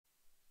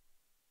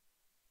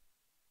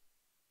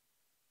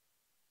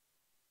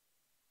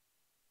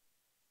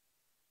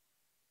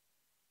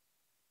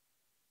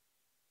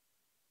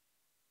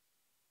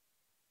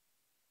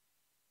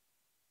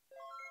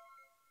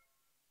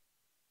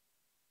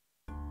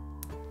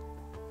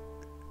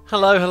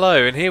Hello,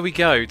 hello, and here we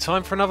go.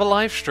 Time for another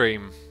live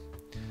stream.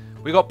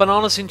 We got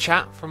Bananas in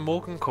chat from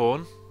Morgan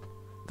Corn,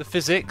 The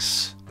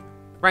Physics,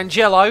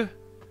 Rangello,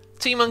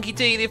 T-Monkey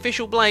D, The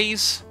Official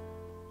Blaze,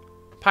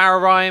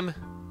 Pararhyme,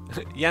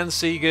 Jan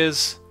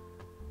Seegers,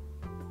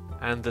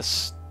 and the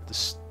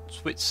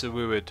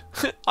Switzerwood.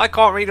 I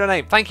can't read her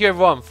name. Thank you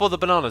everyone for the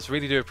bananas,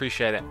 really do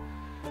appreciate it.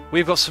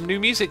 We've got some new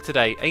music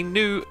today. A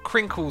new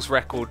Crinkles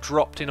record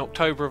dropped in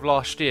October of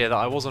last year that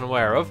I wasn't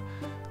aware of.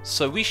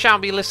 So we shall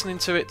be listening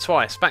to it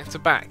twice, back to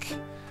back,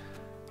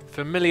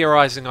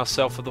 familiarising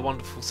ourselves with the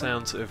wonderful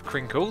sounds of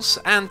Crinkles.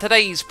 And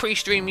today's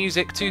pre-stream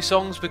music, 2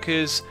 songs,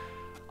 because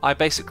I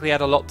basically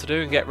had a lot to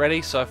do and get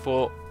ready, so I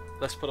thought,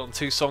 let's put on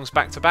 2 songs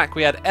back to back.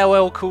 We had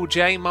LL Cool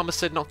J, Mama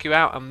Said Knock You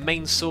Out, and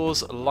Main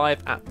Source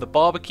Live at the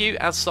Barbecue.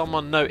 As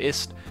someone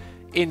noticed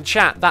in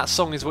chat, that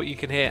song is what you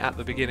can hear at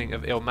the beginning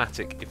of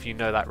Illmatic, if you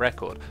know that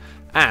record.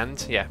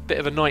 And, yeah, bit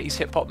of a 90s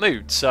hip-hop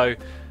mood. So,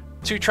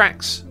 2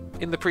 tracks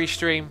in the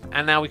pre-stream,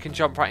 and now we can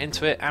jump right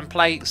into it and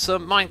play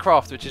some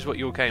Minecraft, which is what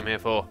you all came here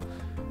for.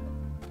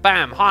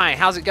 Bam! Hi,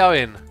 how's it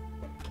going?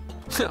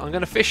 I'm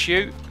gonna fish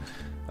you,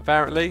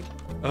 apparently.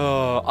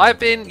 I've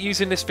been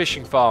using this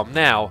fishing farm.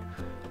 Now,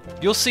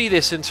 you'll see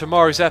this in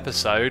tomorrow's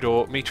episode,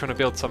 or me trying to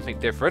build something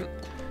different.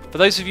 For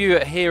those of you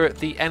that are here at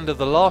the end of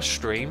the last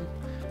stream,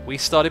 we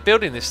started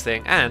building this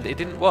thing, and it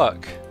didn't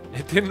work.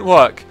 It didn't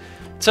work.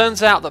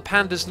 Turns out that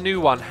Panda's new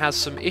one has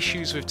some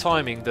issues with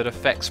timing that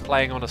affects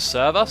playing on a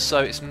server, so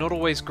it's not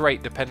always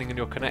great depending on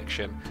your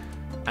connection.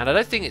 And I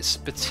don't think it's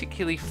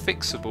particularly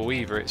fixable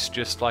either, it's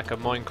just like a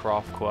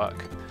Minecraft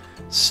quirk.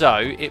 So,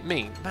 it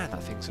means... Man,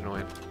 that thing's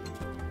annoying.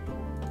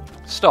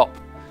 Stop.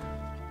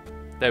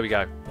 There we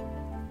go.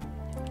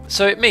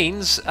 So it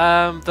means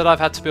that I've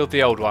had to build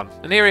the old one.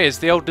 And here it is,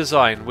 the old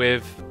design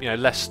with, you know,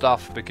 less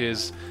stuff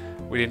because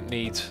we didn't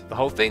need the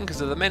whole thing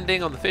because of the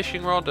mending on the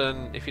fishing rod,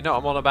 and if you know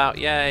what I'm on about,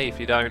 yay. If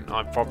you don't,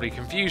 I've probably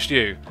confused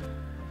you.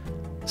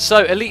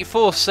 So Elite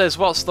Force says,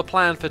 what's the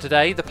plan for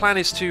today? The plan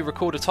is to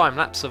record a time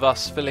lapse of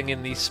us filling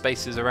in these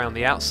spaces around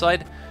the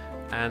outside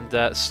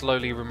and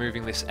slowly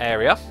removing this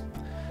area.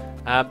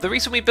 The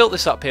reason we built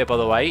this up here, by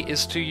the way,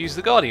 is to use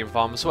the Guardian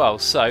farm as well.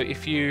 So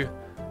if you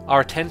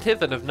are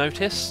attentive and have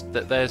noticed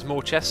that there's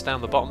more chests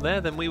down the bottom there,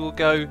 then we will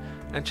go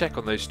and check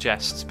on those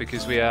chests,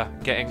 because we are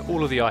getting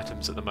all of the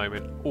items at the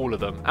moment, all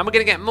of them. And we're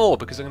going to get more,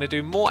 because I'm going to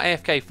do more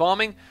AFK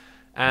farming,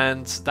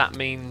 and that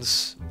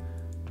means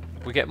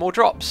we get more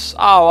drops.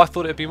 Oh, I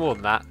thought it would be more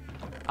than that.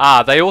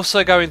 Ah, they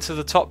also go into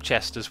the top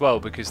chest as well,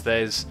 because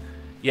there's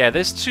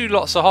 2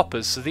 lots of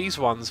hoppers, so these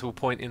ones will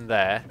point in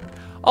there.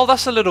 Oh,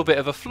 that's a little bit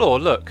of a flaw,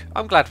 look.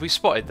 I'm glad we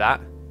spotted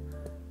that.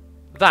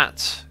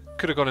 That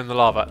could have gone in the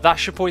lava. That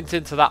should point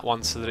into that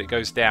one so that it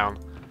goes down.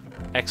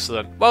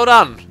 Excellent. Well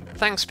done.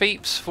 Thanks,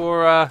 peeps,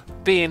 for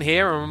being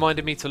here and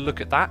reminding me to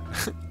look at that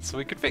so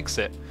we could fix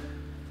it.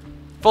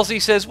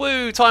 Fozzie says,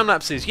 woo, time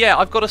lapses. Yeah,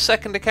 I've got a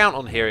second account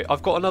on here.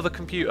 I've got another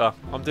computer.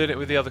 I'm doing it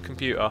with the other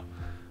computer.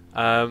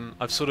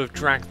 I've sort of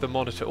dragged the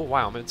monitor. Oh,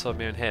 wow, I'm inside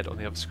my own head on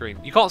the other screen.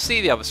 You can't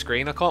see the other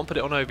screen. I can't put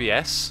it on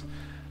OBS.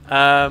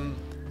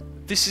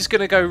 This is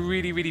going to go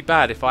really, really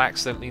bad if I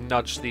accidentally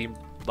nudge the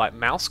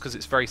mouse, because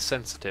it's very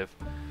sensitive.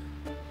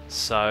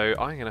 So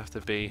I'm going to have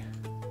to be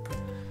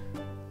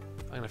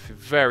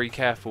very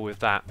careful with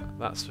that,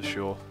 that's for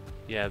sure.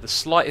 Yeah, the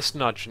slightest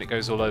nudge and it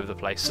goes all over the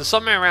place. So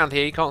somewhere around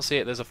here, you can't see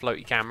it, there's a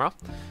floaty camera.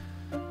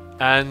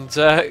 And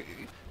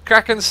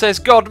Kraken says,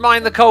 God,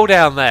 mind the coal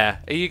down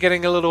there. Are you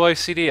getting a little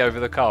OCD over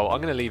the coal? I'm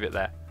going to leave it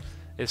there.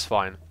 It's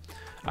fine.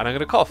 And I'm going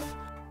to cough.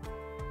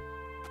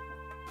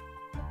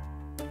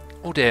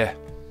 Oh dear.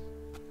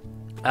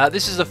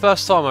 This is the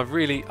first time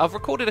I've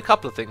recorded a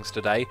couple of things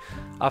today.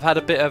 I've had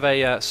a bit of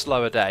a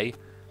slower day.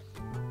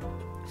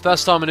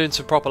 First time I'm doing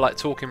some proper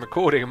talking,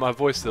 recording, and my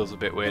voice feels a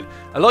bit weird.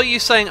 A lot of you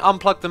saying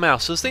unplug the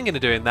mouse. I was thinking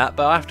of doing that,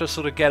 but I have to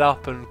sort of get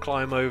up and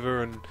climb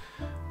over and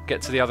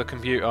get to the other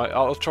computer.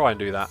 I'll try and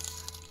do that.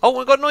 Oh,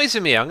 I've got noise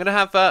in me. I'm going to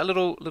have a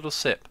little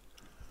sip.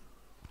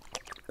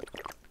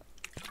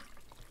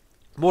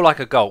 More like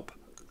a gulp.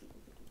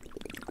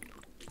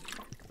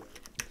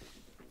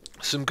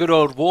 Some good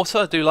old water.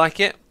 I do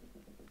like it.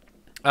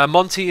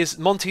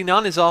 Monty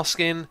Nunn is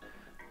asking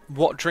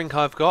what drink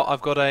I've got.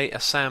 I've got a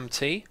Sam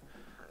tea.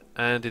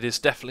 And it is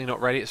definitely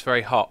not ready, it's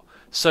very hot.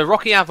 So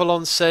Rocky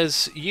Avalon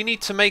says, you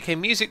need to make a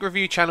music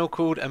review channel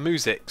called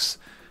Amusix.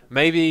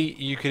 Maybe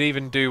you could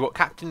even do what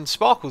Captain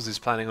Sparkles is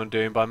planning on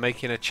doing by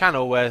making a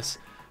channel where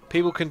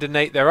people can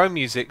donate their own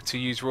music to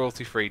use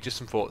royalty free. Just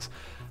some thoughts.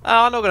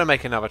 I'm not going to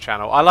make another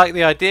channel. I like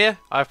the idea,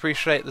 I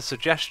appreciate the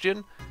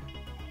suggestion.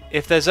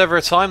 If there's ever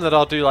a time that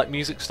I'll do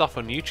music stuff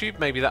on YouTube,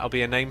 maybe that'll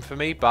be a name for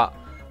me, but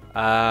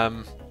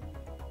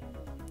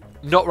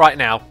not right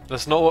now.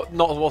 That's not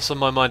what's on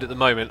my mind at the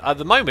moment. At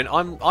the moment,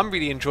 I'm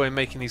really enjoying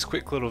making these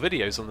quick little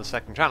videos on the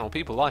second channel.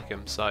 People like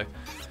them, so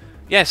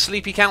yeah.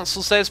 Sleepy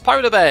Council says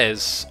polar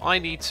bears. I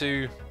need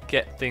to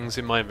get things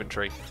in my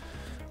inventory.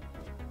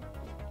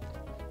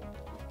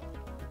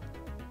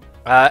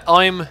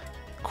 I'm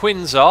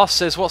Quinzar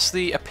says, what's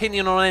the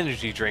opinion on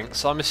energy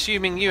drinks? I'm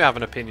assuming you have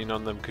an opinion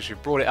on them because you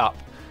brought it up.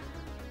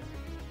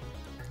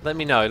 Let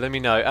me know, let me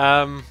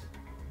know.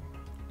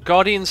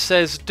 Guardian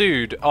says,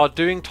 dude, are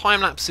doing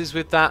time lapses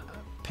with that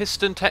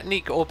piston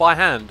technique or by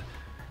hand?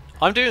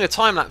 I'm doing a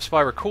time lapse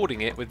by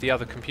recording it with the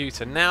other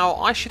computer. Now,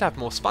 I should have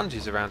more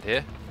sponges around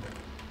here.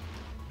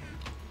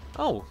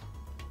 Oh.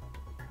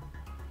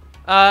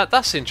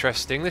 That's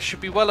interesting. There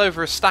should be well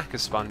over a stack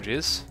of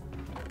sponges.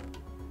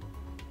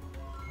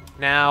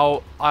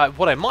 Now,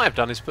 what I might have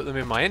done is put them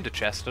in my ender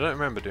chest. I don't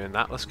remember doing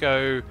that. Let's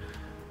go...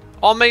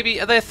 Oh,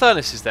 maybe... Are there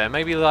furnaces there?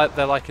 Maybe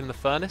they're like in the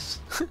furnace?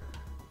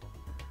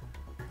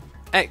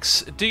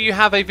 X, do you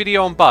have a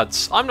video on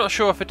buds? I'm not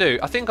sure if I do.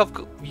 I think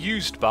I've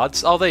used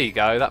buds. Oh, there you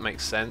go. That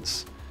makes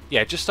sense.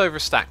 Yeah, just over a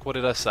stack. What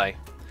did I say?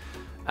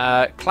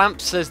 Clamp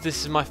says,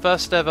 this is my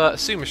first ever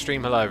Sumo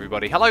stream. Hello,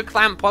 everybody. Hello,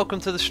 Clamp. Welcome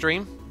to the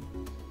stream.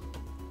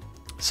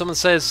 Someone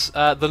says,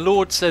 the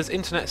Lord says,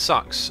 internet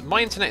sucks.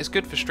 My internet is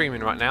good for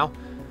streaming right now.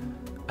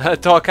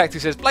 Dark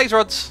Cactus says, blaze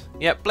rods.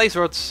 Yep, blaze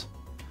rods.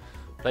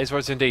 Blaze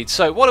rods indeed.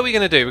 So what are we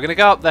going to do? We're going to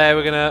go up there,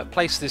 we're going to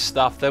place this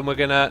stuff, then we're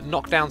going to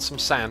knock down some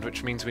sand,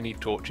 which means we need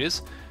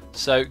torches.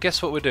 So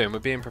guess what we're doing? We're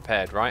being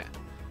prepared, right?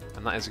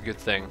 And that is a good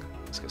thing.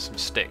 Let's get some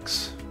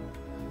sticks.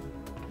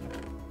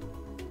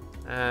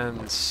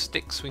 And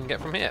sticks we can get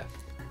from here.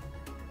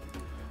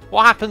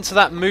 What happened to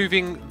that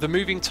the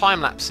moving time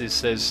lapses,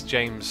 says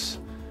James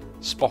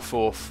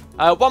Spofforth.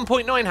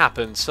 1.9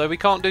 happened, so we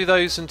can't do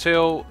those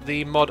until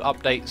the mod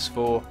updates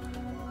for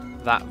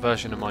that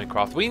version of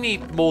Minecraft. We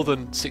need more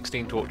than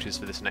 16 torches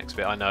for this next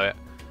bit, I know it.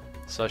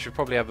 So I should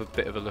probably have a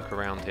bit of a look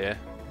around here.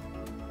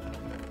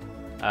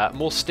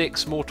 More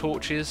sticks, more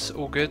torches,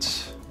 all good.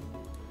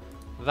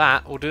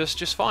 That will do us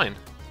just fine.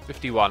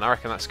 51, I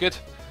reckon that's good.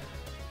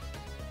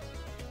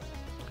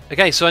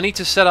 Okay, so I need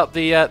to set up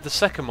the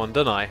second one,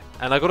 don't I?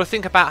 And I've got to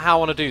think about how I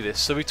want to do this.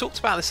 So we talked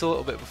about this a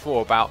little bit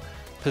before, about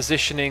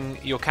positioning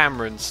your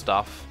camera and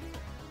stuff.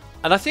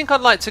 And I think I'd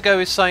like to go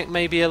with something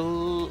maybe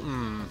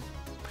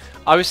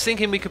I was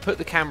thinking we could put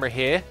the camera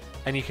here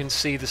and you can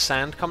see the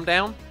sand come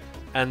down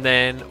and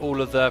then all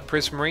of the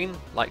prismarine,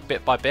 like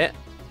bit by bit.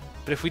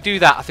 But if we do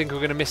that, I think we're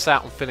going to miss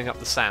out on filling up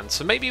the sand.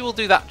 So maybe we'll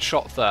do that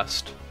shot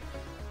first.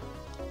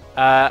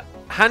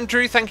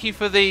 Andrew, thank you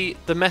for the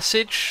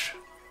message.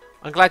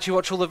 I'm glad you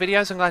watch all the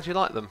videos. I'm glad you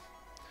like them.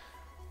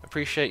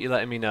 Appreciate you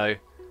letting me know.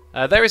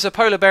 There is a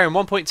polar bear in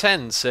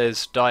 1.10,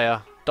 says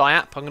Diap.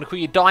 I'm going to call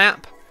you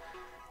Diap.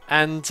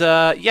 And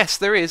yes,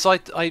 there is.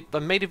 I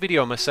made a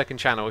video on my second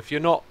channel. If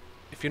you're not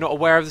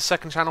aware of the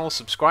second channel,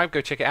 subscribe.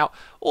 Go check it out.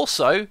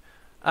 Also,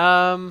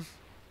 oh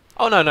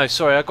no,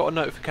 sorry, I got a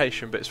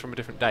notification, but it's from a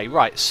different day.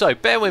 Right, so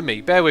bear with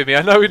me.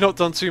 I know we've not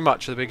done too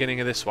much at the beginning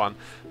of this one,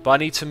 but I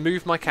need to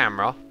move my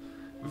camera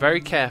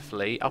very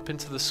carefully up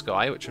into the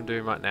sky, which I'm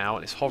doing right now,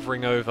 and it's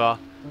hovering over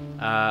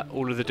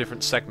all of the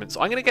different segments.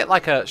 I'm going to get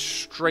like a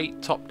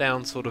straight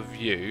top-down sort of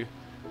view,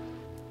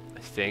 I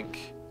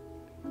think.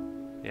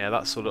 Yeah,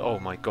 that's sort of... Oh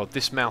my god,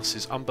 this mouse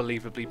is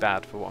unbelievably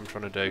bad for what I'm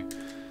trying to do.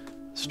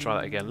 Let's try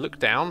that again. Look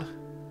down.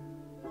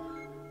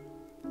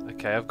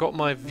 Okay, I've got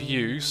my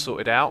view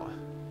sorted out.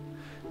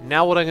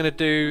 Now what I'm going to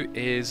do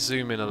is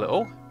zoom in a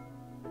little.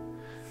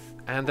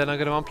 And then I'm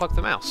going to unplug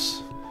the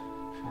mouse.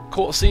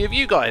 Courtesy of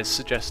you guys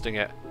suggesting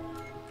it.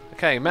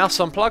 Okay, mouse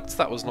unplugged.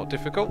 That was not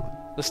difficult.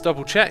 Let's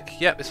double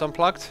check. Yep, it's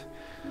unplugged.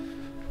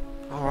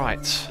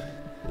 Alright.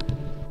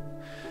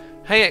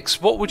 Hey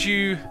X, what would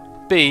you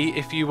be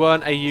if you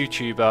weren't a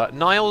YouTuber?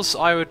 Niles,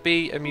 I would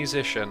be a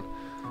musician.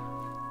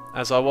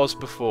 As I was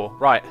before.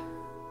 Right.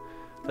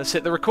 Let's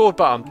hit the record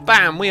button.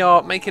 Bam! We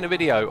are making a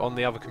video on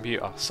the other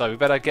computer. So we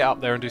better get up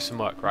there and do some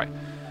work, right?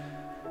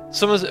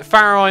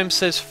 Pharaoh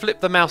says flip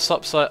the mouse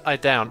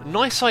upside down.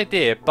 Nice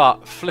idea,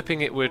 but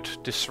flipping it would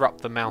disrupt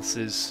the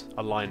mouse's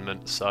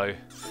alignment, so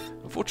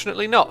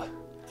unfortunately not.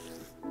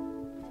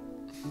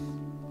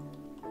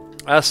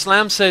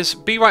 Slam says,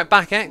 be right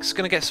back, X.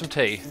 Gonna get some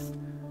tea.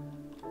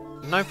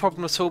 No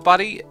problem at all,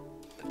 buddy.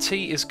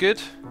 Tea is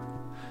good.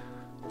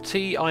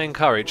 Tea I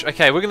encourage.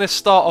 Okay, we're going to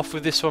start off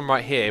with this one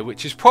right here,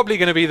 which is probably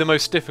going to be the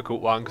most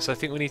difficult one, because I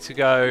think we need to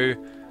go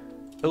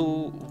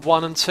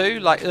 1 and 2.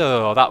 Like,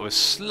 oh, that was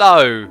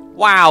slow.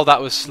 Wow,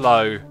 that was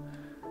slow.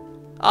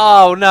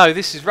 Oh no,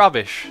 this is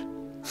rubbish.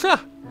 I'm going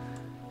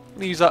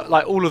to use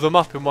like all of them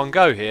up in one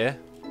go here.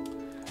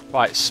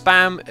 Right,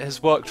 spam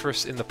has worked for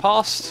us in the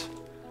past.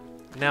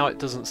 Now it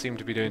doesn't seem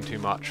to be doing too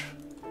much.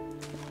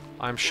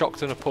 I'm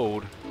shocked and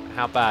appalled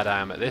how bad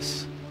I am at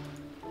this.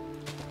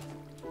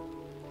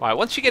 Right,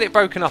 once you get it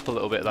broken up a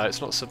little bit though, it's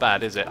not so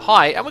bad, is it?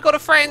 Hi, and we've got a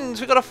friend!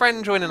 We've got a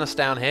friend joining us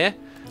down here.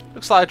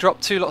 Looks like I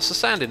dropped 2 lots of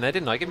sand in there,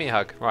 didn't I? Give me a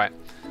hug. Right.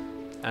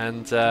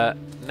 And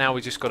now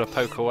we just got to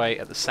poke away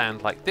at the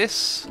sand like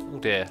this. Oh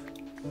dear.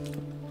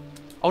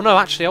 Oh no,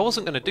 actually I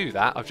wasn't going to do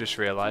that, I've just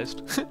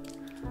realised.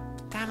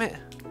 Damn it.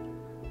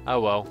 Oh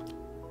well.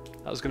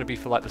 That was going to be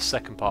for like the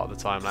second part of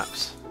the time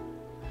lapse.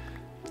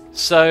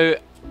 So,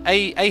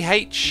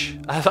 AH,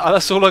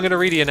 that's all I'm going to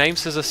read your name,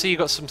 says I see you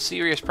got some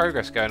serious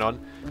progress going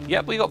on.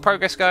 Yep, we got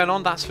progress going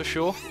on, that's for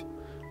sure.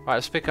 Right,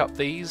 let's pick up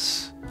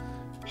these.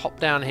 Hop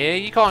down here.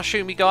 You can't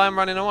shoot me, guy, I'm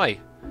running away.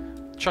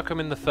 chuck them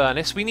in the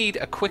furnace. We need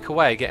a quicker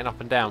way of getting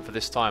up and down for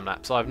this time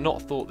lapse. I've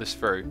not thought this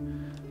through.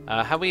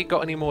 Have we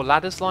got any more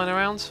ladders lying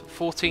around?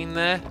 14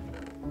 there.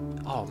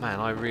 Oh man,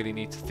 I really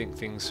need to think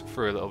things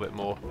through a little bit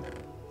more.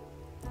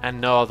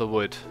 And no other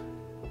wood.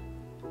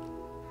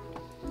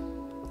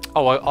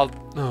 Oh, I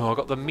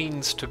got the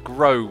means to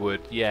grow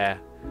wood. Yeah,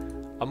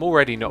 I'm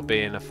already not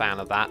being a fan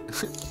of that.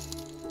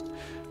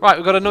 Right,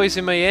 we've got a noise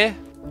in my ear.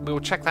 We will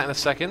check that in a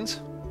second.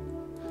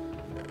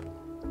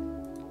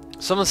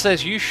 Someone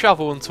says use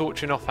shovel and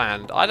torch in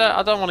offhand. I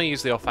don't want to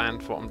use the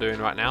offhand for what I'm doing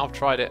right now. I've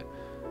tried it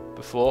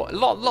before. A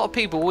lot of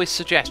people always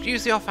suggest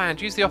use the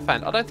offhand, use the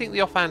offhand. I don't think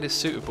the offhand is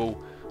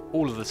suitable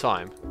all of the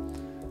time.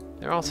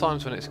 There are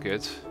times when it's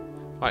good.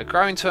 Right,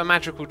 grow into a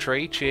magical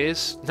tree.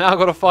 Cheers. Now I've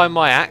got to find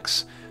my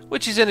axe,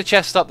 which is in a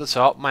chest up the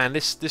top. Man,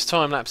 this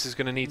time lapse is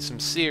going to need some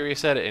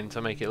serious editing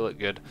to make it look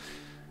good.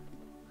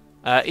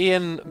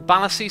 Ian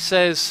Balassi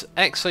says,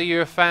 X, are you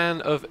a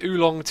fan of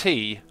oolong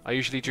tea? I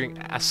usually drink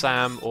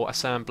Assam or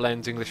Assam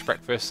blends English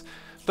breakfast,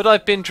 but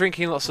I've been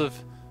drinking lots of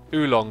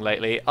oolong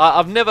lately.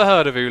 I've never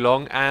heard of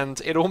oolong,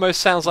 and it almost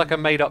sounds like a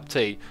made-up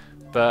tea,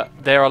 but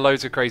there are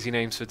loads of crazy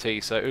names for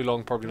tea, so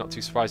oolong probably not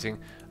too surprising.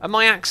 And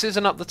my axe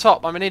isn't up the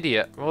top, I'm an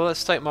idiot. Well,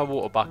 let's take my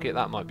water bucket,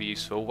 that might be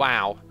useful.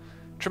 Wow.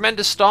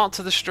 Tremendous start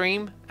to the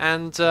stream,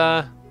 and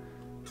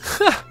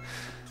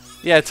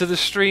yeah, to the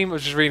stream. I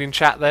was just reading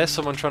chat there,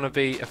 someone trying to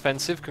be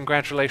offensive.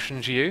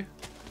 Congratulations you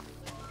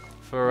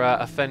for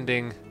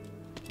offending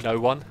no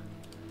one,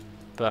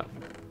 but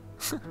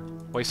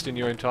wasting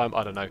your own time,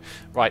 I don't know.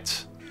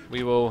 Right,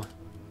 we will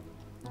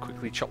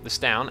quickly chop this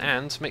down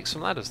and make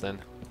some ladders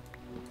then.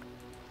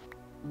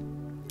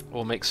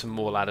 Or make some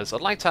more ladders.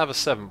 I'd like to have a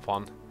 7th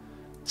one.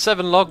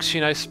 7 logs,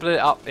 you know, split it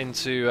up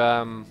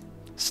into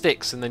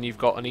sticks, and then you've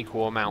got an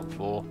equal amount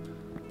for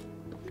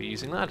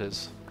using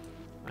ladders.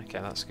 Okay,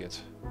 that's good.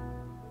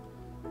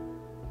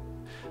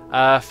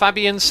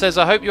 Fabian says,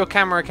 I hope your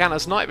camera account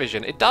has night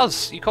vision. It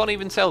does. You can't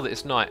even tell that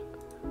it's night.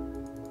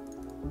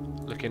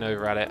 Looking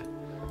over at it.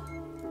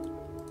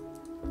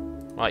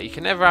 Right, you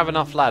can never have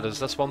enough ladders.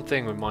 That's one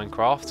thing with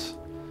Minecraft.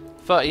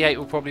 38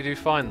 will probably do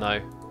fine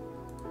though.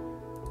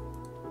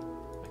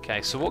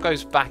 Okay, so what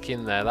goes back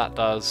in there? That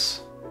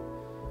does...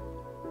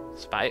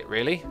 That's about it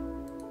really.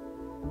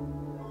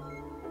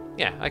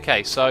 Yeah,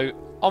 okay, so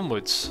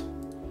onwards.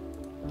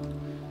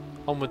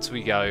 Onwards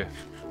we go.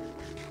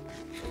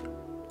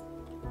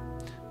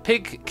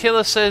 Pig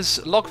Killer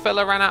says,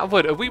 Logfella ran out of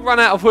wood. Have we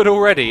run out of wood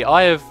already?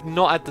 I have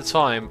not had the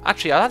time.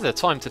 Actually, I had the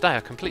time today. I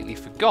completely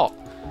forgot.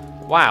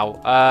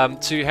 Wow.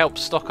 To help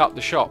stock up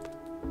the shop.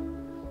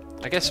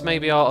 I guess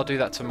maybe I'll do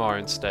that tomorrow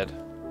instead.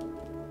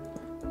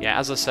 Yeah,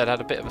 as I said, I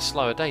had a bit of a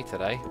slower day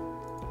today.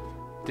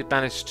 Did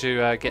manage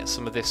to get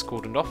some of this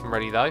cordoned off and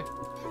ready though.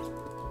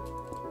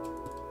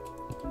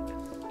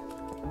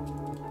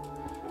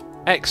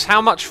 X,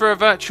 how much for a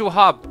virtual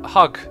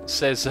hug?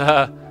 Says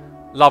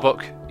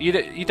Lubbock.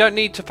 You don't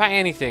need to pay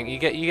anything. You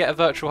get a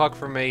virtual hug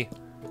from me,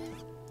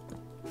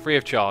 free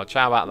of charge.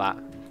 How about that?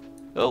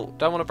 Oh,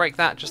 don't want to break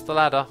that. Just the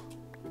ladder.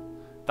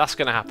 That's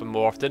going to happen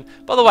more often.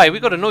 By the way, we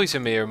got a noise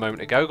in here a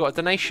moment ago. Got a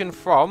donation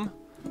from,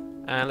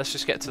 and let's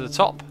just get to the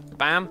top.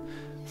 Bam.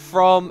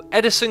 From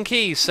Edison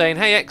Keys saying,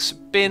 hey X,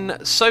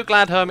 been so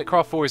glad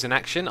Hermitcraft 4 is in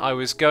action. I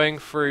was going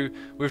through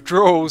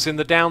withdrawals in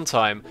the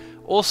downtime.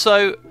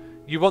 Also,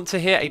 you want to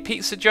hear a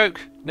pizza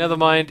joke? Never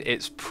mind,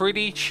 it's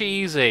pretty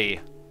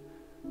cheesy.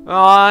 Oh,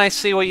 I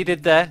see what you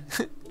did there.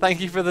 Thank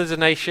you for the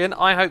donation.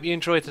 I hope you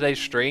enjoyed today's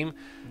stream.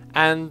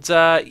 And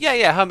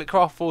yeah,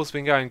 Hermitcraft 4's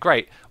been going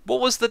great. What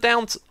was the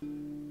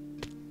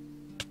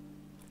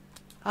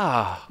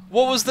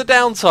what was the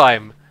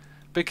downtime?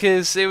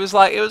 Because it was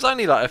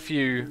only like a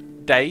few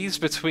days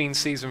between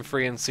season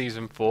 3 and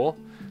season 4.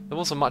 There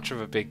wasn't much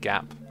of a big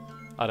gap.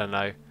 I don't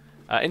know.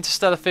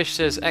 Interstellar Fish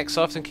says, X,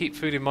 I often keep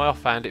food in my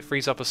offhand. It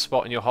frees up a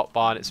spot in your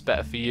hotbar and it's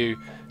better for you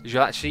as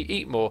you'll actually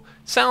eat more.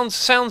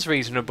 Sounds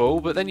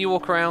reasonable, but then you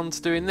walk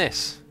around doing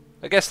this.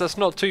 I guess that's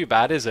not too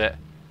bad, is it?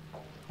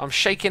 I'm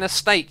shaking a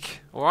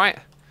steak, alright?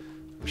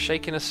 I'm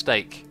shaking a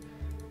steak.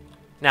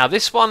 Now,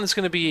 this one's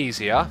going to be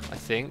easier, I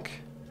think.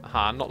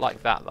 Not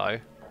like that, though.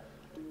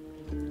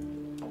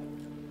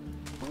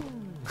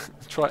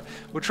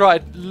 We'll try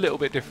it a little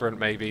bit different,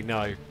 maybe.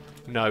 No,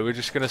 we're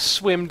just going to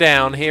swim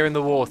down here in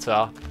the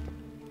water.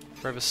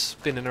 Forever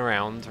spinning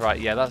around. Right,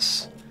 yeah,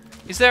 that's...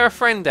 Is there a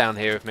friend down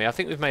here with me? I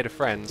think we've made a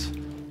friend.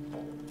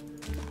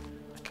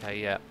 Okay,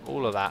 yeah,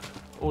 all of that.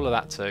 All of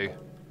that too.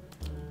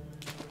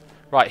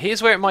 Right,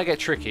 here's where it might get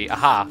tricky.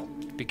 Aha!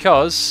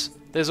 Because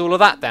there's all of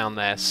that down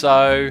there.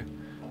 So,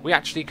 we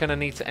actually kind of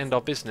need to end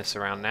our business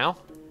around now.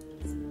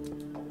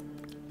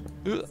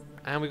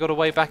 And we got a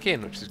way back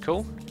in, which is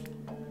cool.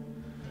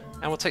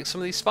 And we'll take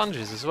some of these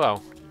sponges as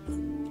well.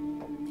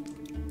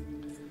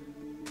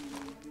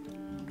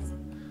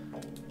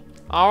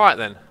 Alright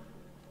then.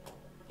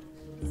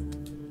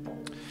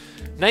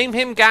 Name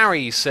him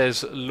Gary,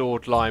 says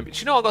Lord Lime.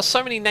 But you know, I've got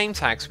so many name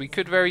tags, we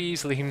could very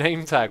easily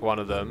name tag one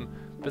of them.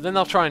 But then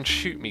they'll try and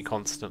shoot me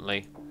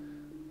constantly.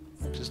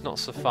 Which is not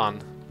so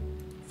fun.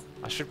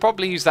 I should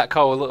probably use that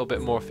coal a little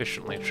bit more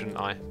efficiently, shouldn't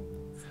I?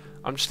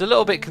 I'm just a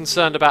little bit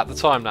concerned about the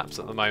time lapse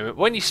at the moment.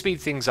 When you speed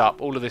things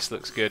up, all of this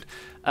looks good.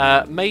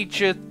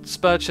 Major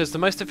Spurge says the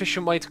most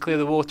efficient way to clear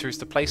the water is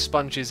to place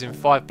sponges in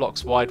 5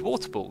 blocks wide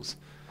water balls.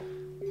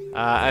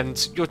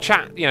 And your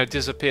chat, you know,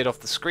 disappeared off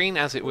the screen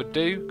as it would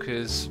do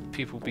because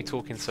people be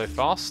talking so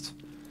fast.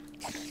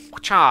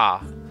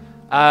 Cha.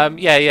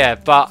 Yeah,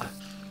 but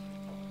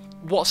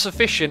what's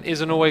efficient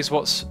isn't always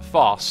what's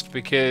fast,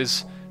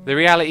 because the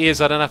reality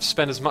is I don't have to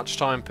spend as much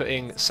time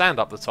putting sand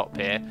up the top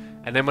here,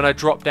 and then when I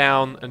drop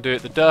down and do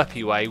it the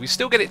derpy way, we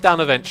still get it done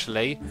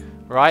eventually,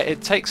 right?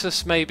 It takes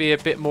us maybe a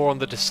bit more on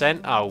the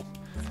descent. Oh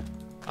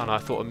no, I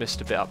thought I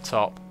missed a bit up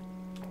top.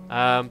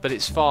 But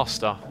it's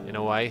faster in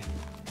a way.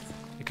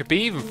 It could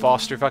be even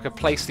faster if I could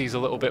place these a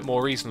little bit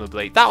more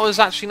reasonably. That was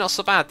actually not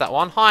so bad, that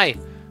one. Hi,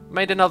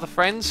 made another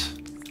friend.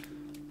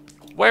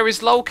 Where is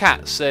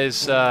Lolcat?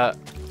 Says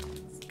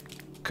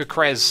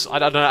Kukrez. I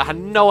don't know. I had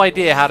no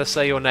idea how to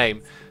say your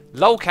name.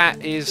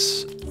 Lolcat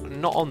is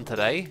not on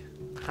today.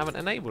 I haven't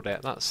enabled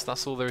it.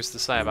 That's all there is to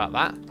say about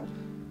that.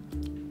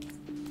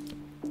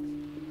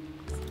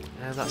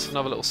 And that's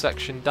another little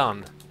section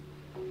done.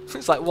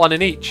 It's like one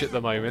in each at the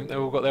moment. They've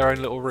all got their own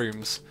little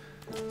rooms.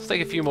 Let's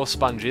take a few more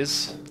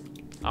sponges.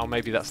 Oh,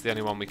 maybe that's the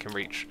only one we can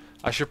reach.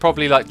 I should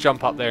probably like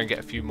jump up there and get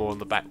a few more on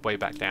the way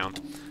back down.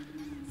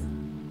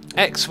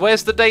 X,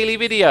 where's the daily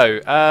video?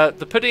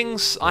 The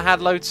puddings, I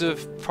had loads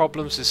of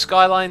problems with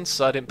Skylines,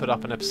 so I didn't put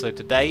up an episode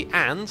today,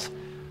 and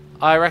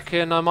I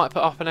reckon I might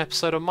put up an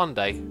episode on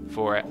Monday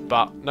for it,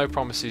 but no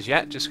promises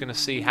yet, just going to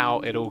see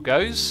how it all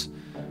goes.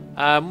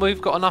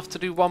 We've got enough to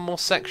do one more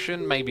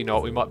section, maybe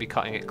not, we might be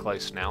cutting it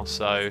close now,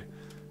 so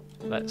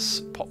let's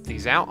pop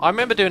these out. I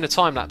remember doing a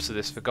time lapse of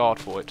this for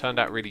Guardfall, it turned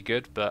out really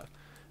good, but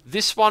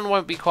this one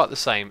won't be quite the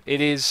same.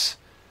 It is,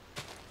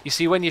 you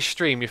see, when you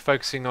stream, you're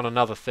focusing on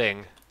another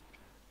thing,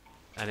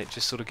 and it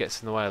just sort of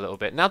gets in the way a little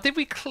bit. Now, did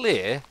we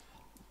clear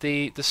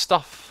the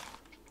stuff?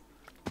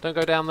 Don't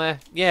go down there.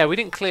 Yeah, we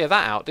didn't clear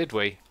that out, did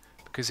we?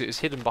 Because it was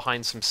hidden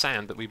behind some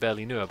sand that we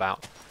barely knew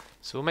about.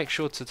 So we'll make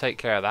sure to take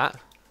care of that.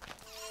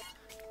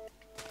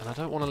 And I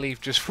don't want to leave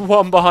just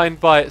one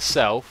behind by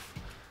itself.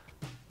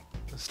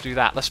 Let's do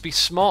that. Let's be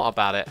smart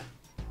about it.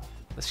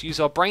 Let's use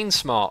our brain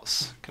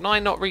smarts. Can I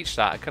not reach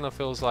that? It kind of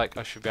feels like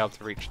I should be able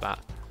to reach that.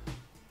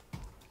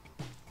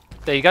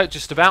 There you go,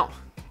 just about.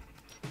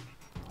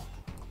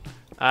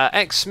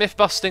 X Smith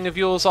busting of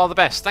yours are the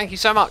best. Thank you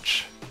so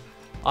much.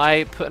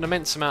 I put an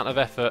immense amount of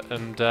effort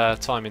and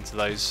time into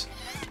those.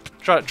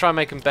 Try and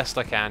make them best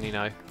I can, you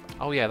know.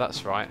 Oh yeah,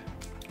 that's right.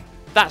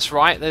 That's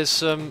right, there's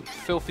some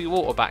filthy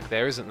water back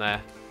there, isn't there?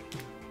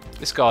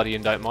 This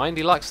Guardian don't mind,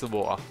 he likes the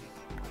water.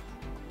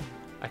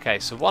 Okay,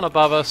 so one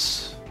above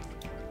us,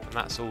 and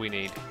that's all we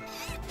need.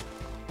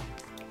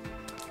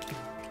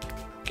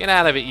 Get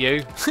out of it,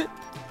 you.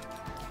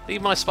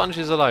 Leave my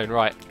sponges alone.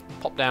 Right,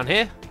 pop down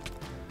here.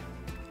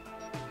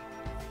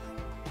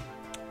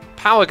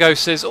 Power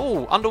Ghost says,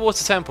 oh,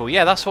 underwater temple.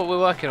 Yeah, that's what we're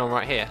working on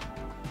right here.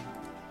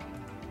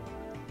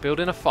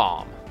 Building a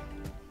farm.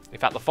 In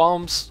fact, the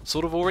farm's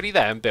sort of already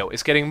there and built.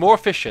 It's getting more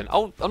efficient.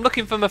 Oh, I'm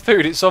looking for my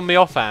food. It's on me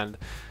offhand.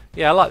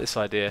 Yeah, I like this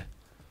idea.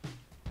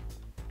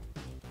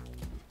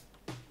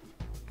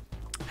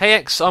 Hey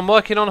X, I'm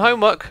working on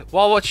homework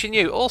while watching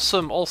you.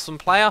 Awesome, awesome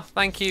player.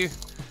 Thank you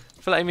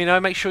for letting me know.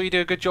 Make sure you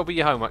do a good job of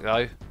your homework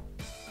though.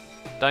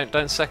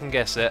 Don't second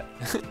guess it.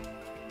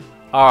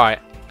 Alright,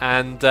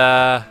 and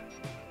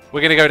we're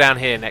going to go down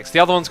here next. The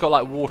other one's got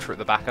like water at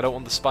the back. I don't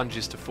want the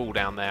sponges to fall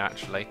down there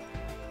actually.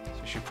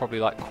 So we should probably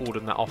like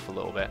cordon that off a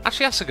little bit.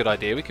 Actually, that's a good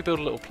idea. We could build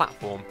a little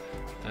platform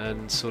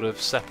and sort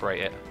of separate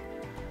it.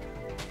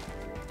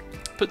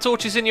 Put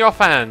torches in your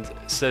offhand,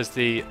 says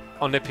the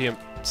omnipotent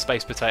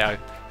space potato.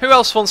 Who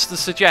else wants to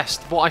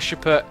suggest what I should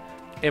put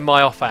in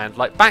my offhand?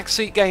 Like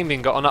Backseat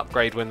Gaming got an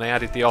upgrade when they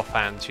added the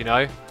offhand, you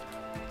know?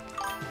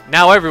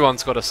 Now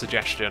everyone's got a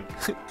suggestion.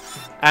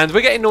 And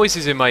we're getting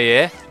noises in my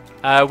ear.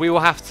 We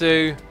will have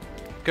to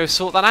go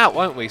sort that out,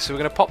 won't we? So we're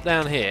going to pop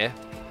down here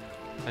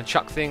and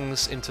chuck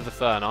things into the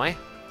Ferni,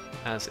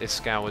 as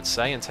Iskau would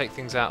say, and take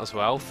things out as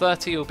well.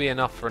 30 will be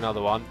enough for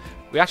another one.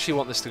 We actually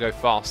want this to go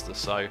faster,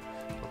 so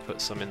we'll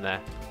put some in there.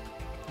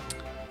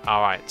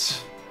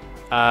 Alright.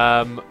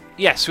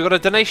 Yes, we got a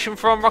donation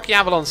from Rocky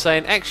Avalon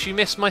saying, X, you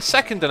missed my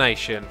second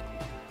donation.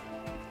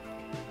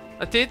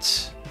 I did?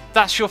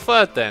 That's your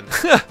third then.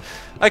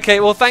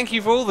 Okay, well thank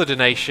you for all the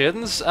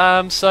donations.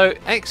 So,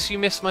 X, you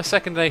missed my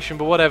second donation,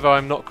 but whatever,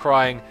 I'm not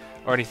crying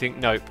or anything.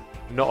 Nope,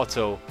 not at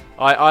all.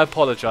 I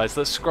apologise.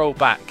 Let's scroll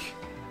back.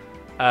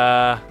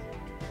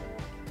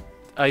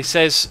 He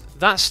says,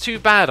 that's too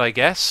bad, I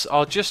guess.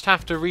 I'll just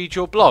have to read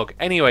your blog.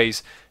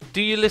 Anyways,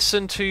 do you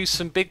listen to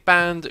some big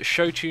band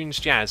show tunes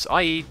jazz,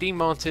 i.e. Dean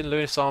Martin,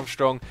 Louis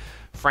Armstrong,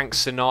 Frank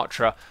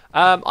Sinatra?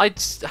 I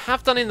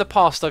have done in the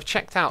past. I've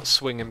checked out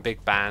swing and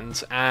big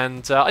band,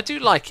 and I do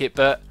like it,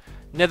 but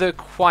never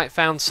quite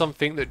found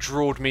something that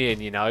drawed me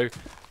in, you know,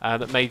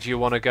 that made you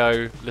want to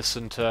go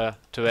listen to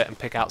it and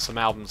pick out some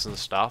albums and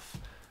stuff.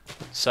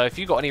 So if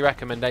you've got any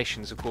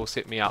recommendations, of course,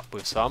 hit me up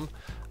with some.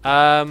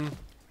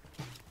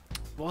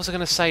 What was I going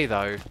to say,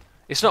 though?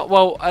 It's not,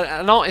 well,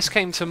 an artist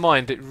came to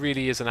mind. It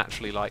really isn't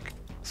actually like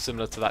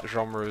similar to that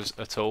genre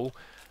at all.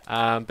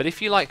 But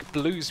if you like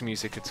blues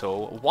music at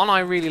all, one I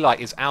really like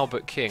is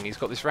Albert King. He's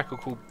got this record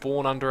called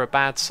Born Under a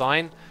Bad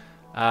Sign.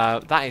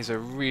 That is a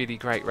really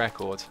great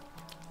record.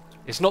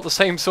 It's not the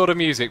same sort of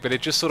music, but it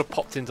just sort of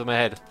popped into my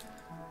head.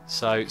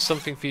 So,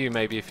 something for you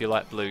maybe if you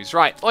like blues.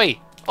 Right, oi!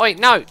 Oi,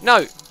 no,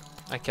 no!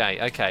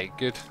 Okay,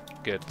 good,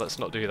 good. Let's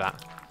not do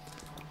that.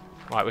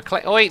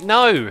 Right, oi,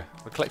 no!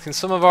 We're collecting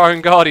some of our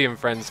own Guardian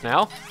friends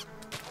now.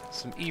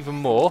 Some even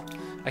more.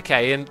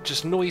 Okay, and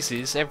just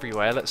noises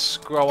everywhere. Let's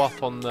scroll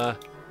up on the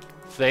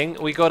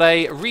thing. We got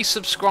a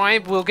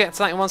resubscribe. We'll get to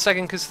that in 1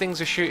 second because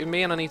things are shooting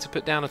me and I need to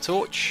put down a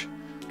torch.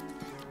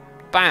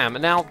 Bam,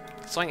 and now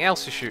something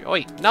else is shooting.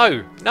 Oi,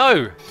 no,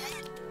 no!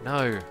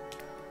 No.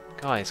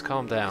 Guys,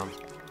 calm down.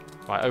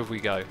 Right, over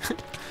we go.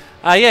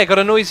 Yeah, got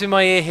a noise in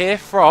my ear here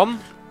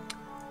from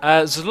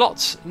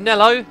Zlot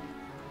Nello.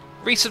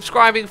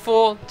 Resubscribing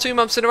for 2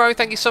 months in a row.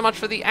 Thank you so much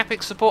for the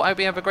epic support. I hope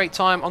you have a great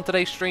time on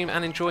today's stream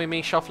and enjoy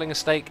me shuffling a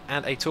steak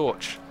and a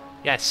torch.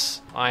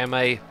 Yes, I am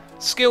a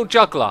skilled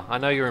juggler. I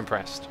know you're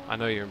impressed. I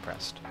know you're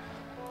impressed.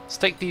 Let's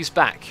take these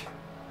back.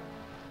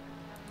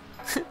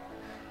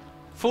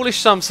 Foolish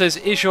Sum says,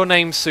 is your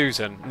name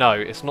Susan? No,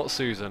 it's not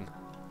Susan.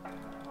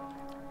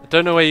 I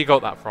don't know where you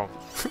got that from.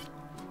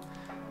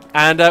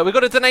 And we've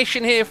got a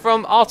donation here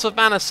from Art of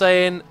Mana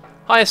saying,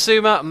 hi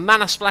Asuma,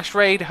 Mana Splash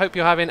Raid, hope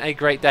you're having a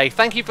great day.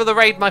 Thank you for the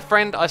raid, my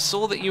friend. I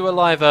saw that you were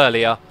live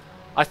earlier.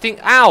 I think,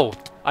 ow!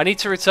 I need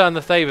to return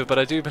the favour, but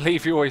I do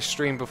believe you always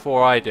stream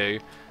before I do.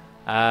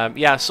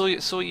 Yeah, I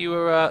saw you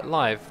were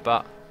live,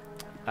 but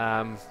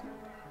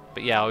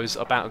yeah, I was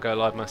about to go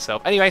live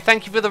myself. Anyway,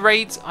 thank you for the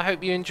raids. I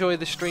hope you enjoy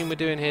the stream we're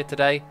doing here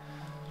today.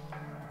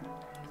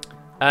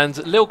 And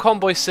Lil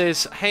Conboy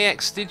says, hey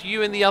X, did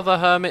you and the other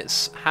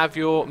hermits have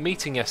your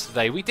meeting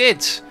yesterday? We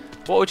did.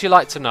 What would you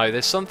like to know?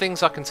 There's some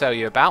things I can tell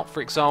you about.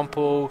 For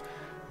example,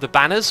 the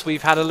banners.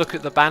 We've had a look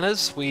at the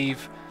banners.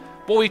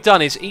 What we've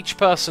done is each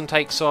person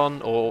takes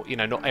on, or you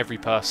know, not every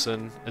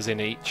person as in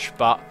each,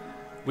 but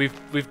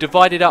we've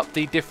divided up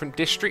the different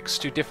districts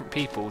to different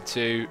people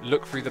to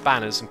look through the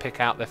banners and pick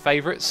out their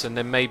favourites, and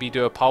then maybe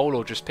do a poll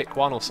or just pick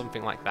one or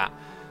something like that.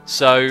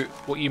 So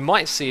what you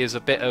might see is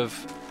a bit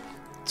of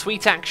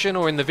tweet action,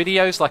 or in the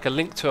videos like a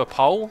link to a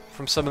poll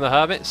from some of the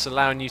hermits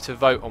allowing you to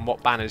vote on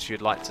what banners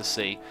you'd like to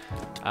see.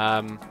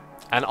 And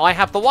I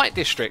have the white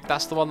district,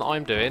 that's the one that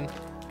I'm doing,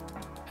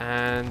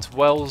 and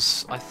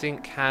Wells I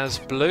think has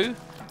blue,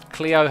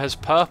 Cleo has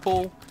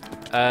purple,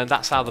 and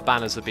that's how the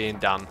banners are being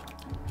done.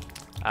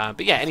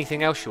 But yeah,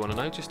 anything else you want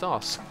to know, just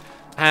ask.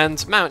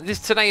 And man,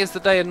 today is the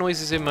day of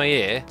noises in my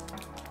ear.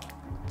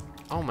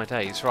 Oh my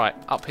days, right,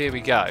 up here we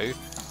go.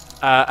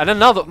 And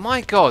another,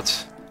 my god,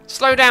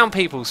 slow down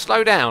people,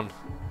 slow down.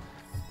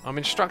 I'm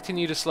instructing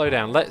you to slow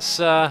down. Let's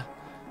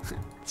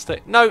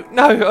stay. No,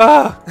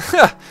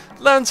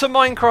 learn to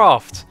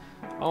Minecraft.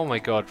 Oh my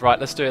god, right,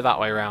 let's do it that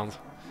way around.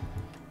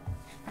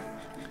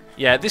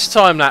 Yeah, this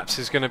time lapse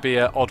is going to be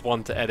an odd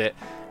one to edit.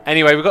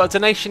 Anyway, we've got a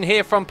donation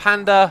here from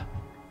Panda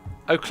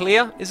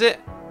O'Clear, is it?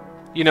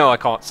 You know I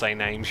can't say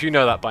names, you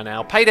know that by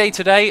now. Payday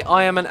today,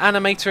 I am an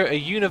animator at a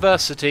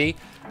university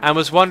and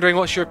was wondering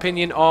what's your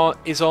opinion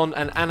is on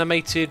an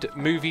animated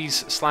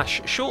movies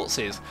 / shorts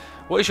is.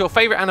 What is your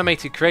favourite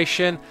animated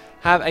creation?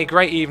 Have a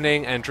great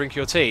evening and drink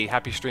your tea.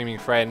 Happy streaming,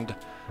 friend.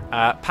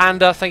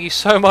 Panda, thank you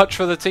so much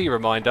for the tea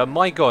reminder.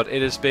 My god,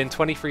 it has been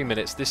 23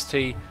 minutes. This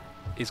tea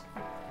is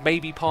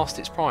maybe past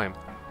its prime.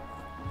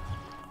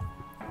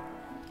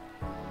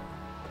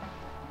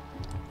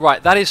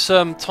 Right, that is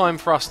some time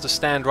for us to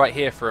stand right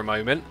here for a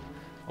moment,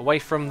 away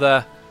from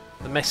the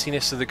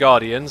messiness of the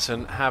Guardians,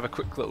 and have a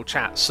quick little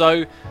chat.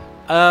 So,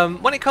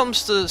 when it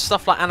comes to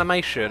stuff like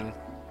animation,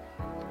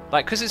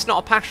 like, because it's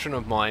not a passion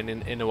of mine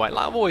in a way,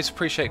 like, I've always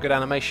appreciated good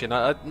animation.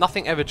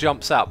 Nothing ever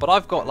jumps out, but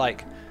I've got,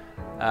 like,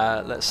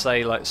 let's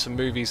say, like, some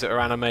movies that are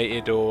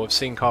animated, or I've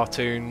seen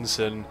cartoons,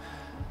 and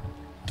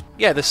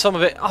yeah, there's some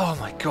of it, oh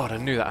my god, I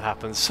knew that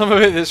happened. Some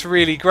of it that's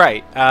really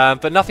great,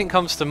 but nothing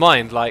comes to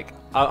mind. Like,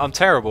 I'm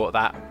terrible at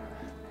that.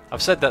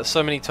 I've said that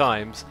so many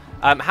times.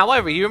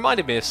 However, you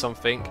reminded me of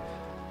something.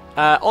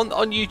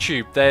 On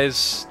YouTube,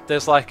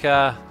 there's like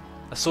a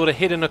sort of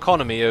hidden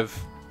economy of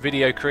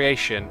video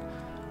creation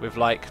with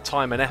like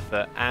time and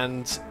effort.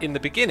 And in the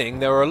beginning,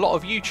 there were a lot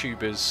of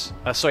YouTubers,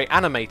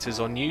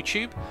 animators on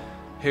YouTube,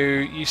 who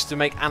used to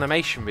make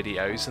animation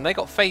videos, and they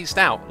got phased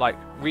out like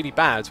really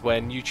bad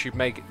when YouTube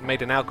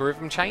made an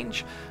algorithm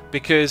change,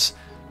 because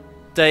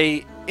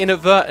they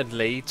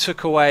inadvertently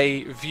took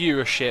away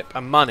viewership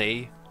and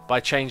money by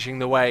changing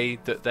the way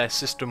that their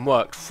system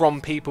worked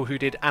from people who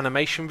did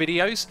animation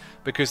videos,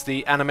 because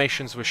the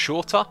animations were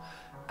shorter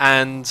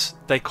and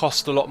they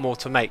cost a lot more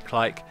to make.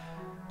 Like,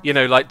 you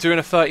know, like doing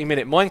a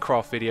 30-minute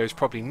Minecraft video is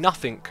probably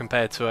nothing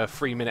compared to a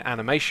 3-minute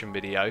animation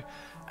video,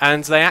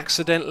 and they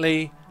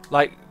accidentally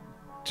like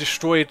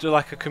destroyed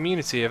like a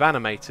community of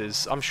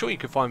animators. I'm sure you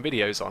could find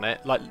videos on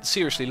it. Like,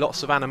 seriously,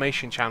 lots of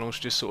animation channels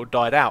just sort of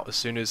died out as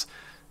soon as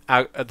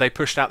they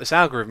pushed out this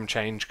algorithm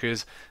change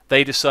because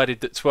they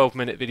decided that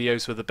 12-minute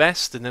videos were the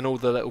best, and then all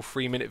the little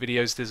 3-minute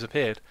videos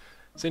disappeared.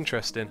 It's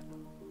interesting.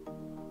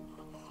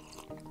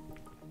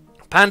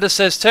 Panda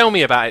says, tell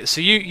me about it.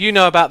 So you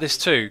know about this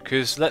too,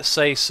 because let's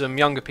say some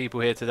younger people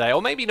here today,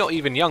 or maybe not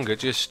even younger,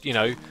 just, you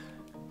know,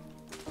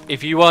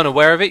 if you weren't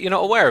aware of it, you're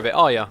not aware of it,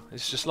 are you?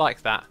 It's just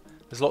like that.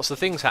 There's lots of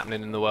things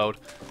happening in the world.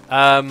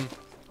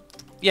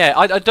 Yeah,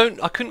 I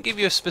couldn't give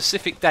you a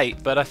specific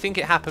date, but I think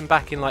it happened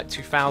back in like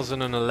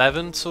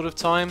 2011 sort of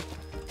time.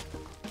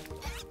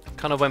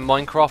 Kind of when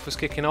Minecraft was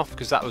kicking off,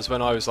 because that was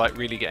when I was like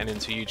really getting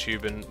into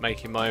YouTube and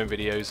making my own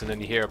videos, and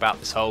then you hear about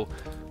this whole,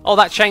 oh,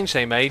 that change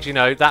they made, you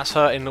know, that's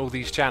hurting all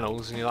these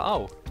channels, and you're like,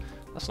 oh,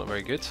 that's not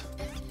very good.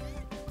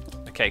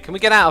 Okay, can we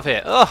get out of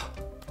here? Ugh!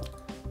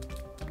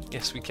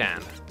 Yes, we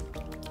can.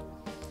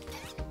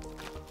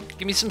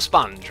 Give me some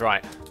sponge,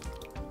 right.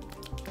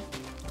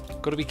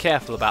 Got to be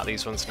careful about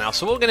these ones now.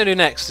 So what we're going to do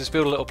next is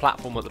build a little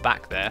platform at the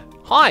back there.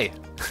 Hi!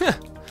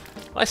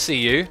 I see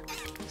you.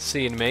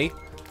 Seeing me.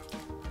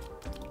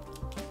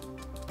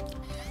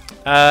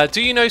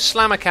 Do you know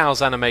Slammer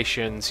Cow's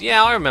animations?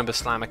 Yeah, I remember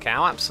Slammer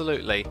Cow,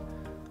 absolutely.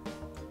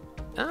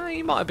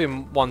 You might have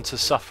been one to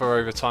suffer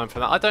over time for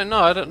that. I don't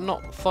know. I've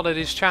not followed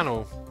his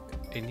channel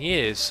in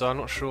years, so I'm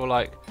not sure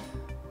like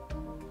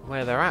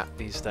where they're at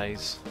these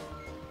days.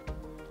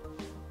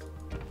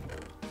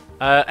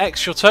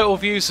 X, your total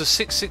views are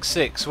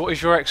 666. What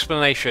is your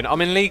explanation?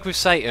 I'm in league with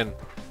Satan.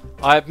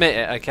 I admit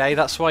it, okay?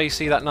 That's why you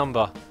see that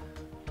number.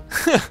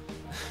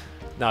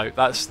 No,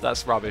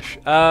 that's rubbish.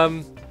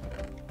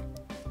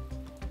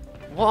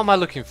 What am I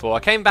looking for? I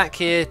came back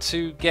here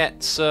to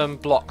get some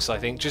blocks, I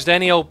think. Just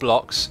any old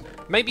blocks.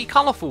 Maybe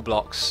colourful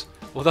blocks.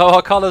 Although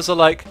our colours are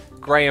like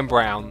grey and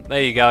brown.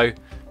 There you go.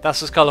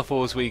 That's as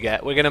colourful as we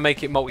get. We're going to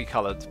make it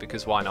multicoloured,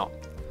 because why not?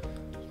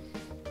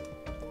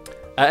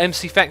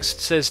 MC Fext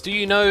says, do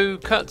you know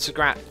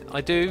Kurtzagrat?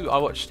 I do. I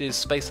watched his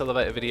Space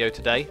Elevator video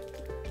today.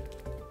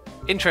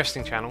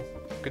 Interesting channel.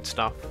 Good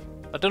stuff.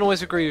 I don't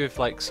always agree with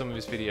like some of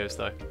his videos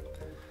though.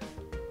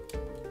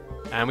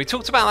 And we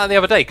talked about that the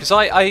other day, because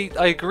I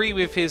agree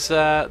with his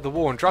the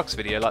War on Drugs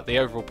video, like the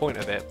overall point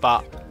of it,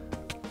 but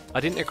I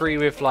didn't agree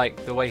with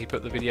like the way he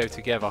put the video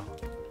together.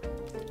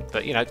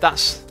 But you know,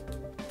 that's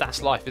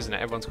life, isn't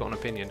it? Everyone's got an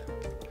opinion.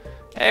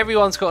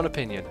 Everyone's got an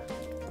opinion.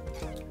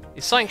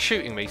 Is something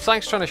shooting me?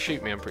 Something's trying to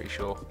shoot me, I'm pretty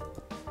sure.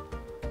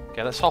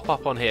 Okay, let's hop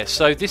up on here.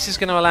 So this is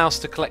going to allow us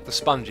to collect the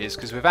sponges,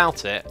 because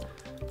without it,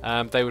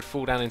 they would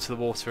fall down into the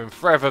water and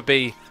forever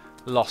be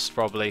lost,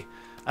 probably.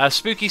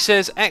 Spooky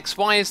says, X,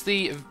 why is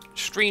the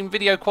stream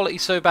video quality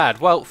so bad?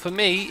 Well, for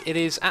me, it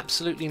is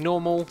absolutely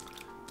normal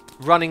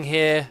running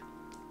here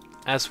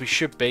as we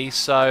should be,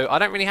 so I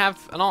don't really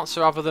have an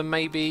answer other than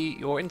maybe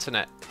your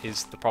internet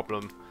is the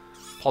problem.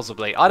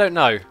 Possibly. I don't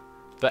know,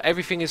 but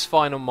everything is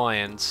fine on my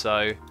end,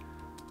 so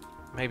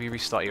maybe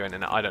restart your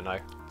internet. I don't know.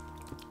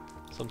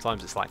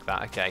 Sometimes it's like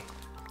that. Okay.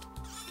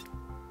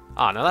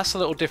 Ah, no, that's a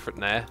little different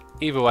there.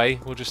 Either way,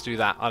 we'll just do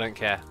that. I don't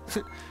care.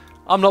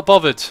 I'm not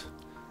bothered.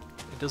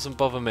 It doesn't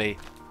bother me.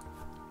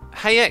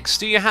 Hey X,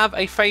 do you have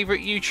a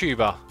favourite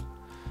YouTuber?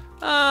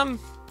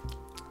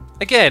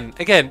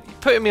 Again,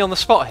 putting me on the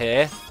spot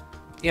here.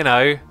 You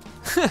know,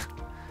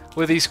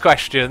 with these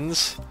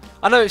questions.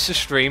 I know it's a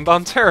stream, but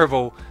I'm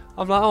terrible.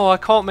 I'm like, oh, I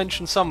can't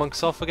mention someone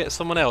because I'll forget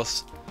someone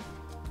else.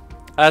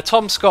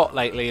 Tom Scott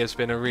lately has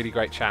been a really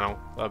great channel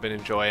that I've been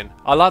enjoying.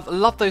 I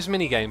love those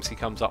mini games he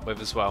comes up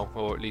with as well,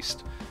 or at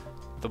least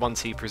the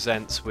ones he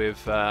presents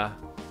with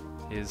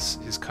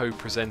his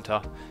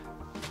co-presenter.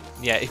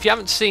 Yeah, if you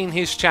haven't seen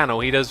his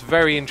channel, he does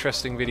very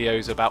interesting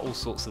videos about all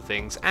sorts of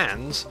things,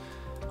 and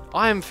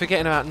I am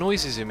forgetting about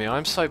noises in me.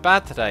 I'm so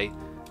bad today.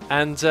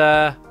 And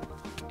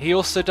he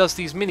also does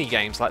these mini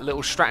games, like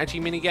little strategy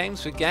mini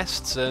games with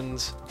guests,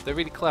 and they're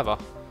really clever.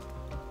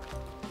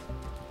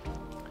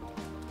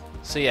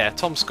 So yeah,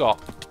 Tom Scott,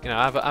 you know,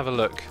 have a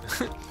look.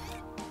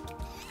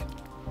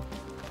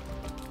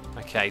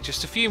 Okay,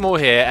 just a few more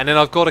here, and then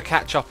I've got to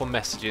catch up on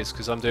messages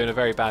because I'm doing a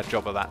very bad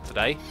job of that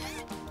today.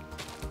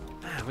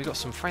 Man, we got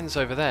some friends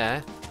over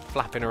there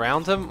flapping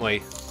around, haven't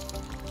we?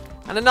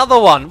 And another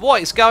one.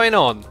 What is going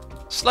on?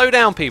 Slow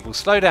down, people.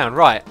 Slow down.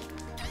 Right.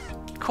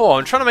 Cool.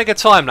 I'm trying to make a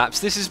time lapse.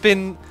 This has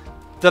been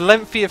the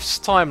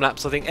lengthiest time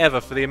lapse I think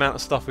ever for the amount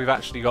of stuff we've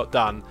actually got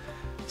done.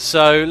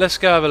 So let's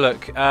go have a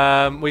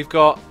look. We've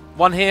got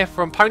one here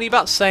from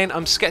Ponybutt saying,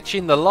 I'm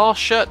sketching the last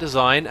shirt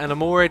design and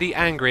I'm already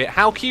angry at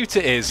how cute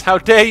it is. How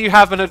dare you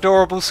have an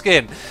adorable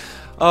skin?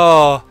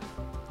 Oh,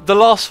 the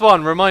last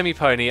one, remind me,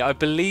 Pony. I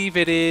believe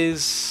it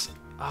is...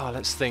 Oh,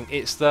 let's think.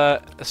 It's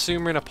the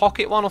Assumer in a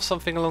Pocket one or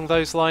something along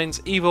those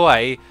lines. Either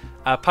way,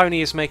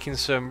 Pony is making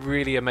some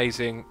really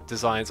amazing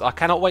designs. I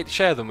cannot wait to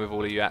share them with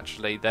all of you,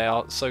 actually. They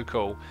are so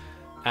cool.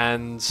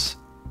 And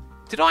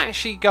did I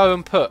actually go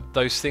and put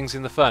those things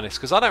in the furnace?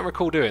 Because I don't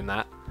recall doing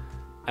that.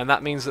 And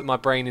that means that my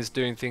brain is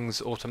doing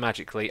things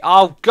automatically.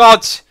 Oh,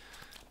 God!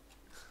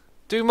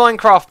 Do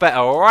Minecraft better,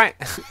 alright?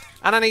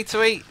 And I need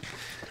to eat.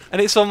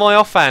 And it's on my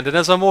offhand. And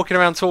as I'm walking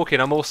around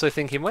talking, I'm also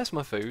thinking, where's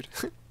my food?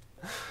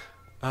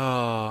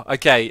 Oh,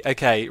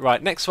 okay,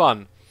 right, next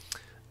one.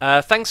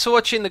 Thanks for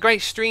watching the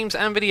great streams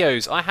and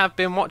videos I have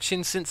been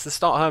watching since the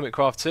start of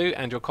Hermitcraft 2,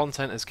 and your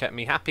content has kept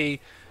me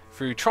happy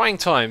through trying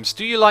times.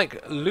 Do you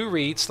like Lou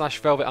Reed /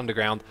 Velvet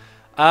Underground?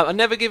 I've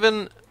never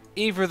given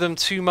either of them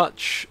too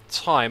much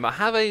time. I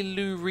have a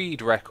Lou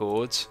Reed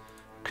record.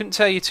 Couldn't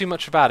tell you too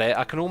much about it.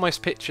 I can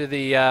almost picture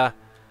the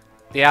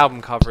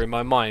album cover in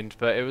my mind,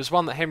 but it was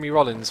one that Henry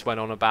Rollins went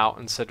on about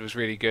and said was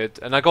really good.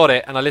 And I got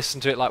it, and I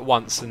listened to it like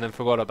once and then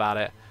forgot about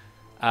it.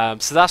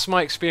 So that's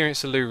my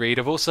experience of Lou Reed.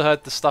 I've also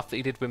heard the stuff that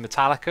he did with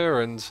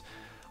Metallica, and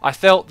I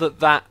felt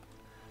that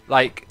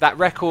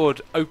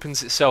record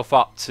opens itself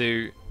up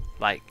to,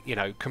 like, you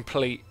know,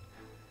 complete,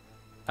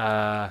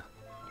 what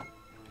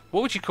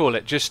would you call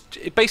it?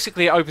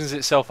 Basically it opens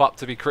itself up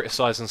to be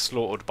criticised and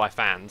slaughtered by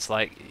fans.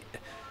 Like,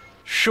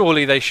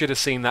 surely they should have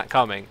seen that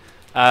coming.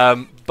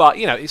 But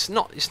you know, it's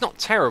not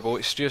terrible.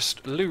 It's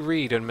just Lou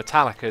Reed and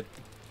Metallica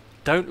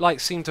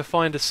don't seem to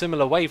find a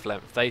similar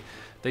wavelength. They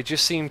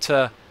just seem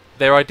to.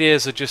 Their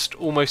ideas are just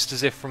almost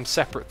as if from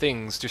separate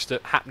things, just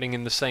happening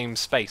in the same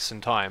space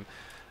and time.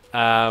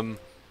 And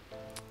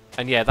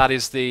yeah, that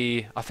is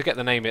I forget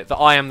the name of it, the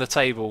I Am the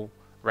Table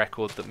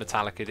record that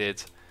Metallica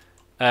did.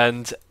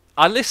 And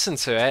I listened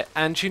to it,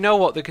 and you know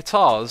what? The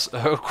guitars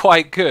are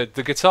quite good.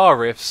 The guitar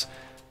riffs,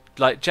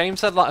 like,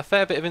 James had like a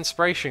fair bit of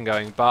inspiration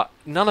going, but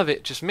none of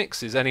it just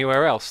mixes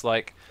anywhere else,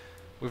 like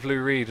with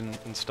Lou Reed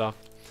and stuff.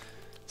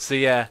 So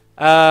yeah.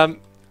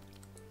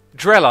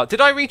 Drella, did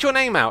I read your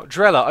name out?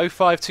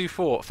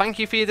 Drella0524. Thank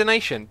you for your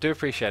donation. Do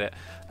appreciate it.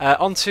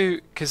 On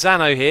to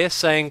Kazano here,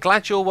 saying,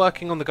 glad you're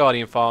working on the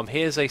Guardian farm.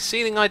 Here's a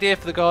ceiling idea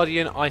for the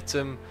Guardian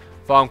item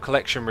farm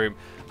collection room.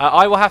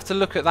 I will have to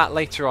look at that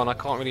later on. I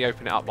can't really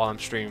open it up while I'm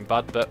streaming,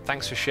 bud, but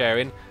thanks for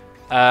sharing.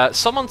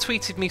 Someone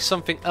tweeted me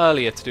something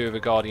earlier to do with a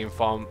Guardian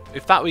farm.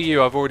 If that were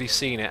you, I've already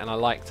seen it and I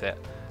liked it.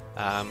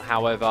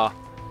 However,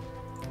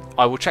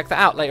 I will check that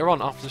out later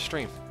on after the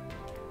stream.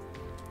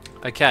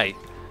 Okay.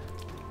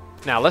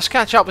 Now, let's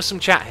catch up with some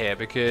chat here,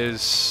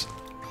 because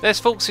there's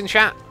folks in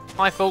chat.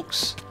 Hi,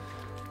 folks.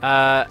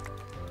 Yeah,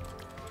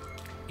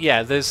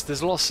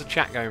 there's lots of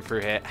chat going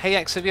through here. Hey,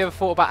 X, have you ever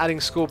thought about adding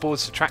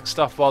scoreboards to track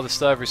stuff while the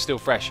server is still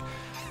fresh?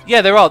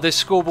 Yeah, there are.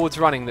 There's scoreboards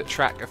running that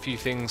track a few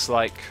things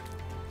like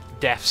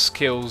deaths,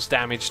 kills,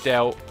 damage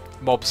dealt,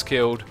 mobs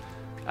killed.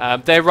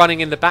 They're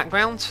running in the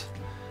background.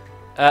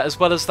 As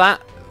well as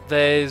that,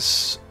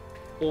 there's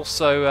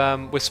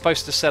also, we're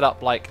supposed to set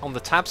up, like, on the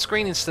tab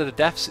screen, instead of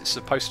deaths, it's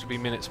supposed to be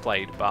minutes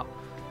played, but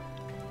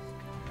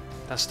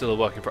that's still a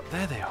work in progress.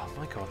 There they are,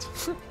 my god.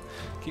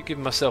 Keep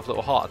giving myself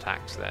little heart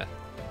attacks there.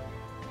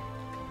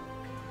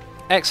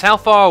 X, how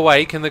far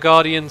away can the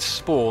Guardians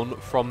spawn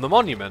from the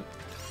monument?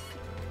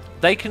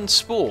 They can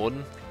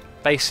spawn,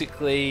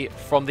 basically,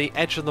 from the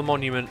edge of the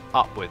monument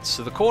upwards.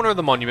 So the corner of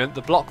the monument, the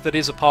block that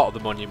is a part of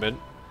the monument,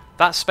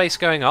 that space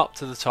going up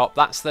to the top,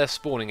 that's their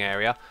spawning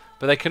area.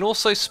 But they can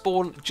also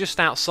spawn just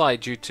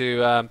outside due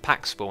to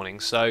pack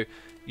spawning, so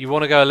you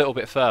want to go a little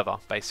bit further,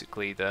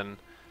 basically, than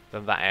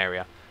that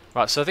area.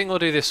 Right, so I think we'll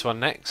do this one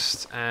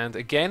next, and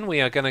again we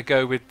are going to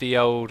go with the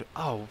old...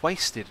 Oh,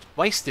 wasted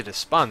a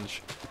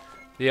sponge.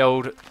 The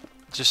old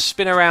just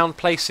spin around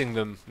placing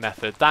them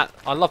method.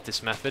 I love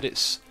this method,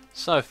 it's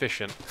so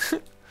efficient.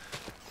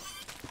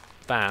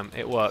 Bam,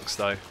 it works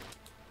though.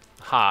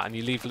 Ha, and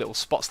you leave little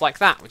spots like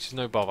that, which is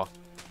no bother.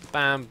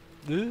 Bam.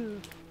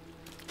 Ugh.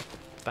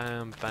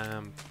 Bam,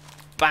 bam,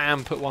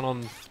 bam, put one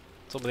on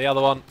top of the other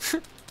one.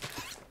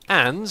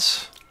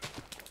 And,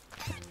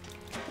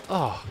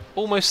 oh,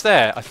 almost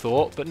there, I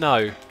thought, but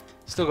no.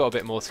 Still got a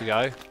bit more to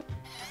go.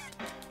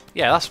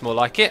 Yeah, that's more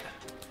like it.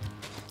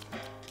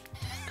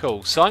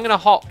 Cool, so I'm going to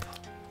hop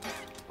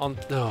on...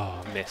 Oh,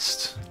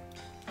 missed.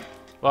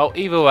 Well,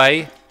 either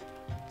way,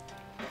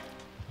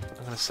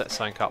 I'm going to set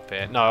something up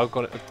here. No, I've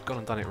gone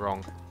and done it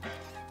wrong.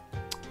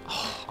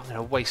 Oh, I'm going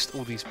to waste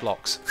all these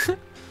blocks.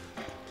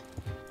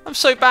 I'm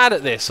so bad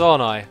at this,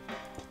 aren't I?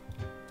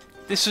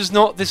 This was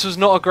not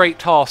a great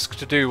task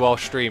to do while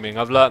streaming.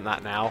 I've learnt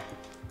that now.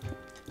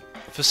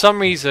 For some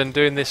reason,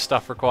 doing this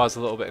stuff requires a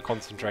little bit of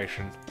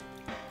concentration.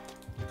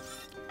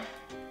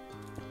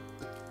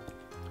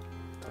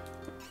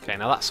 Okay,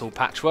 now that's all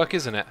patchwork,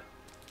 isn't it?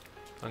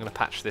 I'm going to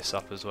patch this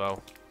up as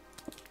well,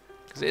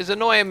 because it is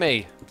annoying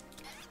me.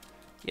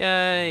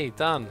 Yay,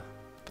 done.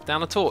 Put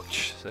down a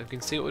torch so you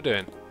can see what we're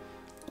doing.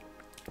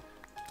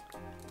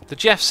 The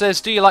Jeff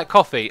says, do you like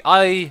coffee?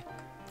 I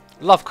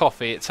love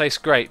coffee, it tastes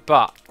great,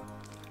 but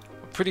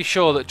I'm pretty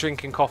sure that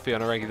drinking coffee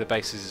on a regular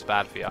basis is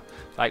bad for you.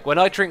 Like, when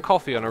I drink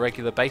coffee on a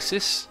regular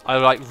basis, I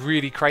like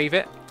really crave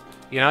it,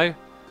 you know?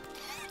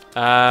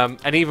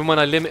 And even when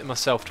I limit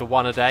myself to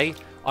one a day,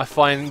 I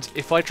find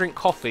if I drink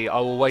coffee, I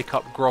will wake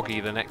up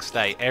groggy the next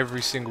day,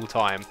 every single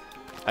time,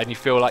 and you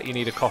feel like you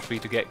need a coffee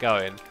to get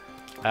going.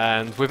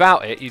 And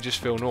without it, you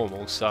just feel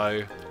normal,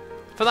 so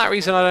for that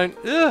reason I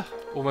don't...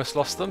 almost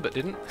lost them, but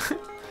didn't.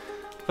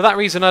 For that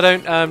reason, I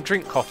don't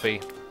drink coffee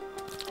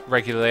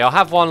regularly. I'll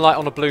have one like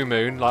on a blue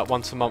moon, like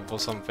once a month or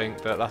something,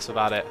 but that's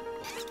about it.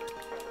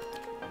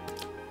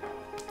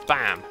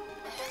 Bam!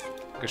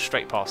 Go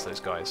straight past those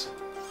guys.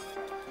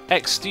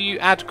 X, do you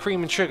add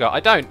cream and sugar? I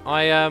don't.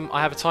 I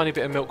have a tiny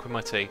bit of milk with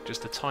my tea,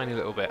 just a tiny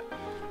little bit,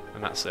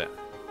 and that's it.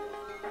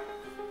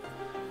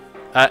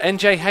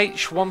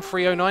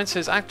 NJH1309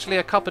 says, actually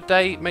a cup a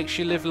day makes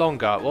you live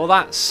longer. Well,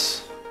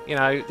 that's, you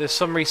know, there's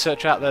some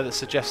research out there that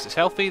suggests it's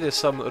healthy. There's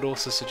some that would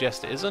also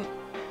suggest it isn't.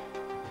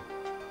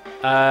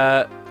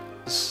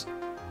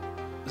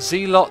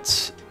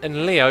 Zelot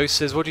and Leo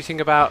says, what do you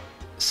think about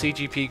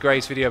CGP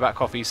Gray's video about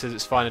coffee? He says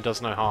it's fine and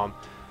does no harm.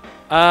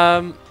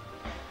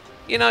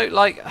 You know,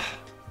 like,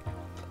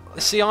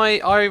 see,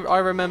 I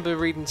remember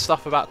reading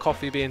stuff about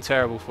coffee being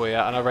terrible for you,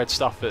 and I read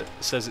stuff that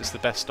says it's the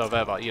best stuff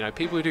ever. You know,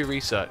 people who do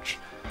research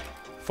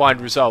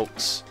find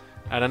results,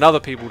 and then other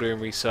people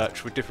doing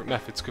research with different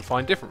methods could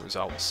find different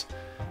results.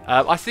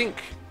 I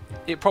think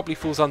it probably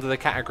falls under the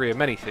category of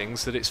many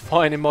things that it's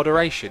fine in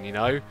moderation. You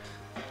know,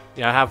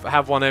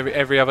 have one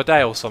every other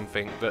day or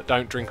something, but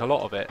don't drink a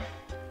lot of it.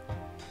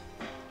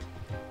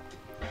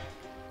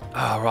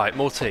 Right,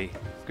 more tea,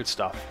 good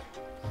stuff.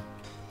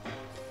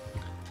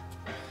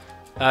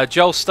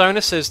 Joel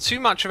Stoner says, too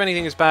much of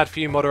anything is bad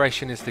for you,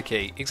 moderation is the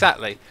key.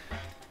 Exactly.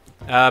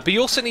 But you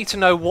also need to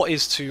know what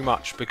is too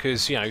much,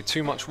 because, you know,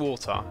 too much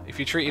water. If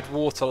you treated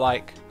water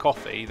like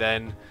coffee,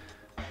 then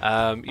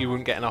you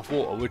wouldn't get enough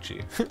water, would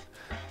you?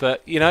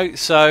 But, you know,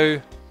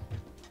 so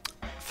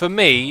for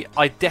me,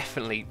 I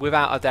definitely,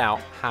 without a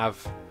doubt,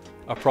 have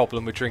a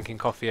problem with drinking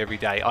coffee every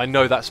day. I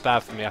know that's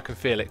bad for me, I can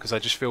feel it, because I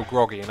just feel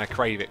groggy and I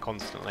crave it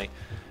constantly.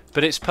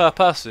 But it's per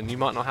person, you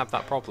might not have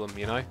that problem,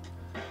 you know?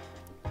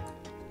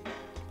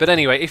 But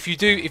anyway, if you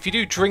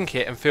do drink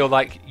it and feel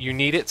like you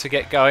need it to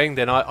get going,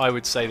 then I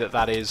would say that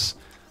that is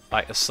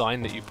like a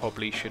sign that you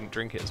probably shouldn't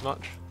drink it as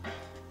much.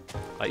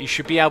 Like, you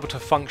should be able to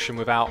function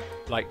without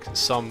like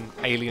some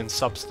alien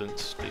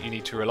substance that you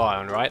need to rely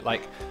on, right?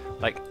 Like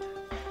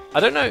I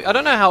don't know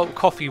how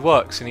coffee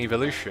works in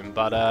evolution,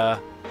 but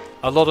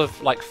a lot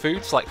of like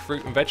foods like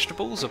fruit and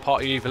vegetables are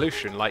part of your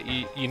evolution. Like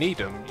you need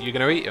them, you're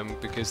going to eat them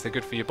because they're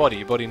good for your body.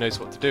 Your body knows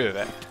what to do with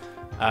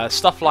it.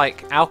 Stuff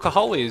like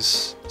alcohol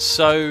is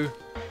so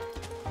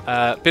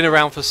been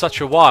around for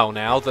such a while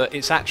now that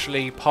it's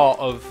actually part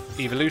of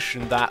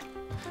evolution that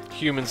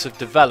humans have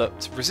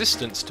developed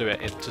resistance to it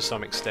to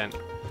some extent.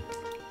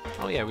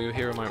 Oh yeah, we were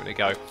here a moment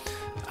ago.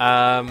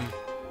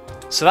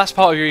 So that's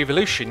part of your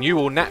evolution. You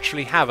will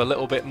naturally have a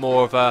little bit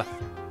more of a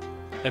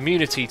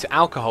immunity to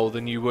alcohol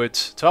than you would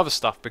to other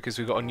stuff because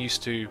we've gotten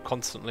used to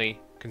constantly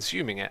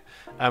consuming it.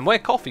 Where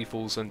coffee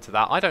falls into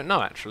that, I don't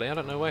know actually. I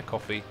don't know where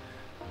coffee...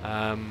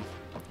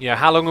 yeah,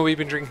 how long have we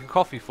been drinking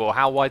coffee for?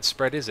 How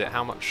widespread is it?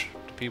 How much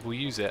do people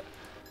use it?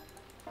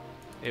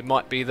 It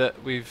might be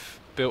that we've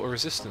built a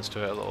resistance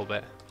to it a little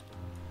bit.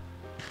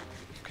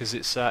 Because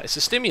it's a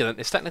stimulant.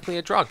 It's technically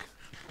a drug.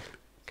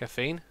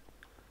 Caffeine.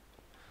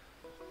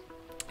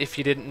 If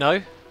you didn't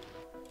know.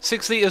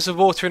 6 litres of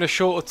water in a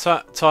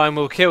shorter time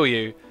will kill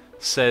you,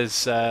 says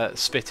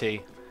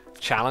Spitty.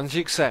 Challenge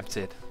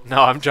accepted.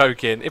 No, I'm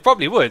joking. It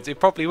probably would. It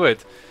probably would.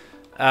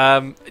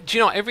 Do you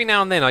know, every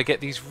now and then I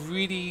get these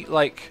really,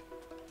 like...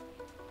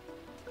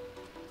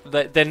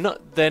 They're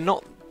not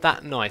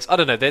that nice. I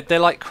don't know. They're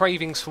like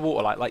cravings for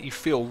water. Like you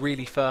feel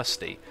really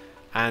thirsty.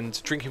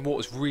 And drinking water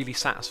is really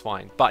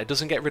satisfying. But it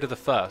doesn't get rid of the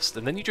thirst.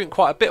 And then you drink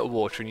quite a bit of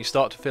water and you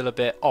start to feel a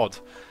bit odd.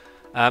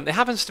 It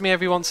happens to me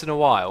every once in a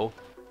while.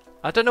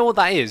 I don't know what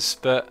that is,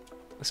 but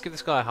let's give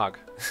this guy a hug.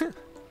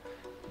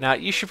 Now,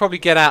 you should probably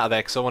get out of there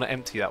because I want to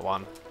empty that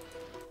one.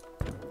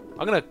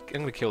 I'm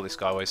gonna kill this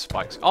guy with his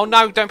spikes. Oh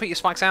no, don't put your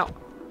spikes out.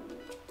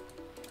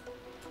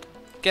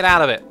 Get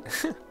out of it.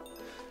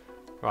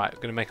 Right, I'm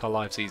gonna make our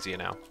lives easier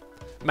now.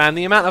 Man,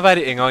 the amount of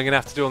editing I'm gonna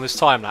have to do on this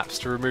time lapse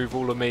to remove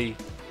all of me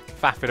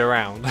faffing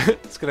around,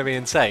 it's gonna be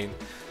insane.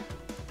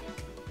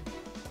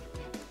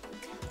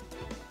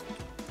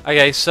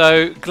 Okay,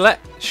 so Glet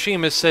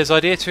Shima says,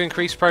 idea to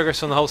increase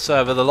progress on the whole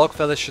server. The log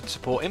fellas should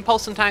support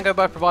Impulse and Tango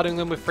by providing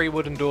them with free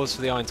wooden doors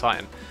for the Iron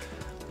Titan.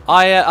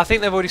 I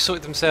think they've already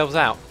sorted themselves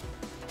out.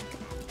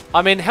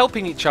 I mean,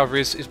 helping each other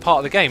is part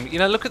of the game. You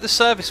know, look at the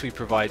service we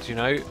provide, you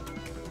know.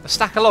 A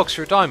stack of logs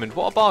for a diamond.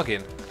 What a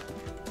bargain.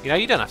 You know,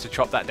 you don't have to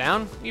chop that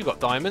down. You've got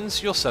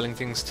diamonds. You're selling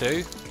things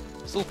too.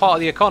 It's all part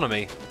of the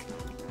economy.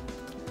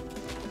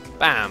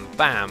 Bam,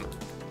 bam.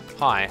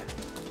 Hi.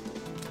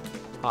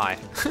 Hi.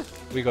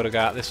 We got to go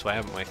out this way,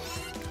 haven't we?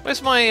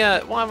 Where's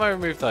my... why have I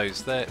removed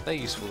those? They're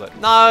useful though.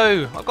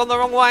 No! I've gone the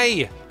wrong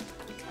way!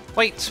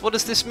 Wait, what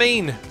does this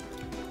mean?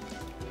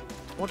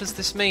 What does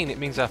this mean? It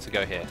means I have to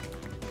go here.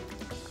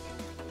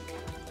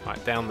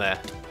 Right, down there.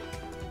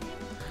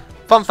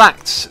 Fun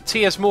fact,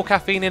 tea has more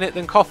caffeine in it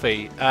than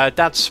coffee.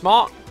 Dad's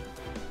smart?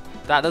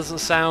 That doesn't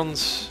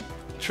sound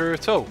true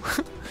at all.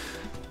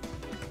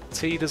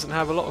 Tea doesn't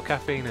have a lot of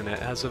caffeine in it.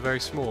 It has a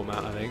very small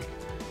amount, I think.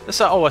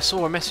 Oh, I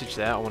saw a message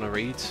there I want to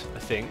read, I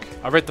think.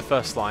 I read the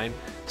first line.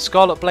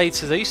 Scarlet Blade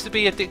says, I used to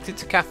be addicted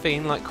to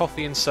caffeine like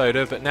coffee and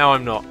soda, but now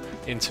I'm not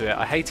into it.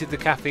 I hated the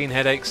caffeine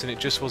headaches and it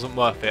just wasn't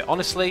worth it.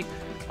 Honestly,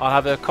 I'll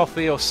have a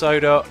coffee or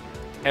soda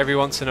every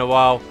once in a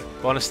while,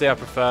 but honestly I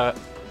prefer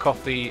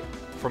coffee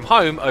from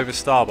home over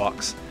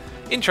Starbucks.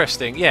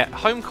 Interesting. Yeah,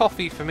 home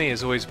coffee for me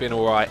has always been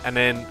alright, and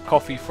then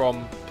coffee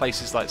from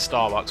places like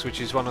Starbucks, which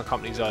is one of the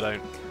companies I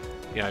don't,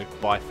 you know,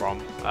 buy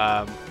from.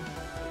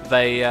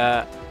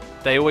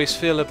 They always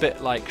feel a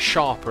bit like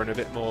sharper and a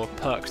bit more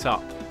perked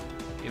up.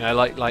 You know,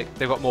 like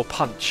they've got more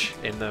punch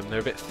in them. They're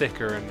a bit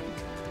thicker, and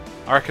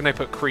I reckon they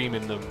put cream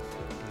in them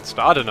and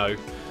stuff. I don't know.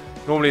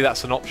 Normally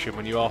that's an option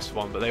when you ask for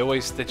one, but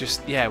they're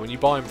just, yeah, when you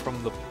buy them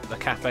from the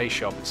cafe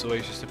shop, it's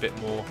always just a bit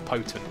more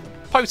potent.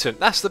 Potent,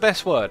 that's the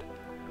best word.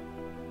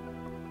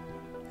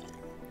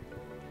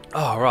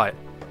 Oh, right.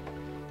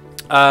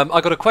 I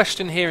got a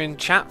question here in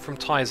chat from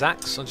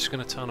Tyzax. I'm just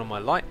going to turn on my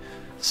light.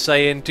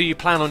 Saying, do you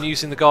plan on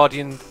using the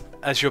Guardian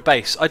as your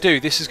base? I do.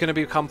 This is going to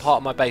become part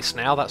of my base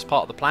now. That's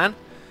part of the plan.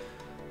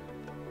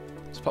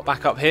 Let's pop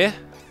back up here.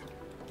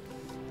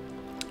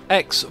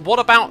 X, what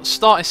about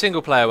start a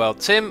single player world?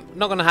 Tim,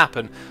 not going to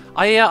happen.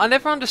 I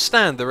never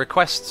understand the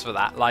requests for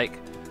that. Like,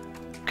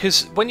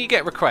 because when you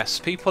get requests,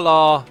 people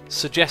are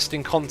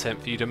suggesting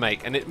content for you to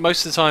make. And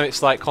most of the time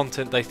it's like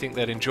content they think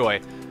they'd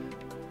enjoy.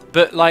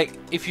 But like,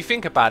 if you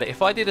think about it,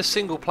 if I did a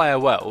single player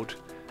world,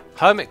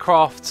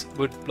 Hermitcraft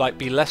would like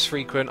be less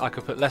frequent, I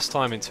could put less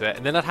time into it,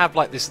 and then I'd have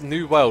like this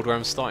new world where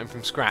I'm starting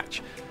from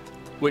scratch,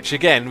 which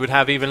again would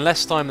have even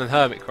less time than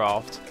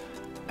Hermitcraft,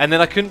 and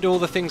then I couldn't do all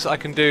the things that I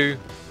can do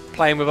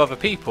playing with other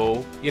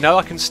people. You know,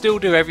 I can still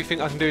do everything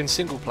I can do in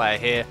single player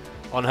here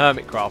on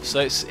Hermitcraft,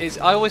 so it's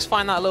I always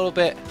find that a little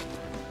bit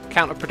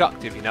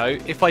counterproductive, you know.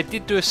 If I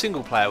did do a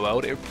single player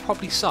world, it would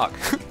probably suck,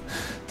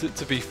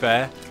 to be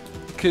fair.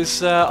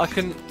 Because I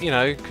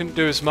couldn't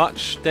do as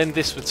much, then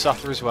this would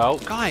suffer as well.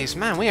 Guys,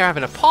 man, we are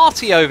having a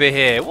party over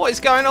here. What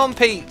is going on,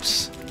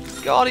 peeps?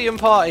 Guardian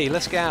party.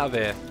 Let's get out of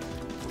here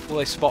before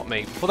they spot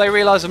me. Before they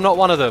realise I'm not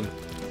one of them.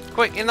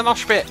 Quick, in the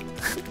mosh pit.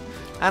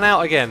 And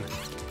out again.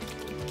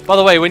 By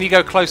the way, when you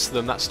go close to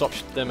them, that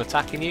stops them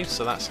attacking you.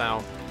 So that's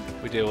how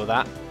we deal with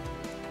that.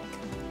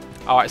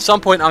 Alright, at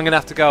some point I'm going to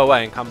have to go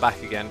away and come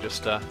back again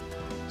just to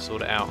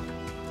sort it out.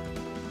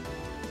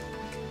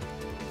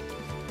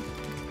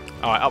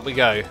 Alright, up we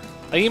go.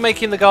 Are you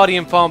making the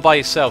Guardian farm by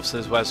yourself,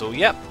 says Wezel?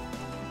 Yep.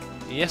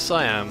 Yes,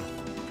 I am.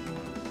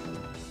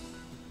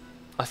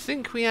 I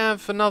think we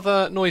have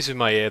another noise in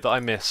my ear that I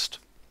missed.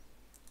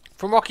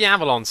 From Rocky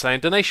Avalon saying,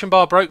 donation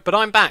bar broke, but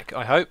I'm back,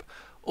 I hope.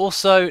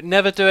 Also,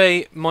 never do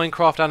a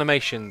Minecraft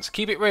animations.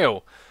 Keep it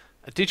real.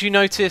 Did you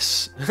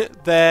notice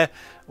there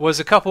was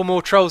a couple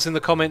more trolls in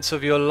the comments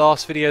of your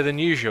last video than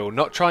usual?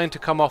 Not trying to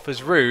come off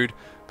as rude,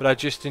 but I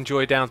just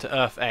enjoy Down to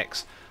Earth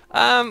X.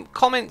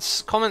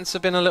 Comments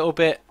have been a little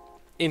bit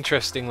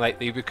interesting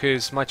lately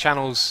because my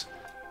channel's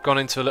gone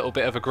into a little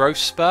bit of a growth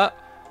spurt,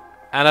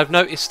 and I've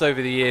noticed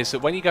over the years that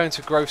when you go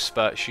into growth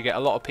spurts you get a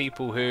lot of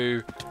people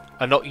who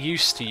are not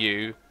used to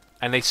you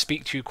and they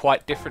speak to you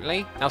quite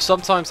differently. Now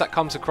sometimes that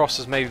comes across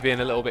as maybe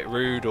being a little bit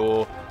rude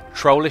or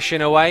trollish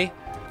in a way,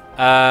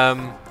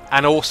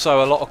 and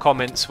also a lot of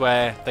comments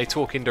where they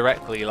talk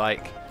indirectly,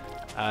 like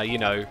you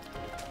know,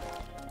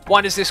 why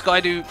does this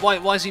guy do?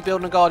 Why is he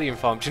building a Guardian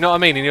farm? Do you know what I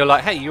mean? And you're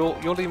like, hey, you're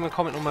leaving a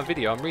comment on my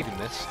video. I'm reading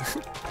this.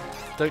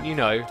 Don't you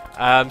know?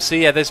 So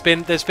yeah, there's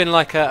been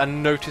like a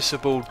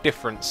noticeable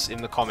difference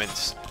in the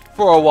comments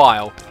for a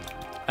while,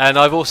 and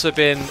I've also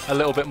been a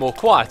little bit more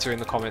quieter in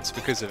the comments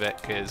because of it,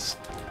 because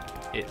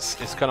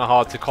it's kind of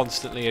hard to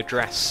constantly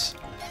address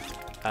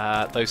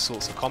those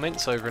sorts of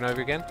comments over and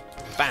over again.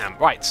 Bam!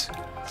 Right,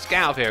 let's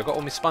get out of here. I've got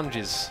all my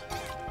sponges.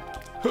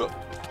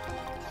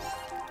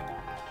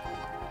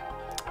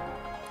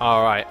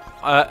 Alright.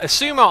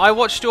 Asuma, I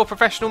watched your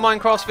professional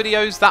Minecraft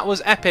videos. That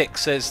was epic,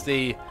 says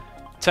the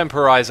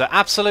Temporizer.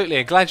 Absolutely.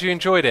 I'm glad you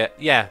enjoyed it.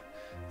 Yeah.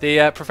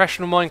 The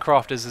Professional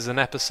Minecrafters is an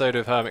episode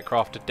of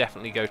Hermitcraft to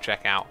definitely go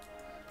check out.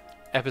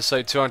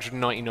 Episode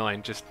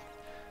 299. Just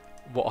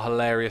what a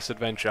hilarious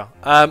adventure.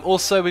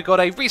 Also, we got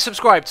a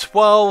resubscribe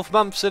 12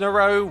 months in a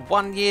row.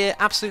 1 year.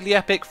 Absolutely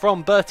epic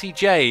from Bertie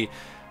J.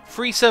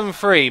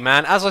 373,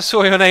 man. As I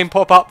saw your name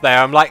pop up there,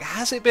 I'm like,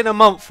 has it been a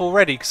month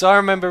already? Because I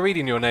remember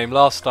reading your name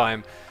last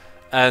time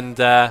and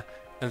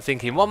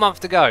thinking, 1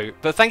 month to go.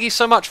 But thank you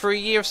so much for a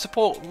year of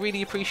support.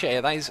 Really appreciate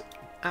it. That is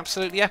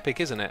absolutely epic,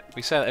 isn't it?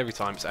 We say that every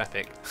time. It's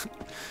epic.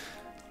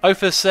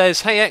 Ophis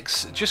says, hey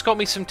X, just got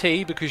me some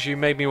tea because you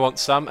made me want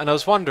some, and I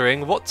was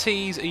wondering, what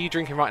teas are you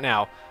drinking right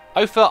now?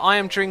 Opha, I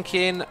am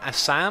drinking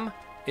Assam.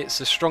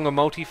 It's a stronger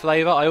malty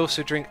flavour. I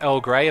also drink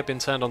Earl Grey. I've been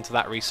turned on to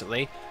that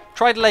recently.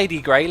 Tried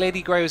Lady Grey.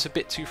 Lady Grey was a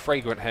bit too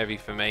fragrant heavy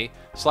for me.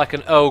 It's like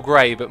an Earl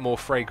Grey but more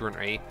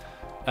fragrant-y.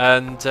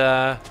 And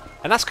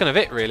that's kind of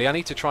it really. I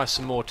need to try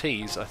some more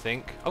teas, I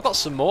think. I've got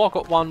some more. I've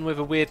got one with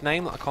a weird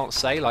name that I can't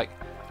say, like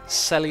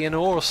Celianor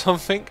or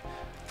something.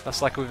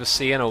 That's like with a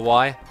C and a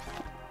Y.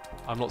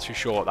 I'm not too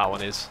sure what that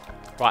one is.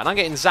 Right, and I'm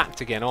getting zapped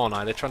again, aren't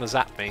I? They're trying to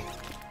zap me.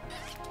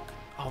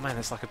 Oh man,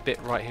 there's like a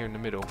bit right here in the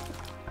middle.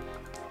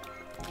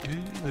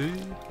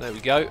 There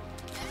we go.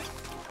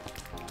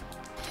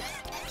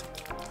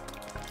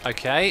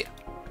 Okay.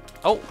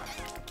 Oh.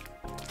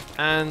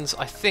 And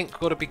I think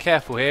we've got to be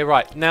careful here.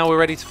 Right, now we're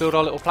ready to build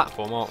our little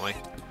platform, aren't we?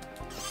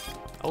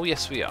 Oh,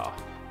 yes we are.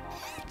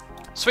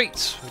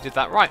 Sweet! We did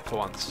that right for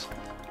once.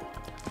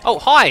 Oh,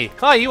 hi!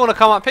 Hi, you want to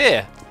come up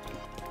here?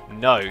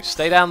 No,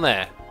 stay down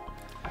there.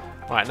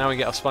 Right, now we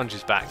get our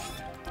sponges back.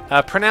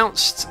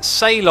 Pronounced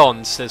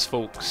Ceylon, says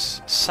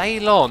Folks.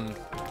 Ceylon.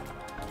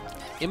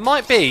 It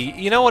might be,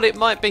 you know what, it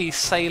might be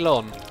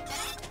Ceylon.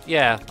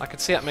 Yeah, I could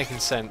see that making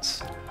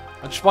sense.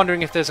 I'm just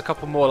wondering if there's a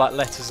couple more like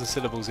letters and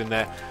syllables in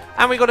there.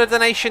 And we got a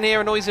donation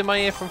here, a noise in my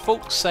ear from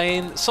Folks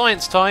saying,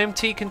 science time,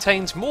 tea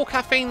contains more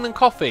caffeine than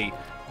coffee.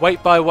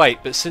 Weight by weight,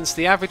 but since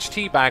the average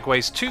tea bag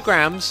weighs 2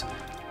 grams,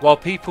 while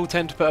people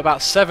tend to put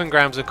about 7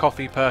 grams of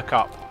coffee per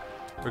cup.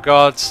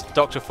 Regards,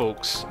 Dr.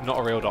 Folks, not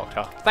a real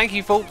doctor. Thank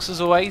you, Folks,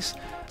 as always.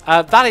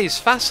 That is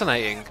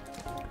fascinating.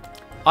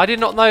 I did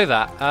not know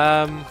that.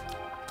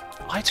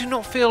 I do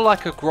not feel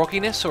like a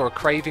grogginess or a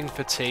craving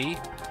for tea.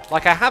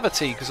 Like, I have a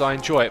tea because I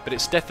enjoy it, but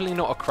it's definitely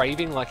not a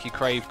craving like you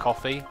crave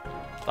coffee.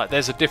 Like,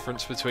 there's a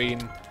difference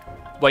between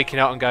waking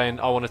up and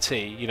going, I want a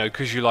tea, you know,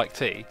 because you like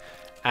tea,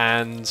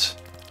 and,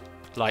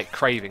 like,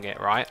 craving it,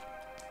 right?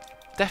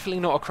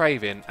 Definitely not a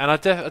craving, and I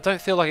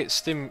don't feel like it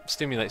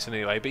stimulates in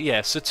any way, but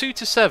yeah, so 2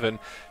 to 7.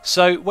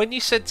 So, when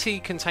you said tea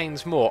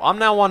contains more, I'm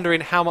now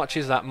wondering how much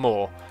is that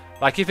more?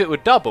 Like, if it were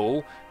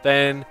double,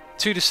 then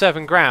 2 to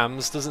 7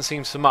 grams doesn't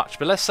seem so much,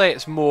 but let's say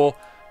it's more,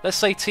 let's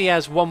say tea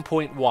has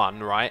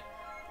 1.1, right?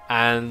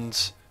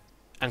 And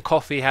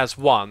coffee has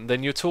 1,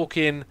 then you're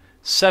talking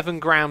 7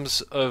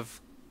 grams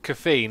of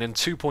caffeine and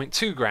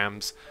 2.2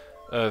 grams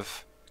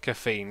of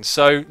caffeine.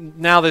 So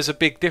now there's a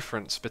big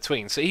difference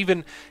between. So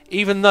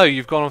even though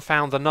you've gone and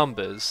found the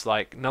numbers,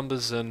 like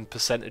numbers and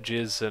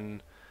percentages,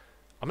 and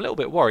I'm a little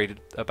bit worried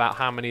about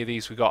how many of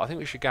these we got. I think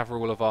we should gather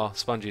all of our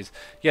sponges.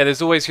 Yeah,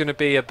 there's always going to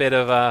be a bit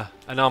of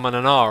an and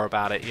an ah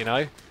about it, you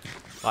know?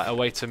 Like a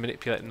way to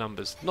manipulate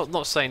numbers.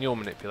 Not saying you're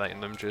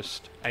manipulating them,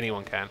 just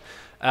anyone can.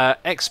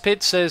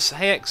 Xpid says,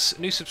 hey X,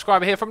 new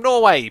subscriber here from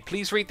Norway.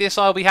 Please read this,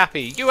 I'll be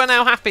happy. You are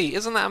now happy.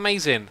 Isn't that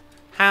amazing?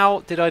 How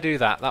did I do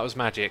that? That was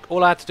magic.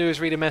 All I had to do is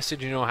read a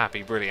message and you're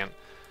happy. Brilliant.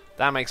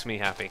 That makes me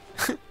happy.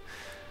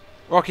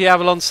 Rocky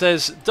Avalon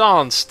says,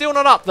 darn, still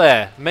not up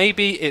there.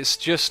 Maybe it's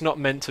just not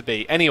meant to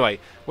be. Anyway,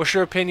 what's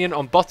your opinion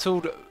on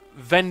bottled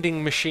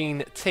vending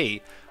machine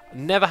tea?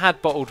 Never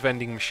had bottled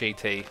vending machine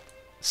tea,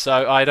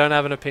 so I don't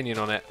have an opinion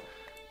on it.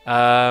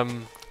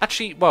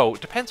 Actually, well,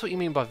 it depends what you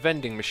mean by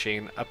vending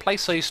machine. A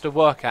place I used to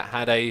work at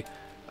had a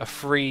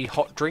free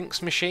hot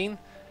drinks machine,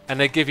 and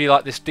they give you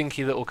like this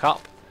dinky little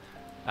cup.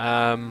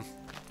 And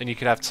you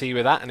could have tea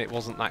with that, and it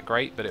wasn't that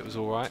great, but it was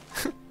alright.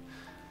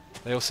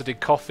 They also did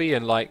coffee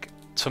and like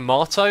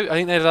tomato. I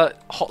think they had a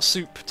hot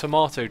soup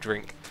tomato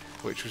drink,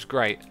 which was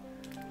great.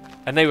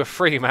 And they were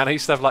free, man. I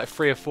used to have like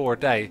 3 or 4 a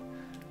day.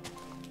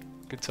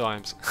 Good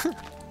times.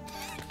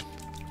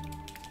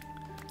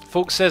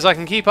 Folks says, I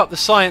can keep up the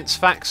science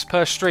facts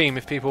per stream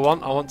if people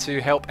want. I want to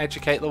help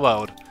educate the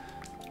world.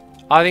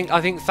 I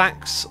think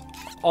facts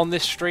on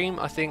this stream,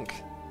 I think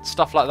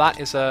stuff like that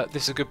is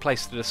this is a good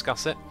place to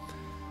discuss it.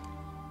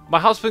 My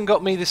husband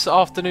got me this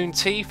afternoon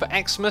tea for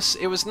Xmas.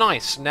 It was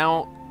nice.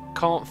 Now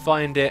can't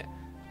find it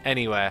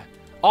anywhere.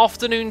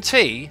 Afternoon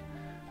tea?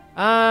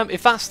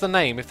 If that's the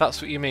name, if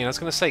that's what you mean. I was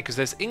going to say, because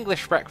there's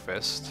English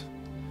breakfast.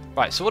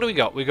 Right, so what do we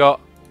got? We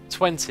got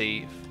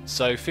 20,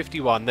 so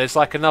 51. There's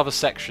like another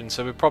section,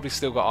 so we've probably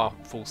still got our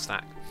full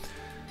stack.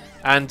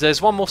 And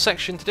there's one more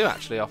section to do,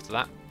 actually, after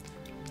that.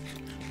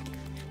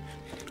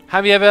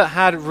 Have you ever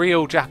had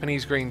real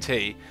Japanese green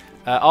tea?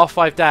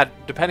 R5 Dad,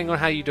 depending on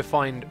how you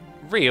define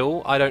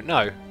real, I don't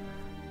know.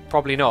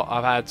 Probably not.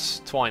 I've had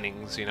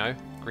Twinings, you know,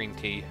 green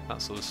tea,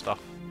 that sort of stuff.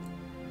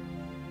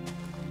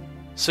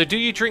 So do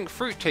you drink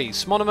fruit tea?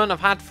 Smonoman, I've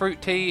had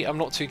fruit tea. I'm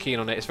not too keen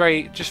on it.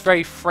 It's just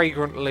very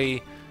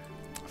fragrantly...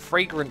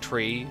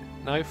 Fragrantly?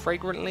 No,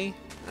 fragrantly?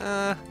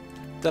 Don't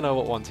know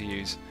what one to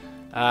use.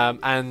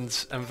 And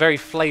very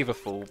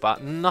flavourful,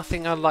 but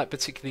nothing I'm like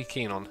particularly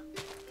keen on.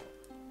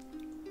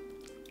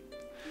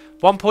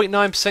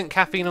 1.9%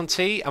 caffeine on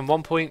tea and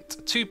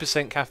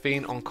 1.2%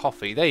 caffeine on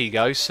coffee. There you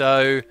go.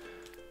 So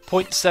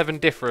 0.7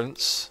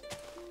 difference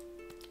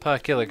per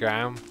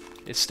kilogram.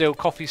 It's still,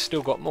 coffee's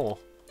still got more.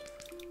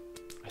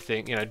 I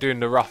think, you know, doing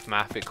the rough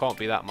math, it can't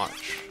be that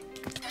much.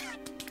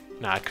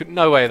 Nah,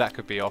 no way that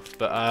could be off.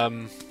 But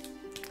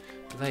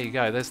there you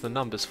go. There's the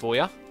numbers for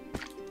you.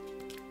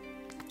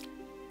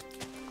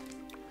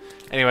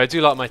 Anyway, I do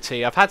like my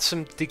tea. I've had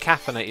some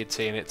decaffeinated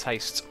tea and it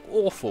tastes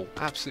awful.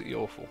 Absolutely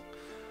awful.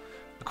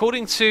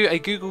 According to a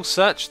Google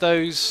search,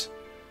 those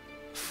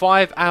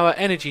 5-hour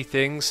energy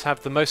things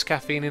have the most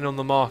caffeine in on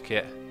the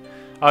market.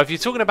 If you're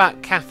talking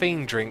about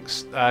caffeine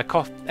drinks,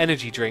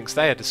 energy drinks,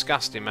 they are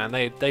disgusting, man.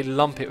 They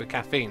lump it with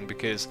caffeine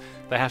because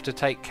they have to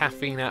take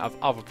caffeine out of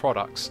other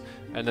products,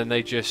 and then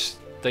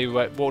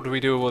what do we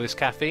do with all this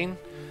caffeine?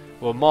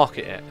 We'll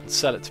market it and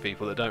sell it to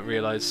people that don't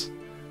realise,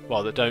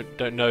 well, that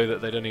don't know that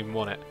they don't even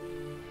want it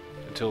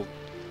until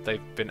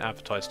they've been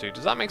advertised to.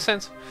 Does that make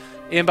sense?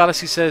 Ian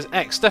Ballasy says,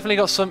 X, definitely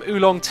got some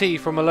oolong tea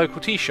from a local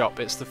tea shop.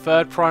 It's the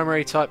 3rd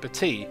primary type of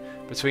tea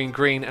between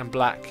green and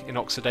black in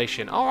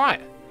oxidation.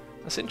 Alright,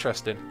 that's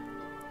interesting.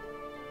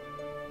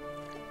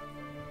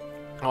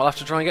 I'll have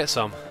to try and get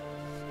some.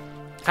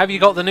 Have you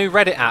got the new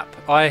Reddit app?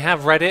 I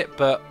have Reddit,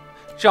 but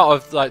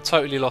I've like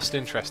totally lost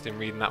interest in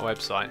reading that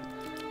website.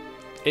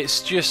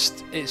 It's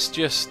just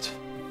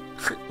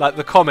like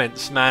the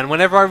comments, man.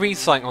 Whenever I read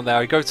something on there,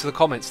 I go to the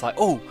comments like,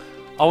 oh,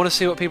 I want to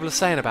see what people are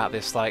saying about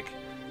this. Like,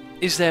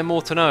 is there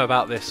more to know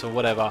about this or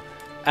whatever?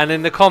 And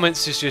in the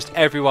comments is just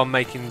everyone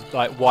making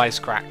like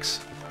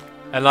wisecracks.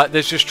 And like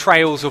there's just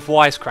trails of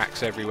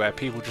wisecracks everywhere.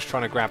 People just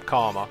trying to grab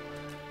karma.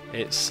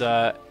 It's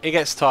it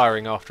gets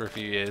tiring after a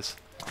few years.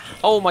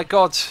 Oh my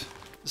god,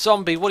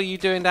 zombie! What are you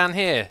doing down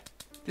here?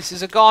 This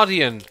is a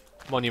guardian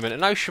monument,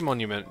 an ocean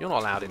monument. You're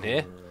not allowed in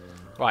here.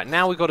 Right,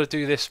 now we've got to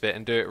do this bit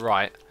and do it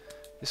right.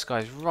 This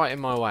guy's right in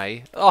my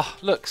way. Oh,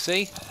 look,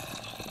 see?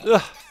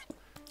 Ugh.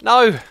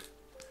 No!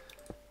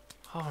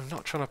 Oh, I'm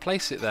not trying to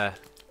place it there.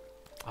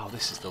 Oh,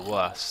 this is the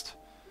worst.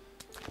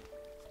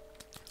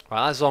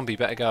 Right, that zombie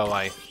better go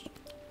away.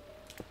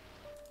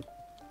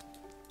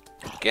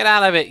 Get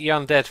out of it, you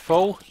undead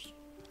fool!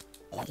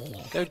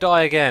 Go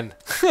die again.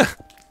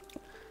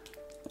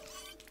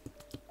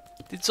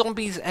 Did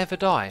zombies ever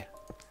die?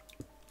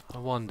 I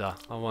wonder,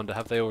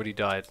 have they already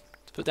died?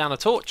 Let's put down a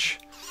torch.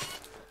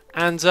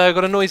 And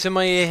got a noise in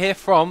my ear here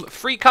from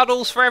Free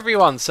Cuddles for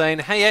Everyone saying,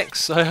 hey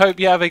X, I hope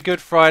you have a good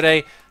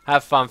Friday.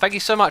 Have fun. Thank you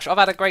so much. I've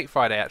had a great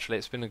Friday actually.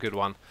 It's been a good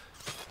one.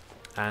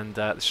 And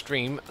the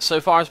stream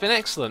so far has been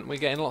excellent. We're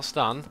getting lots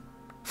done.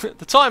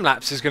 The time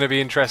lapse is going to be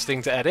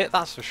interesting to edit,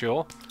 that's for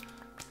sure.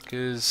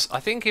 Because I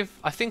think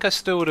I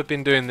still would have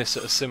been doing this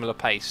at a similar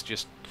pace,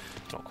 just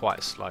not quite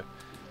as slow.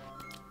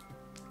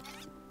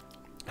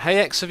 Hey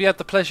X, have you had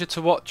the pleasure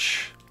to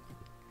watch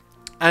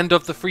and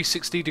of the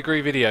 360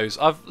 degree videos?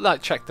 I've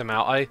like checked them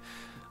out.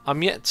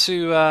 I'm yet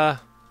to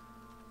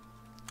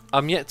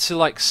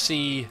like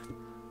see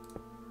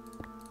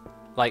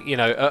like, you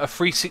know, a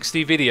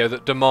 360 video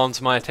that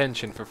demands my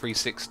attention for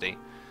 360.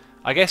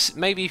 I guess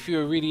maybe if you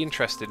were really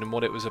interested in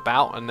what it was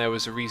about and there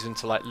was a reason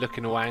to like look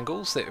in all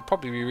angles, it would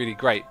probably be really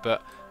great,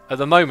 but at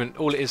the moment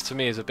all it is to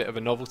me is a bit of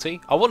a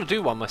novelty. I want to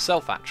do one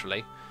myself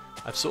actually.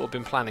 I've sort of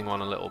been planning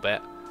one a little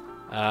bit,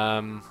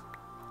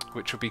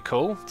 which would be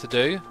cool to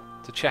do,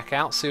 to check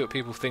out, see what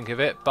people think of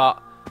it,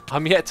 but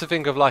I'm yet to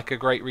think of like a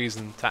great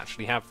reason to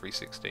actually have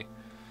 360.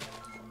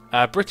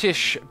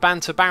 British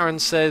Banter Baron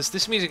says,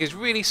 this music is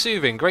really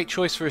soothing. Great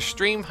choice for a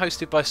stream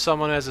hosted by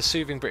someone who has a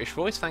soothing British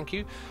voice. Thank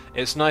you.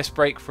 It's a nice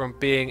break from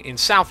being in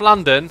South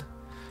London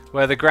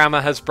where the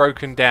grammar has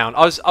broken down.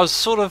 I was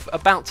sort of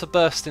about to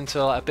burst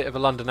into like a bit of a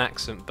London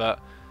accent,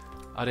 but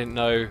I didn't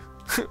know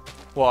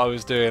what I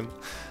was doing.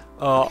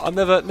 I'm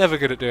never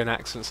good at doing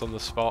accents on the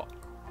spot.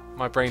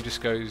 My brain just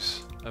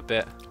goes a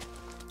bit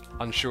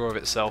unsure of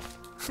itself.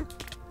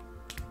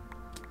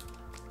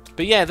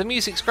 But yeah, the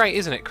music's great,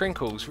 isn't it?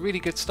 Crinkles, really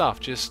good stuff,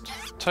 just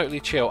totally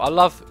chill. I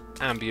love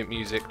ambient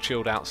music,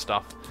 chilled out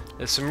stuff.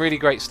 There's some really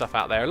great stuff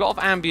out there. A lot of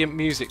ambient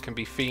music can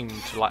be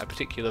themed to like a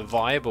particular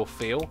vibe or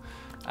feel.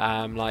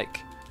 Like,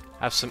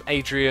 I have some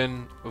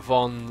Adrian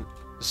von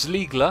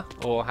Ziegler,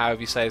 or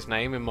however you say his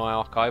name, in my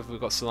archive.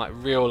 We've got some like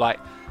real like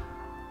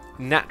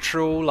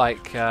natural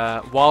like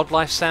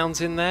wildlife sounds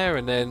in there,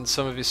 and then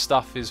some of his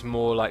stuff is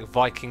more like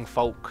Viking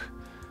folk,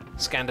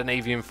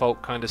 Scandinavian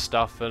folk kind of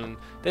stuff, and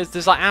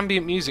there's like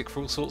ambient music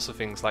for all sorts of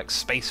things like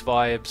space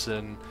vibes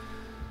and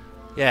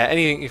yeah,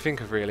 anything you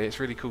think of really. It's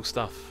really cool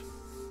stuff.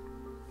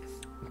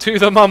 To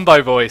the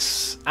Mumbo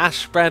voice,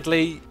 Ash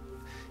Bradley,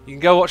 you can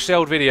go watch the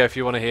old video if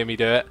you want to hear me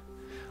do it.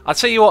 I'll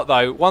tell you what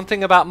though, one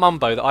thing about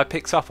Mumbo that I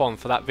picked up on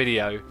for that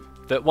video,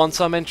 that once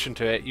I mention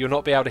to it you'll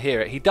not be able to hear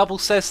it, he double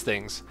says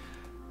things.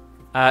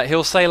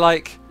 He'll say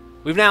like,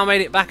 we've now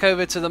made it back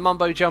over to the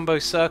Mumbo Jumbo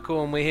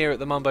Circle and we're here at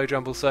the Mumbo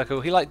Jumbo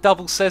Circle. He like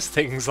double says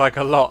things like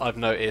a lot, I've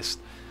noticed.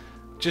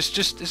 It's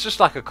just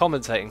like a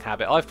commentating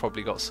habit. I've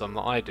probably got some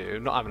that I do,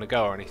 not having a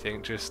go or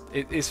anything, just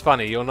it's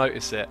funny, you'll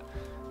notice it.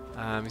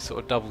 He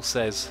sort of double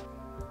says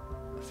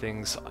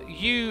things.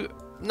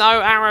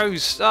 No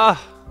arrows!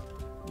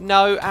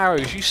 No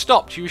arrows. You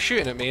stopped, you were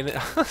shooting at me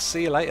and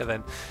see you later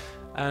then.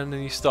 And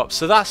then you stopped.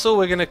 So that's all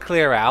we're going to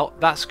clear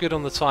out. That's good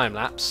on the time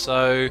lapse.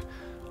 So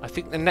I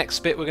think the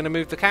next bit we're going to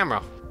move the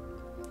camera.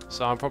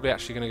 So I'm probably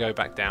actually going to go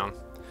back down.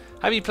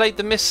 Have you played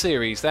the Myst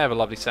series? They have a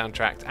lovely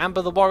soundtrack.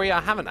 Amber the Warrior,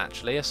 I haven't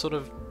actually. I sort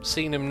of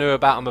seen him, knew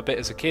about him a bit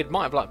as a kid.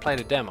 Might have like played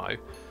a demo,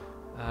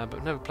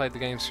 but never played the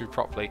games through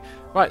properly.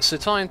 Right, so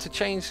time to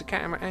change the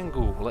camera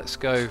angle. Let's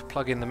go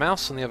plug in the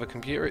mouse on the other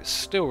computer. It's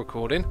still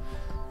recording.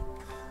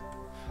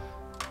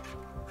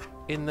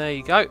 In there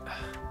you go.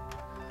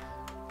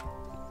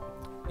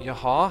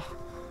 Yaha.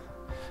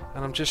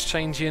 And I'm just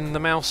changing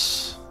the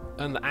mouse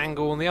and the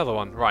angle on the other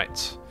one.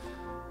 Right.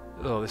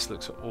 Oh, this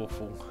looks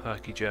awful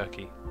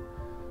herky-jerky.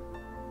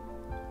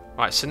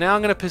 Right, so now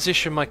I'm going to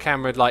position my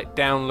camera like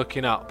down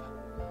looking up.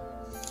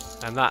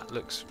 And that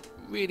looks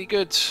really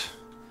good.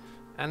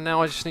 And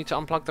now I just need to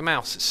unplug the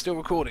mouse. It's still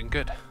recording.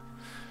 Good.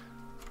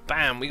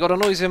 Bam, we got a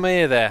noise in my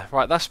ear there.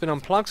 Right, that's been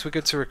unplugged, so we're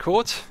good to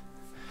record.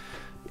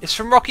 It's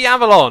from Rocky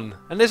Avalon,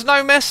 and there's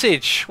no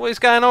message. What is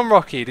going on,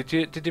 Rocky? Did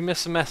you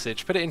miss a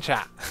message? Put it in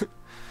chat.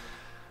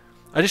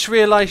 I just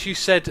realised you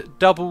said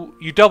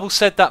you double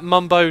said that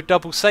Mumbo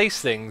double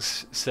says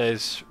things,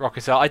 says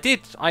Rocket. I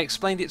did. I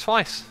explained it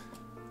twice.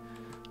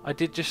 I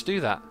did just do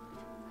that.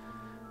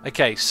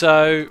 Okay,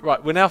 so,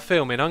 right, we're now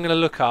filming. I'm going to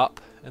look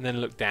up and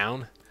then look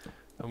down.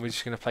 And we're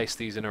just going to place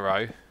these in a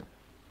row.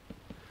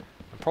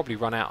 And probably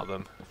run out of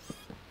them.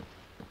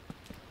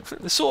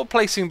 They're sort of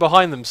placing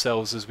behind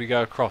themselves as we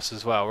go across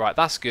as well. Right,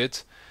 that's good.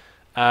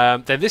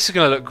 Then this is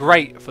going to look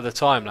great for the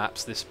time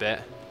lapse. This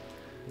bit.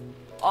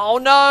 Oh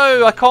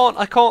no, I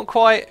can't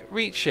quite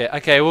reach it.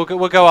 Okay, we'll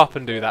go up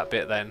and do that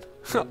bit then.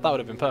 That would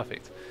have been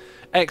perfect.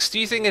 X, do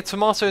you think a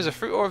tomato is a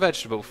fruit or a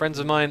vegetable? Friends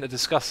of mine are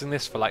discussing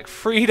this for like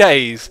 3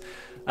 days.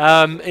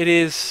 It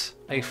is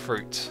a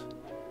fruit.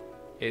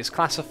 It is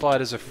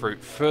classified as a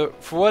fruit for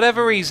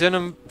whatever reason,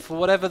 and for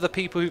whatever the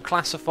people who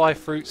classify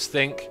fruits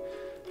think.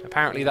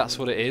 Apparently that's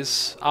what it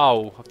is.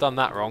 Oh, I've done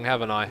that wrong,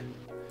 haven't I?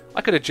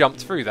 I could have jumped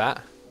through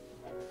that.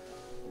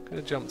 Could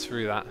have jumped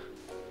through that.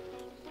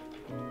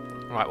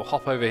 Right, we'll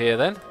hop over here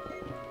then.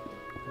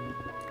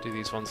 Do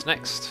these ones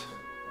next.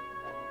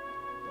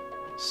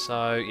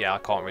 So, yeah, I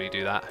can't really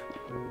do that.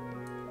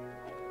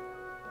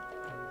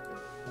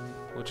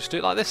 We'll just do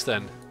it like this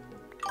then.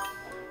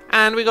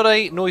 And we got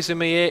a noise in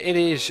my ear. It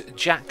is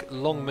Jack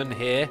Longman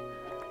here,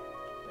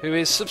 who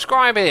is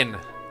subscribing.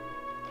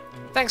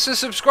 Thanks for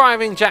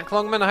subscribing, Jack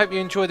Longman. I hope you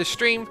enjoy the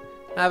stream.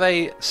 Have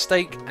a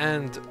steak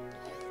and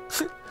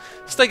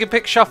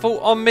pick shuffle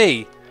on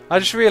me. I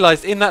just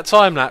realised in that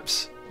time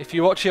lapse, if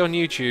you watch it on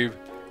YouTube,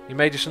 you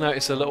may just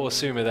notice a little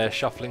Asuma there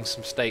shuffling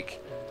some steak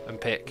and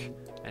pick,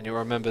 and you'll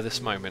remember this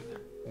moment.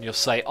 And you'll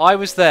say, I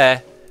was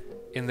there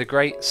in the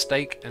great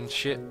steak and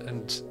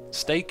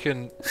steak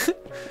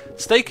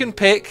and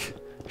pick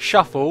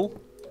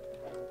shuffle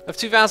of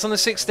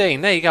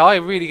 2016. There you go. I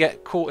really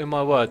get caught in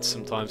my words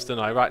sometimes, don't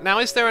I? Right, now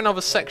is there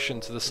another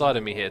section to the side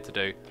of me here to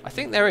do? I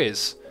think there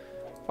is.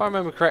 If I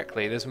remember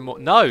correctly, there's more.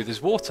 No,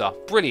 there's water.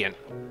 Brilliant.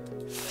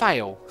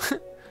 Fail.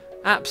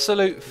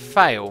 Absolute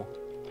fail.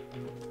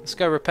 Let's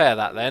go repair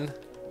that then.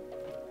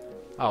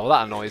 Oh, well,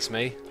 that annoys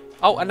me.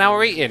 Oh, and now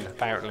we're eating,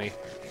 apparently.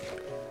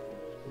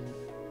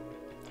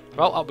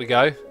 Well, up we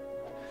go.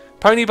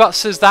 Ponybutt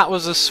says that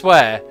was a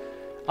swear.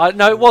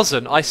 No, it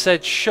wasn't. I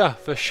said sh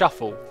for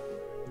shuffle.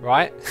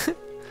 Right?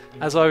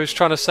 As I was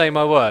trying to say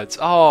my words.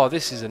 Oh,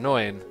 this is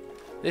annoying.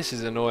 This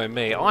is annoying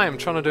me. I am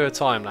trying to do a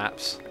time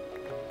lapse.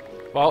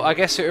 Well, I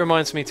guess it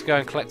reminds me to go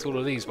and collect all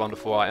of these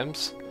wonderful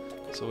items.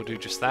 So we'll do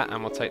just that,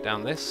 and we'll take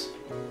down this.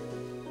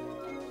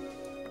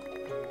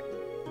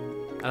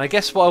 And I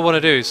guess what I want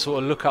to do is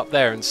sort of look up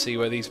there and see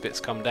where these bits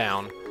come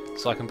down,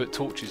 so I can put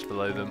torches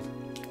below them.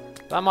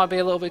 That might be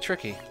a little bit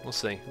tricky. We'll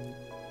see.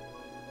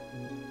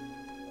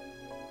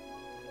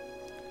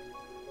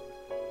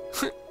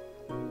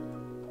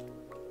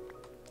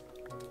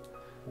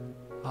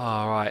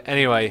 Alright,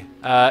 anyway,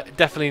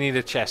 definitely need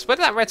a chest. Where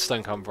did that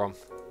redstone come from?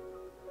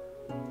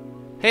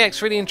 Hey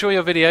X, really enjoy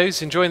your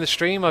videos, enjoying the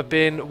stream. I've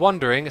been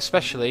wondering,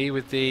 especially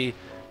with the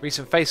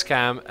recent face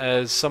cam,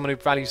 as someone who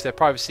values their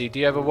privacy, do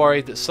you ever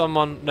worry that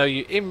someone know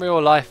you in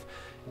real life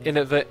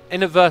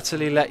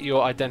inadvertently let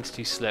your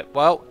identity slip?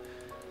 Well,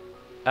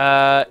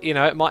 you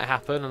know, it might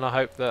happen, and I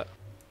hope that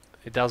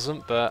it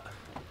doesn't, but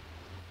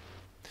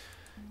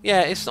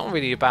yeah, it's not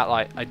really about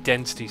like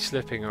identity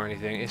slipping or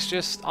anything. It's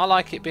just I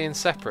like it being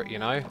separate, you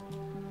know.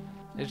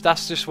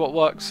 That's just what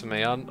works for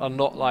me. I'm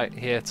not like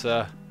here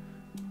to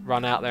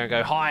run out there and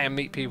go hi and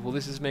meet people,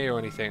 this is me, or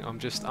anything. I'm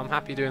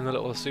happy doing the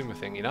little Asuma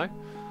thing, you know.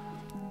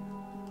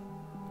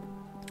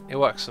 It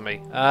works for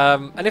me.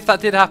 And if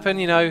that did happen,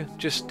 you know,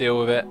 just deal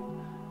with it.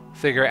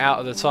 Figure it out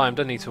at the time.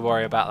 Don't need to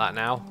worry about that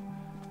now.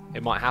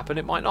 It might happen,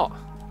 it might not.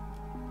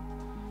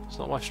 It's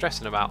not worth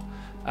stressing about.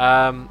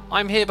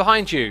 I'm here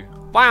behind you.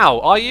 Wow,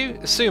 are you?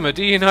 Asuma,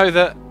 do you know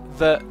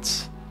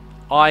that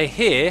I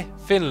hear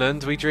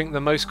Finland, we drink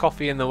the most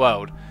coffee in the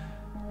world?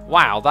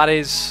 Wow, that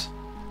is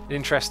an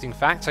interesting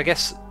fact. I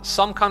guess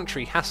some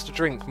country has to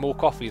drink more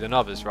coffee than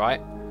others,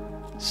 right?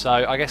 So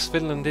I guess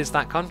Finland is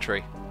that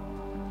country.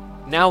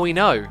 Now we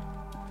know.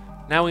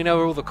 Now we know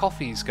where all the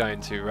coffee's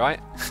going to,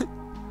 right?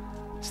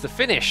 It's the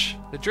Finnish.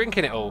 They're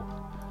drinking it all.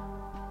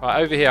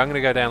 Right, over here I'm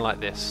going to go down like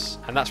this.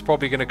 And that's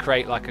probably going to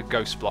create like a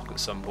ghost block at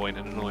some point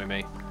and annoy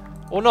me.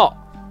 Or not.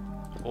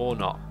 Or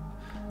not.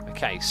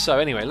 Okay, so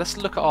anyway, let's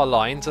look at our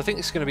lines. I think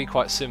it's going to be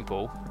quite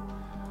simple.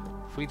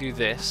 If we do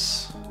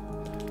this,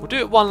 we'll do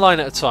it one line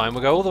at a time.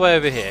 We'll go all the way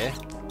over here.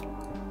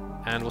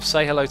 And we'll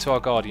say hello to our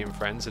guardian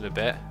friends in a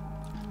bit.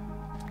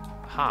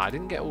 Ha, I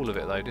didn't get all of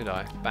it though, did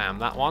I? Bam,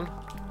 that one.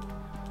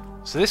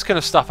 So this kind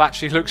of stuff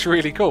actually looks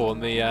really cool on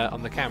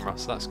the camera,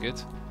 so that's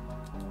good.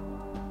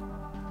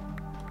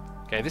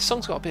 Okay, this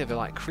song's got a bit of a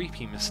like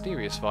creepy,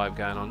 mysterious vibe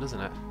going on,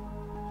 doesn't it?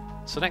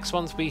 So next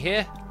one's be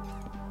here.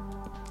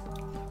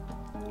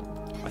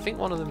 I think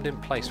one of them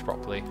didn't place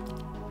properly.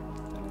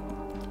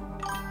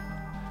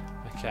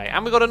 Okay,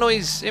 and we got a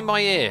noise in my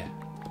ear.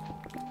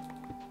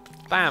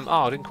 Bam!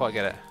 Oh, I didn't quite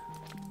get it.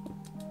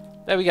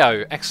 There we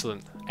go.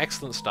 Excellent.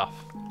 Excellent stuff.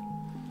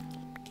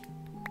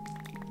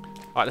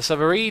 Right, let's have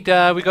a read.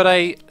 We got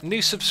a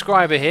new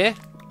subscriber here.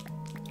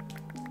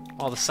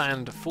 While the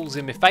sand falls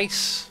in my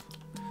face.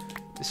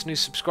 This new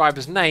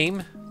subscriber's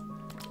name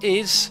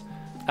is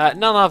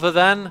none other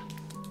than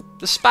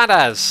the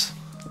Spadaz.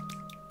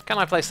 Can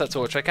I place that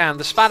torch? I can.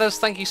 The Spatters,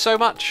 thank you so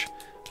much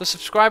for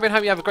subscribing.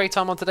 Hope you have a great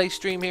time on today's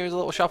stream. Here is a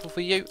little shuffle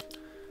for you.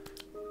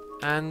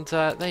 And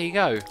there you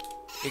go.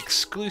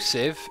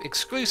 Exclusive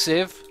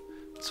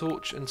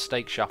torch and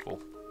steak shuffle.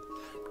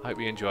 I hope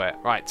you enjoy it.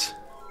 Right.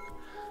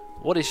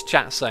 What is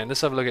chat saying?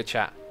 Let's have a look at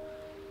chat.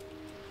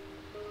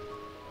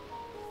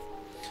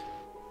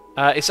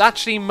 It's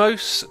actually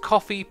most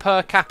coffee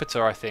per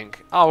capita, I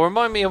think. Oh,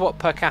 remind me of what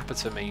per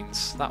capita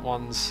means. That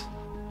one's...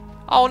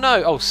 Oh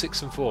no! Oh,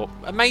 6 and 4.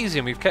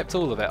 Amazing, we've kept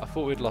all of it. I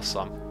thought we'd lost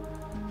some.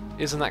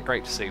 Isn't that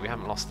great to see? We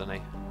haven't lost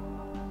any.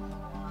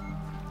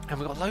 And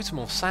we've got loads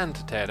more sand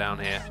to tear down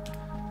here.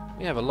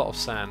 We have a lot of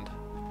sand.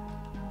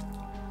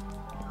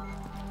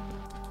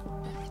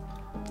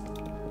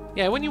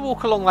 Yeah, when you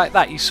walk along like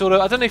that, you sort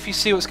of... I don't know if you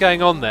see what's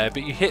going on there,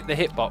 but you hit the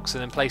hitbox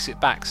and then place it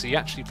back, so you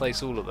actually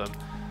place all of them.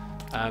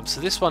 So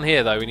this one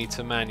here, though, we need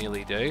to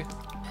manually do,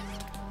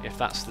 if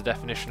that's the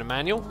definition of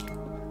manual.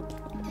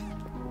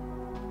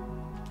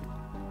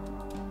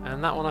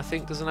 And that one, I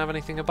think, doesn't have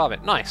anything above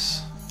it.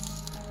 Nice.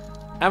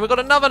 And we've got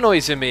another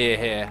noise in my ear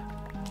here.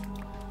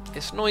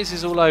 It's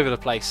noises all over the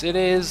place. It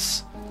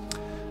is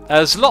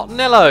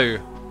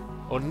Zlotnello.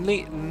 Or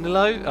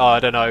Nilo? Oh, I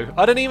don't know.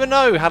 I don't even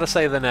know how to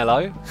say the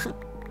Nello.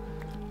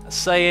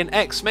 Saying,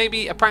 X,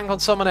 maybe a prank on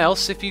someone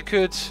else. If you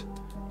could...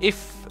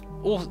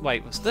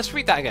 Wait, let's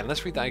read that again.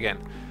 Let's read that again.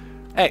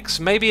 X,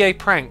 maybe a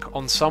prank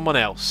on someone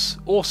else.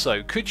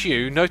 Also, could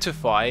you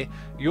notify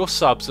your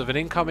subs of an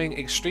incoming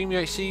Extreme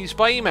UHCs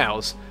by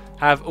emails?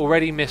 Have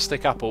already missed a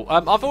couple.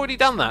 I've already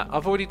done that.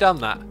 I've already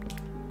done that.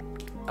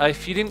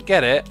 If you didn't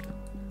get it,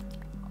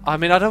 I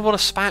mean, I don't want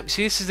to spam.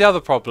 See, this is the other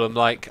problem.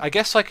 Like, I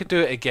guess I could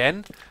do it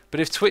again, but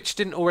if Twitch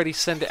didn't already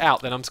send it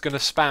out, then I'm just going to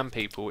spam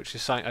people, which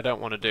is something I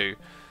don't want to do.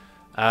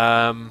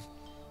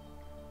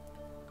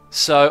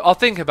 So I'll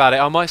think about it.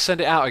 I might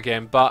send it out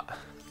again, but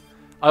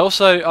I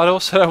also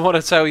don't want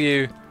to tell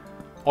you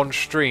on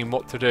stream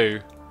what to do.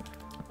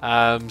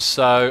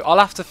 So I'll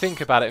have to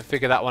think about it and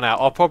figure that one out.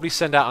 I'll probably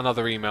send out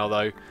another email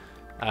though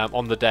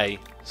on the day,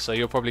 so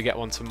you'll probably get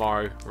one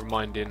tomorrow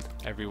reminding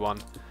everyone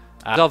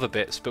other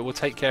bits, but we'll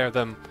take care of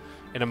them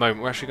in a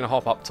moment. We're actually going to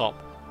hop up top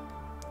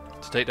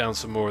to take down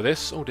some more of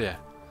this. Oh dear.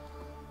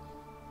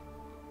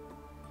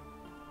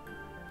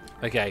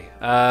 Okay,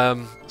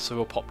 so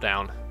we'll pop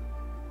down.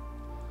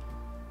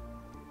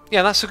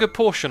 Yeah, that's a good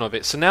portion of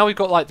it. So now we've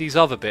got like these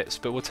other bits,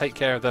 but we'll take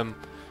care of them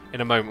in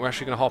a moment. We're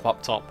actually going to hop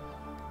up top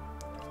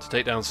to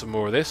take down some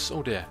more of this.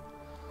 Oh dear.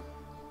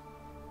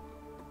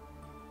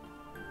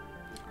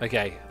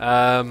 Okay,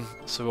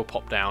 so we'll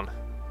pop down.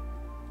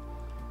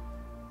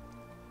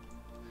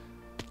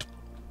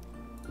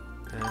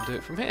 And do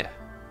it from here.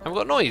 And we've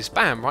got noise.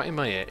 Bam, right in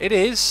my ear. It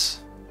is...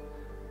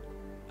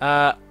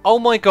 oh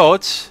my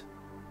god.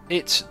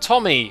 It's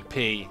Tommy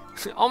P.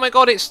 Oh my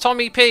god, it's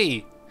Tommy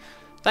P.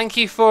 Thank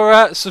you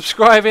for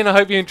subscribing. I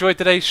hope you enjoyed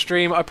today's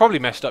stream. I probably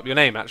messed up your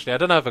name, actually. I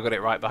don't know if I got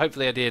it right, but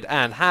hopefully I did.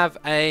 And have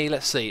a,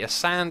 let's see, a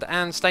sand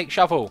and steak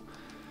shuffle.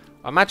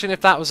 Imagine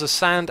if that was a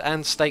sand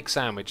and steak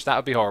sandwich. That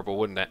would be horrible,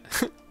 wouldn't it?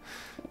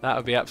 That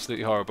would be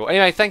absolutely horrible.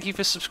 Anyway, thank you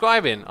for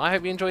subscribing. I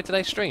hope you enjoyed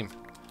today's stream.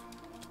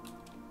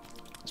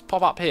 Let's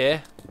pop up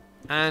here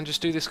and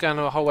just do this going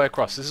the whole way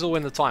across. This is all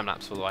in the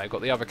time-lapse, by the way. I've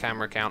got the other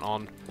camera account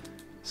on.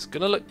 It's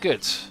going to look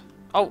good.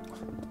 Oh!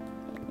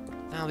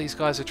 Now these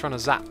guys are trying to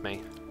zap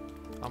me.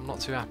 I'm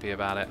not too happy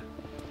about it.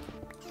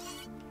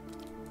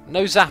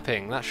 No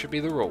zapping, that should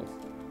be the rule.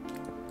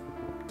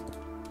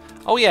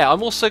 Oh yeah,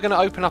 I'm also going to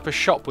open up a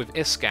shop with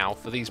Iskall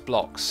for these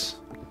blocks.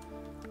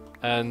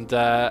 And,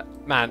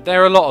 man,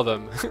 there are a lot of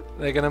them.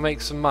 They're going to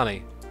make some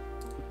money.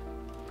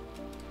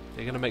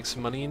 They're going to make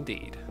some money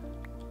indeed.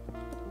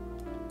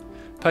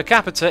 Per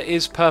capita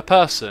is per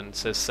person,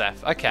 says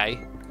Seth. Okay.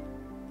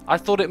 I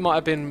thought it might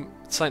have been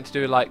something to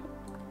do with, like,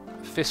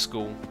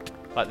 fiscal.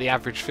 Like the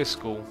average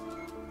fiscal.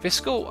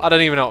 Fiscal? I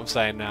don't even know what I'm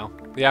saying now.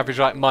 The average,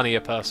 like, money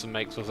a person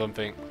makes or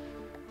something.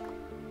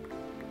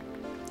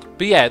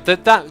 But yeah,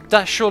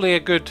 that's surely a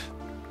good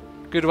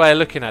way of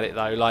looking at it,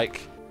 though.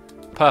 Like,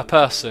 per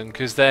person.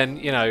 Because then,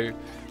 you know,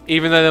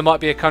 even though there might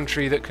be a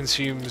country that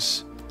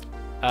consumes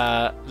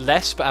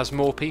less but has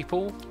more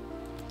people.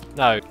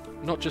 No,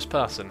 not just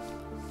person.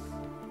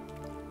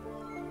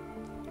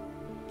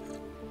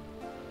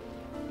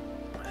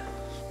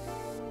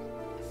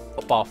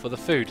 Bar for the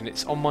food, and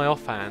it's on my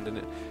offhand, and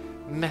it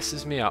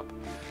messes me up.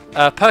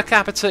 Per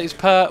capita is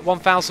per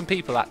 1,000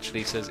 people,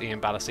 actually, says Ian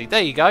Ballasy.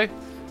 There you go.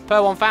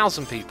 Per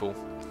 1,000 people,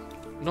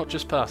 not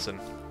just person.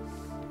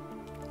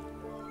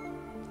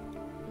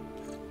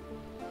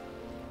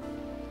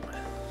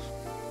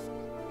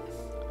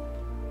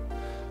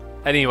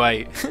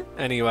 Anyway,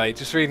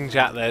 just reading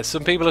chat there.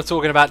 Some people are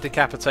talking about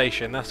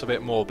decapitation. That's a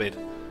bit morbid.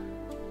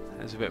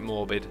 That's a bit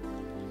morbid.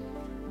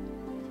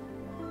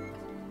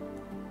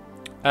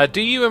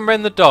 Do you and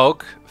Ren the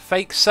dog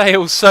fake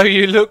sales so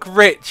you look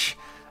rich?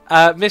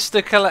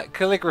 Mr.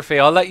 Calligraphy,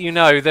 I'll let you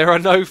know there are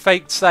no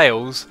faked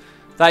sales.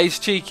 That is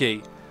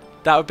cheeky.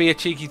 That would be a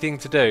cheeky thing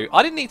to do.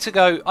 I didn't need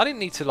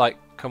to like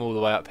come all the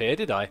way up here,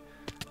 did I?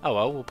 Oh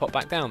well, we'll pop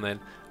back down then.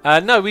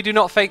 No, we do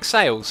not fake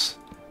sales.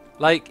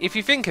 Like, if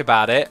you think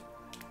about it,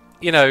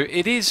 you know,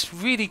 it is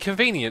really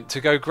convenient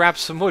to go grab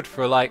some wood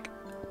for, like,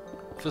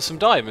 for some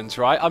diamonds,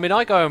 right? I mean,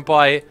 I go and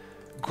buy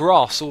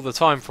grass all the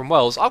time from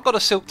wells. I've got a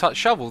silk touch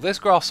shovel. There's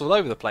grass all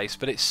over the place,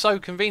 but it's so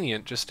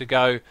convenient just to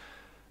go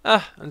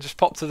and just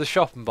pop to the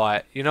shop and buy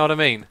it. You know what I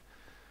mean?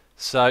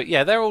 So,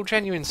 yeah, they're all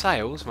genuine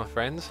sales, my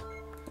friends.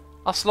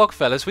 Us log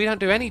fellas, we don't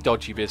do any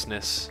dodgy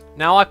business.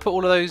 Now, I put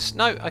all of those...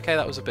 No, okay,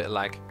 that was a bit of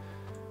lag.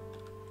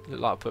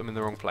 Looked like I put them in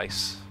the wrong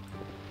place.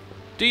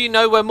 Do you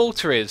know where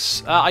Malta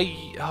is?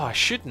 I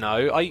should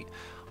know.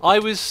 I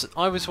was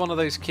one of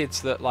those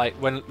kids that, like,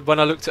 when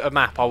I looked at a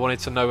map, I wanted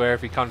to know where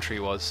every country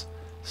was.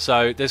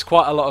 So there's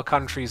quite a lot of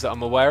countries that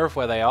I'm aware of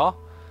where they are.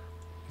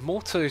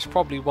 Malta is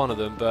probably one of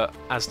them, but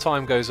as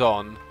time goes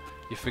on,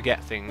 you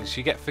forget things.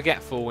 You get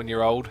forgetful when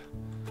you're old.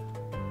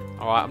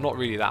 Alright, I'm not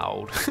really that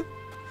old.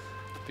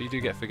 But you do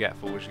get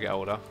forgetful as you get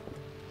older.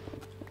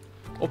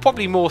 Or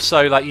probably more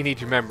so, like, you need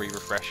your memory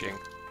refreshing.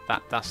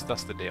 That's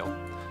the deal.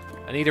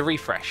 I need a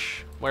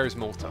refresh. Where is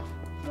Malta?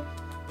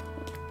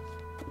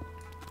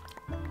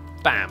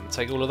 Bam!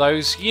 Take all of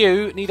those.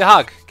 You need a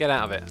hug. Get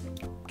out of it.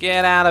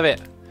 Get out of it.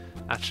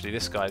 Actually,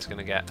 this guy's going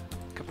to get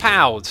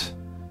kapowed.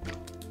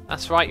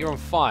 That's right, you're on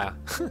fire.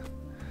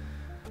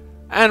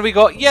 And we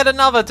got yet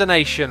another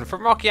donation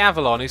from Rocky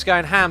Avalon, who's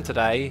going ham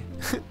today.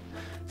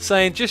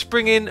 Saying, just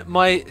bringing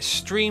my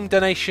stream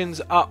donations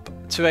up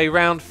to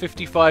around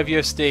 55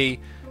 USD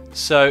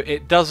so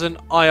it doesn't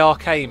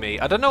IRK me.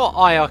 I don't know what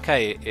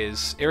IRK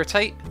is.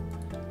 Irritate?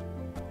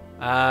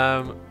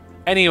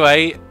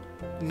 Anyway,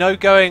 no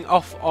going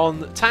off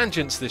on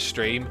tangents this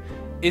stream.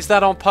 Is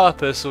that on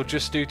purpose or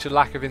just due to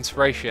lack of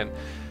inspiration?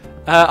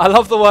 I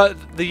love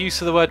the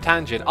use of the word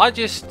tangent. I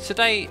just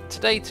today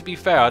to be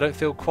fair, I don't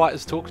feel quite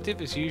as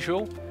talkative as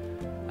usual.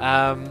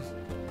 I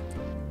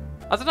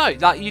don't know,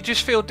 like, you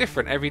just feel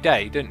different every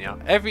day, don't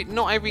you?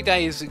 Not every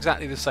day is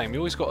exactly the same. You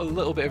always got a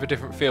little bit of a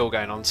different feel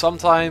going on.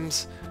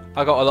 Sometimes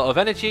I got a lot of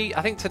energy.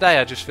 I think today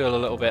I just feel a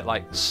little bit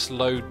like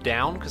slowed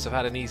down because I've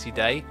had an easy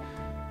day.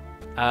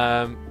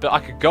 But I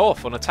could go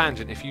off on a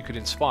tangent if you could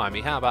inspire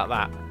me. How about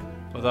that?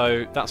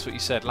 Although that's what you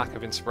said, lack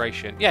of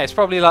inspiration. Yeah, it's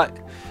probably like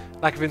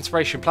lack of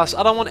inspiration. Plus,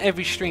 I don't want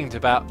every stream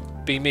to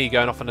be me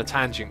going off on a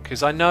tangent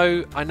because I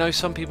know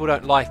some people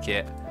don't like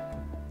it,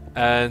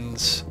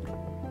 and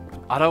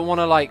I don't want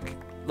to like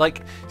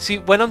see,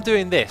 when I'm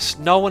doing this,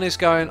 no one is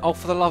going, oh,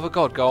 for the love of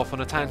God, go off on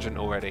a tangent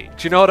already.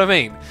 Do you know what I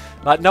mean?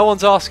 Like, no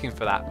one's asking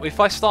for that. If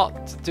I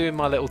start doing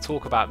my little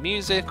talk about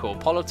music or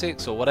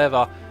politics or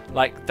whatever,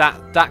 like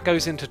that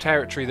goes into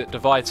territory that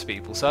divides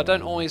people. So I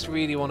don't always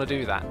really want to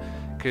do that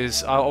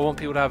because I want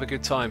people to have a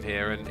good time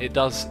here, and it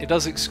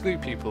does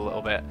exclude people a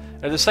little bit.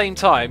 At the same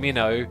time, you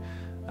know,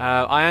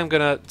 I am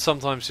gonna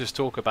sometimes just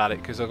talk about it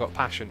because I've got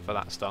passion for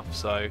that stuff.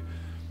 So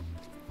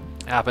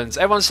it happens.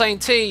 Everyone's saying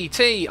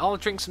tea. I'll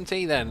drink some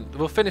tea then.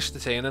 We'll finish the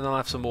tea and then I'll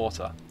have some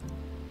water.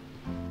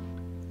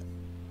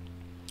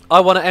 I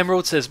Want an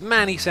Emerald says,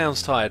 man, he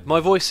sounds tired. My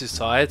voice is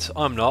tired.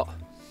 I'm not.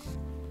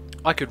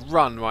 I could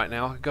run right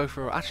now. I could go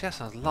for... Actually, that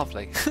sounds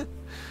lovely.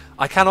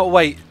 I cannot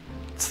wait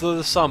till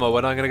the summer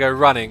when I'm going to go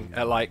running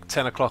at like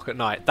 10 o'clock at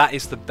night. That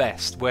is the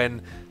best.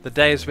 When the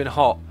day has been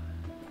hot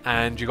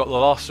and you've got the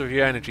last of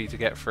your energy to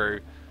get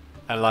through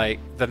and like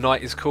the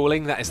night is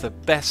cooling, that is the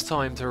best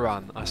time to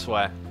run, I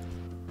swear.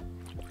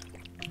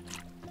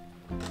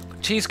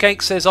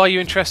 Cheesecake says, are you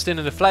interested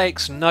in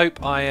athletics?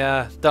 Nope,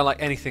 I don't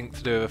like anything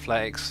to do with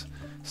athletics.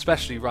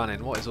 Especially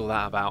running. What is all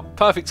that about?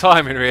 Perfect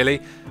timing,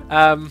 really.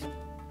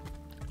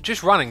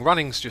 Just running.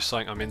 Running's just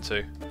something I'm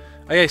into.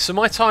 Okay, so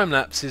my time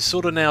lapse is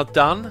sort of now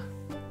done.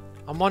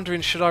 I'm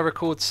wondering, should I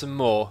record some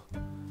more?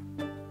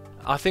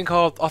 I think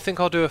I'll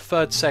do a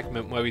third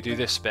segment where we do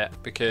this bit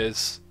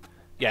because,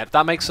 yeah,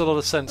 that makes a lot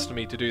of sense to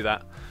me to do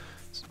that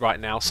right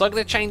now. So I'm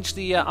going to change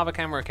the other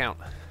camera account.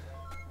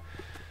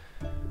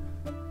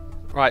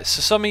 Right,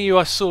 so some of you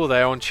I saw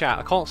there on chat.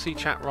 I can't see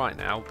chat right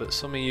now, but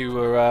some of you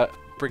were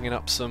bringing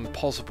up some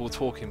possible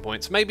talking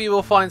points. Maybe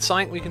we'll find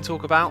something we can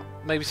talk about.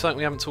 Maybe something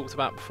we haven't talked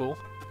about before.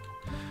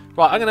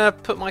 Right, I'm going to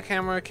put my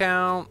camera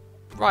account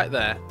right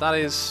there. That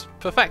is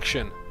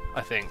perfection,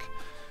 I think.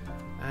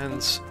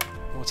 And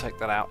we'll take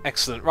that out.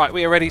 Excellent. Right,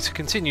 we are ready to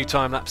continue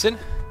time-lapsing.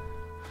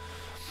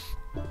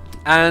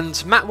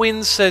 And Matt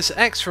Wins says,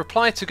 X,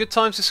 reply to Good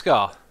Times with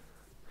Scar.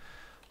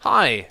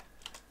 Hi.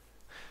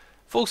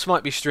 False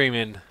might be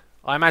streaming.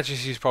 I imagine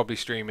she's probably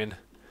streaming.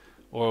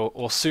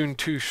 Or soon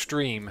to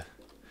stream.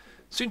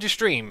 Soon to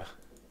stream.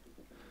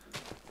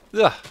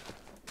 Ugh.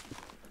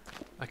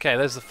 Okay,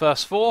 there's the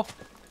first 4.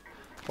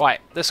 Right,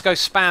 let's go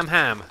spam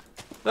ham.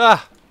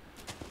 Ah!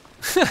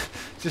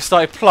 Just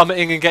started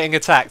plummeting and getting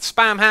attacked.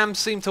 Spam ham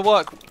seemed to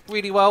work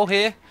really well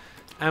here.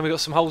 And we got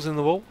some holes in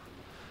the wall.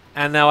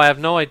 And now I have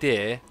no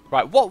idea.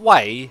 Right, what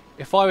way,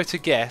 if I were to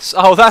guess...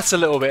 Oh, that's a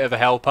little bit of a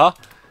helper.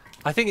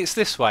 I think it's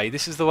this way.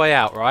 This is the way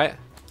out, right?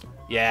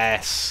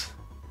 Yes.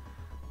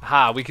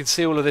 Aha, we can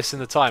see all of this in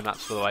the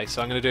time-lapse, by the way.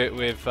 So I'm going to do it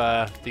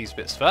with these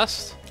bits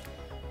first.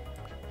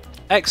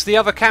 X, the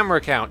other camera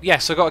account.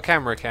 Yes, I got a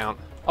camera account.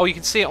 Oh, you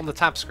can see it on the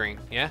tab screen,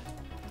 yeah?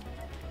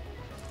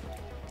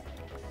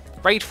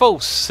 Raid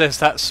False, says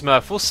that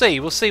Smurf. We'll see.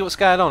 We'll see what's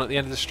going on at the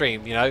end of the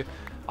stream, you know.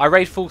 I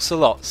raid False a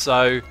lot,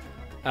 so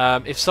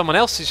if someone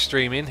else is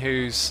streaming,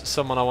 who's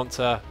someone I want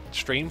to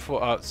stream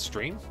for,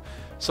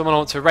 someone I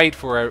want to raid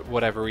for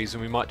whatever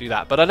reason, we might do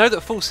that. But I know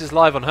that False is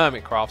live on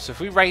Hermitcraft, so if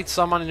we raid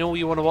someone and all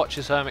you want to watch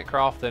is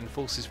Hermitcraft, then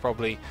False is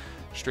probably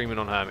streaming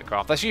on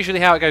Hermitcraft. That's usually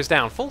how it goes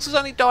down. False has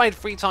only died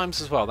 3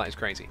 times as well. That is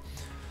crazy.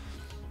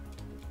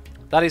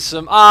 That is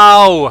some...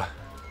 Oh!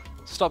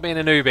 Stop being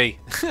a newbie.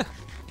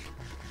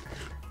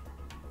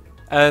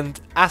 And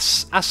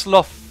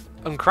Asloff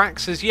and Crack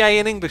says, yay,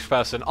 an English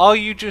person. Are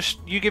you just...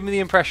 You give me the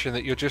impression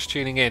that you're just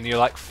tuning in. You're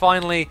like,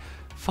 finally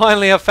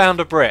I've found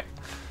a Brit.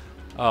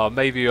 Oh,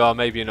 maybe you are,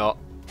 maybe you're not.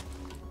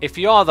 If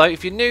you are, though,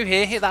 if you're new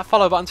here, hit that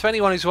follow button. To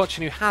anyone who's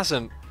watching who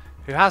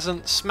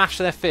hasn't smashed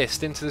their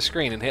fist into the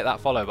screen and hit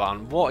that follow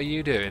button, what are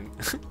you doing?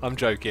 I'm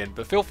joking.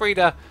 But feel free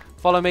to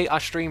follow me. I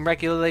stream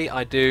regularly.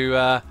 I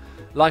do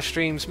live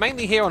streams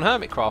mainly here on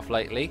Hermitcraft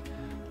lately,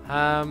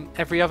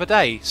 every other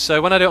day.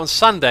 So when I do it on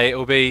Sunday, it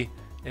will be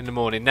in the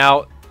morning.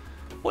 Now,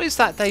 what is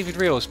that David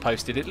Reels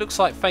posted? It looks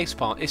like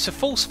facepalm. It's a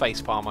false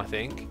facepalm, I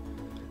think.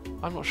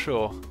 I'm not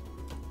sure.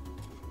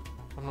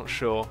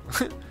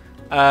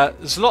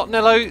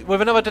 Zlotnello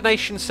with another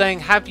donation saying,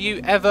 have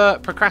you ever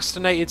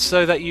procrastinated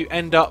so that you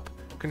end up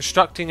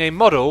constructing a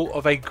model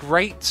of a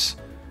great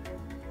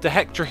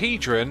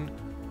dodecahedron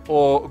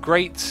or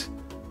great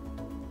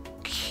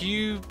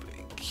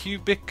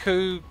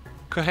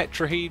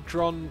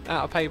cubicohedron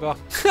out of paper?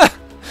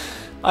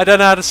 I don't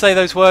know how to say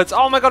those words.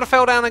 Oh my god, I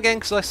fell down again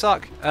because I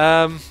suck.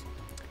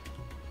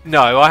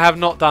 No, I have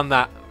not done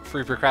that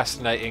through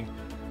procrastinating.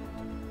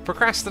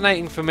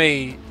 Procrastinating for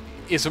me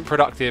isn't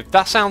productive.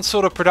 That sounds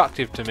sort of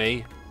productive to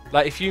me.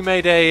 Like if you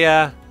made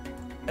a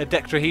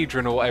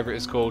dodecahedron or whatever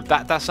it's called,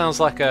 that sounds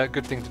like a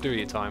good thing to do with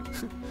your time.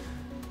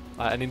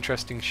 Like an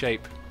interesting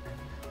shape.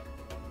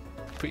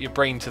 Put your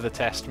brain to the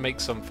test, make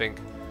something.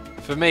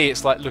 For me,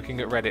 it's like looking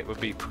at Reddit would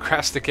be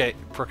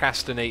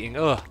procrastinating.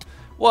 Ugh,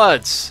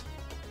 words.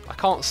 I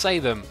can't say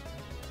them.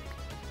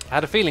 I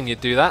had a feeling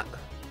you'd do that.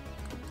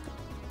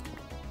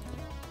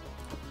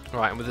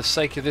 Right, and with the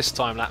sake of this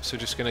time lapse, we're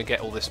just going to get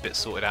all this bit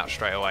sorted out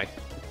straight away.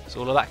 So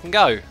all of that can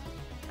go.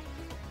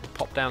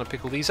 Pop down and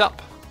pick all these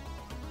up.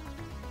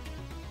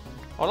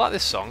 Oh, I like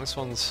this song. This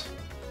one's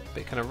a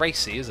bit kind of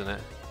racy, isn't it?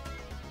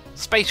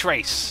 Space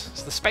Race.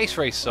 It's the Space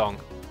Race song.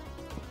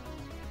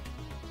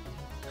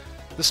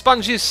 The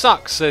sponges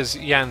suck, says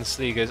Jan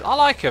Sliegers. I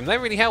like them. They're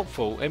really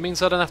helpful. It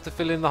means I don't have to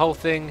fill in the whole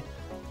thing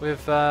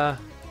with... yeah,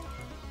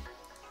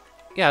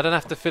 I don't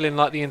have to fill in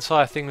like the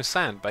entire thing with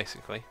sand,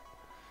 basically.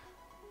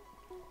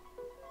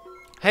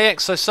 Hey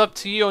X, I subbed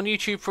to you on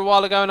YouTube for a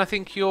while ago and I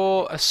think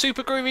you're a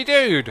super groovy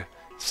dude,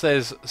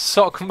 says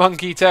Sock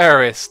Monkey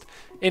Terrorist.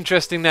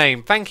 Interesting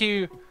name. Thank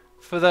you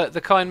for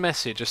the kind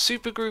message. A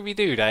super groovy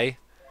dude, eh?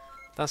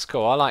 That's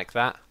cool. I like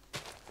that.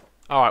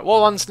 Alright,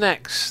 what one's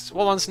next?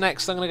 What one's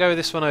next? I'm going to go with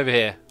this one over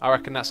here. I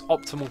reckon that's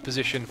optimal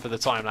position for the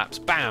time-lapse.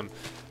 Bam!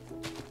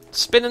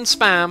 Spin and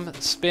spam.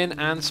 Spin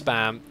and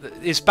spam.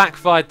 It's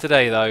backfired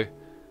today, though.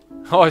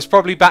 Oh, it's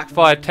probably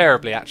backfired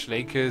terribly,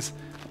 actually, because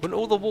wouldn't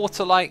all the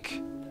water, like,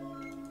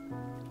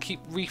 keep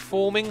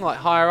reforming, like,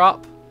 higher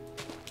up?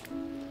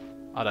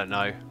 I don't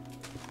know.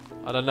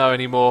 I don't know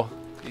anymore.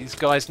 These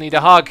guys need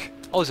a hug.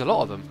 Oh, there's a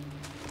lot of them.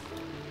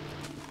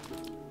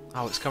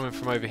 Oh, it's coming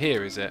from over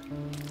here, is it?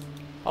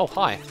 Oh,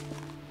 hi.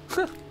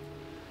 Okay,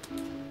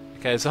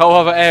 there's a whole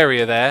other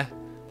area there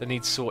that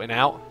needs sorting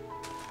out.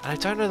 And I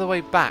don't know the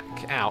way back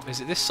out. Is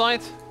it this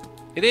side?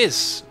 It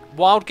is.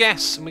 Wild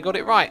guess, and we got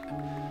it right.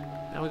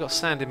 Now we got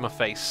sand in my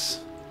face.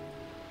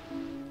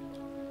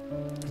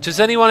 Does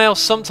anyone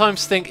else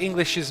sometimes think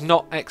English is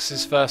not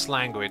X's first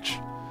language?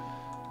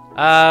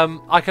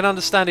 I can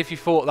understand if you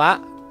thought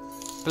that.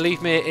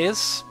 Believe me, it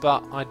is,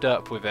 but I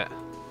derp with it.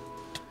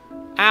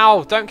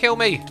 Ow! Don't kill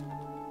me!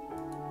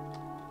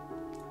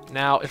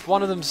 Now, if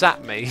one of them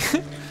zapped me,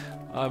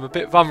 I'm a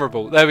bit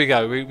vulnerable. There we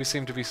go. We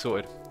seem to be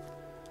sorted.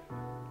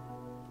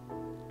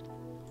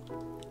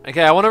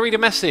 Okay, I want to read a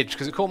message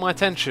because it caught my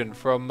attention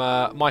from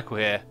Michael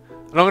here.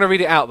 And I'm going to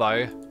read it out,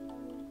 though.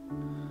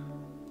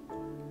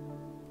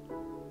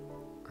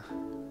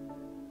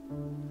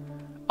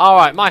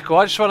 Alright, Michael,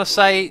 I just want to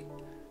say,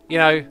 you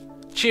know,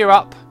 cheer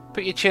up.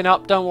 Put your chin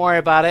up. Don't worry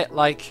about it.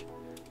 Like,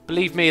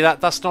 believe me,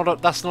 that's not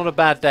a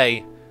bad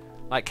day.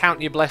 Like,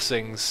 count your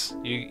blessings.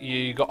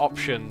 You got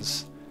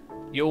options.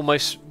 You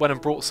almost went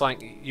and brought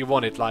something you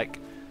wanted. Like,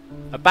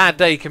 a bad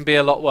day can be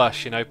a lot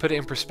worse, you know. Put it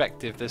in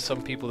perspective. There's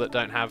some people that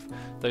don't have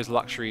those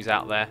luxuries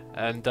out there.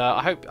 And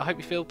I hope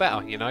you feel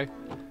better, you know.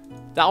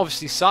 That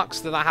obviously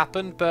sucks that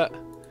happened, but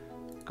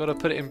got to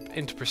put it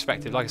into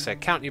perspective. Like I said,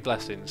 count your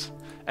blessings.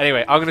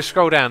 Anyway, I'm going to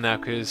scroll down now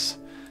because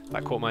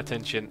that caught my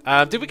attention.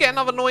 Did we get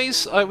another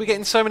noise? We're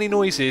getting so many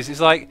noises.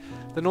 It's like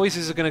the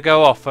noises are going to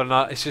go off and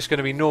it's just going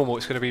to be normal.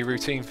 It's going to be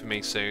routine for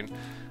me soon.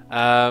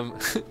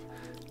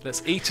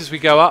 Let's eat as we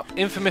go up.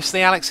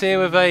 Infamously, Alex here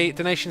with a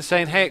donation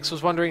saying, hey X,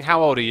 was wondering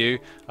how old are you?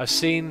 I've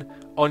seen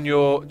on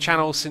your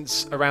channel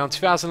since around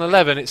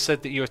 2011 it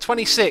said that you were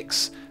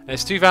 26 And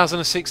it's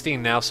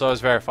 2016 now, so I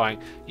was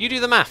verifying. You do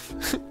the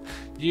math.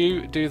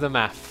 You do the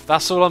math.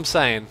 That's all I'm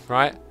saying,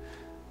 right?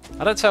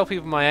 I don't tell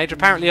people my age.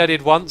 Apparently I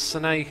did once, so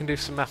now you can do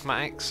some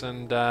mathematics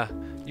and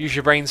use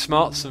your brain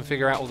smarts and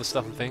figure out all the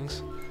stuff and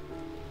things.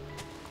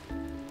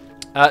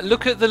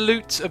 Look at the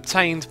loot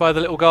obtained by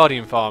the little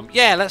Guardian farm.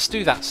 Yeah, let's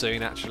do that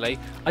soon, actually.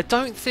 I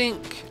don't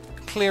think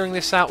clearing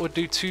this out would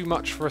do too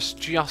much for us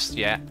just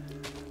yet.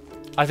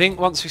 I think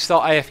once we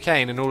start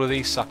AFKing and all of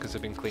these suckers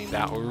have been cleaned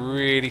out, we'll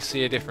really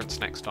see a difference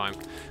next time.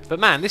 But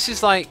man, this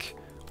is like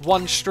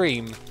one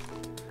stream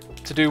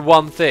to do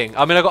one thing.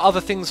 I mean, I've got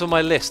other things on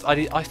my list.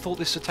 I thought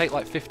this would take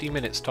like 50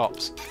 minutes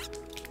tops.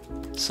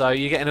 So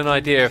you're getting an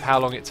idea of how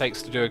long it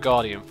takes to do a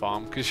Guardian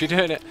farm, because you're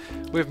doing it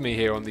with me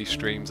here on these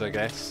streams, I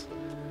guess.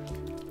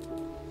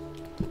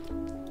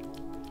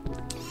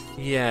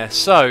 Yeah,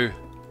 so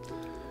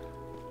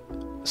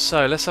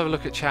let's have a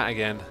look at chat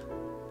again.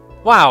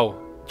 Wow,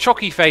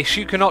 Chalky Face,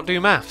 you cannot do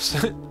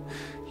maths.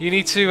 you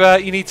need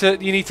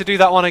to do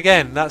that one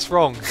again. That's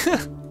wrong.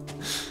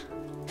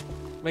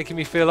 Making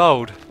me feel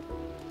old.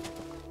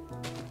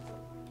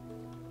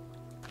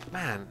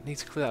 Man, need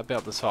to clear that bit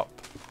up the top.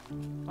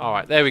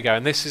 Alright, there we go.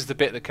 And this is the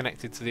bit that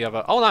connected to the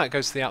other. Oh no, it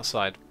goes to the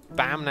outside.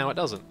 Bam, now it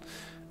doesn't.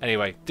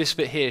 Anyway, this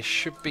bit here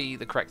should be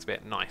the correct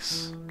bit.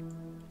 Nice.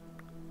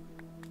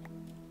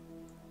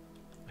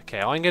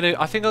 Okay,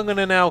 I think I'm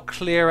gonna now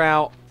clear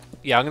out.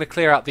 Yeah, I'm gonna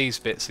clear out these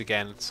bits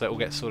again, so it will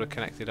get sort of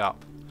connected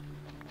up.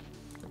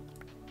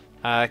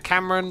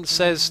 Cameron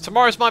says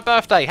tomorrow's my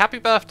birthday. Happy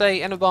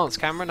birthday in advance,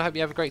 Cameron. I hope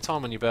you have a great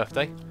time on your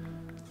birthday.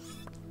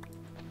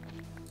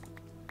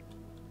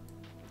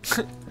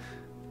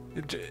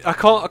 I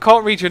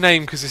can't read your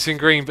name because it's in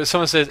green, but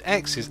someone says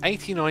X is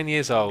 89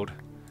 years old.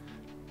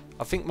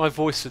 I think my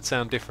voice would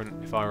sound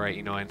different if I were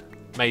 89.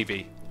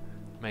 Maybe.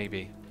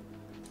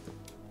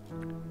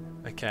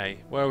 Okay,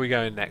 where are we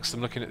going next?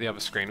 I'm looking at the other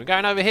screen. We're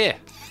going over here.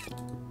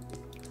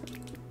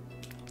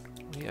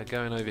 We are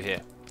going over here.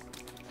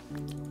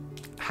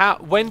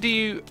 When do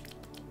you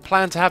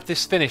plan to have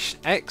this finished?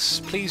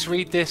 X, please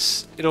read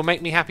this. It'll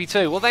make me happy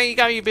too. Well, there you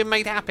go. You've been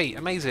made happy.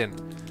 Amazing.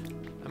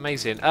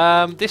 Amazing.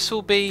 This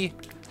will be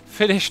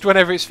finished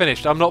whenever it's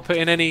finished. I'm not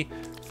putting any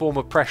form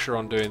of pressure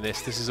on doing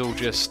this. This is all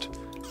just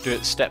do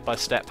it step by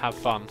step, have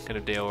fun kind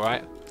of deal,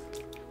 right?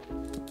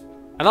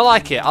 And I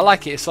like it.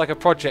 It's like a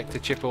project to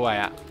chip away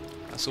at.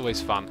 That's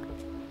always fun.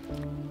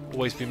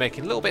 Always be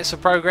making little bits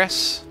of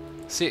progress.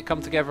 See it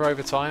come together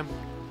over time.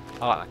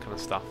 I like that kind of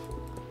stuff.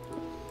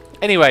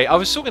 Anyway, I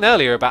was talking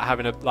earlier about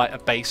having a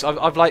base.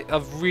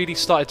 I've really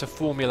started to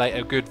formulate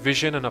a good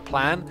vision and a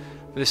plan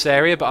for this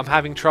area, but I'm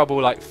having trouble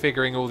like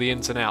figuring all the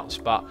ins and outs.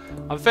 But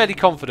I'm fairly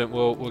confident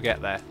we'll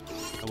get there,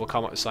 and we'll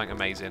come up with something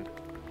amazing.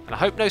 And I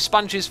hope no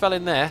sponges fell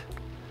in there.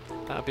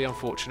 That would be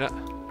unfortunate.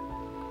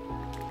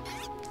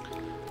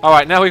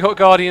 Alright, now we've got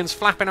Guardians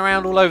flapping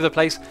around all over the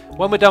place.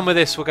 When we're done with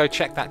this, we'll go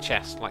check that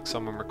chest, like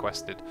someone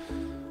requested.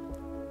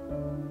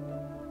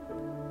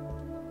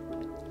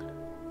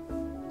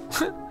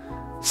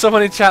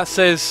 Someone in chat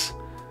says,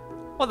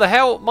 what the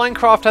hell?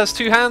 Minecraft has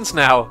 2 hands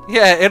now.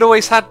 Yeah, it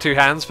always had 2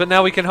 hands, but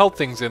now we can hold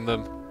things in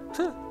them.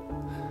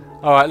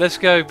 Alright, let's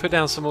go put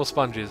down some more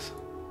sponges.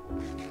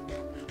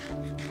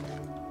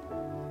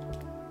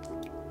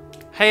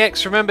 Hey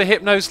X, remember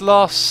Hypno's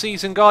last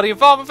season Guardian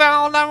farm?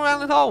 Oh no,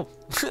 around the hole.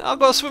 I've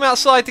got to swim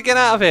outside to get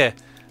out of here.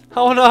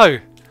 Oh no.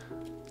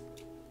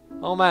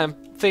 Oh man,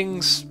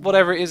 things,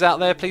 whatever it is out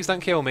there, please don't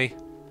kill me.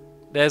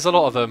 There's a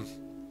lot of them.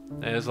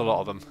 There's a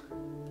lot of them.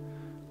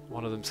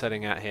 One of them's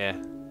heading out here.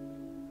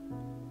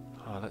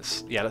 Oh,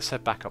 let's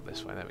head back up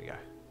this way. There we go.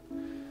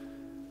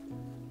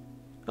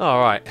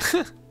 Alright.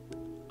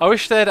 I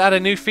wish they'd add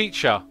a new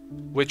feature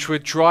which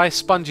would dry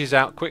sponges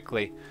out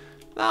quickly.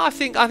 No, I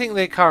think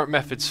their current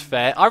method's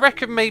fair. I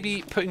reckon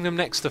maybe putting them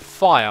next to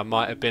fire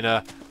might have been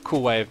a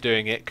cool way of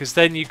doing it, because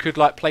then you could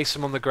like place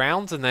them on the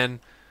ground and then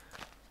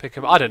pick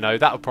them. I don't know,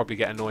 that would probably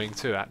get annoying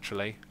too,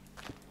 actually.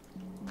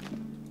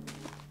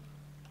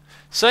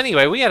 So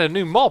anyway, we had a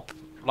new mob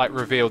like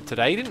revealed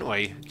today, didn't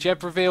we?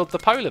 Jeb revealed the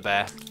polar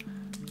bear.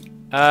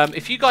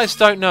 If you guys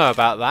don't know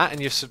about that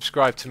and you're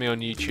subscribed to me on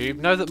YouTube,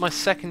 know that my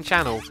second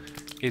channel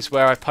is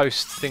where I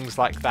post things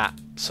like that.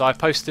 So I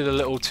posted a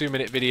little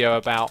 2-minute video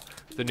about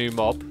the new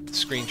mob,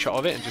 screenshot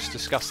of it, and just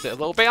discussed it a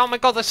little bit. Oh my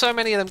god, there's so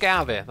many of them, get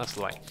out of here. That's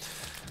the way.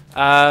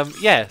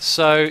 Yeah,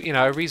 so, you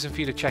know, a reason for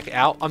you to check it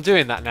out. I'm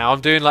doing that now.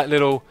 I'm doing like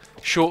little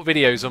short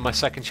videos on my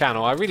second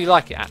channel. I really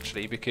like it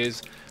actually,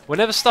 because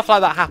whenever stuff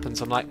like that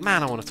happens, I'm like,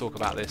 man, I want to talk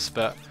about this,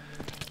 but,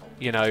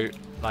 you know,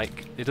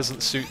 like, it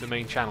doesn't suit the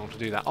main channel to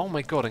do that. Oh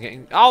my god, I'm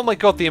getting... Oh my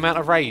god, the amount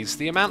of rays.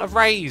 The amount of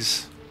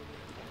rays.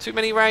 Too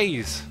many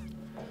rays.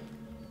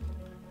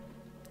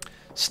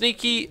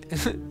 Sneaky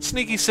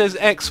says,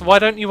 X, why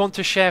don't you want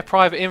to share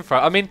private info?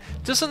 I mean,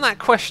 doesn't that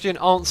question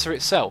answer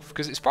itself?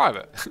 Because it's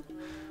private.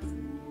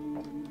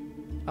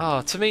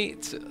 To me,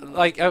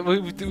 like,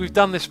 we've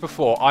done this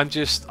before. I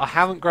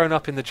haven't grown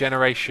up in the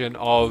generation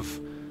of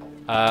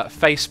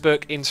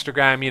Facebook,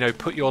 Instagram, you know,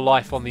 put your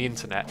life on the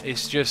internet.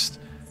 It's just,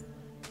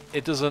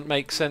 it doesn't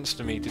make sense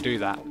to me to do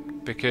that.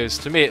 because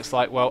to me it's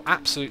like, well,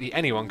 absolutely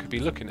anyone could be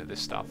looking at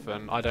this stuff,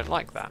 and I don't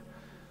like that.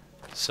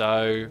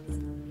 So,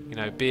 you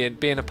know,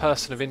 being a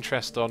person of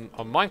interest on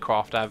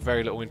Minecraft, I have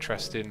very little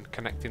interest in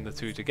connecting the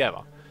two together.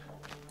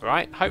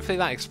 Right? Hopefully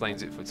that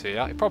explains it to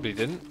you. It probably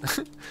didn't.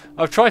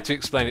 I've tried to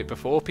explain it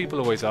before. People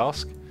always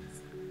ask.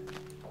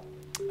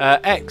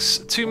 X,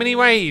 too many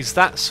ways.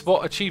 That's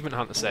what Achievement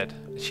Hunter said.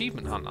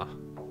 Achievement Hunter?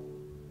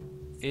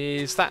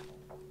 Is that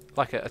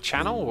like a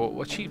channel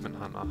or Achievement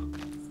Hunter?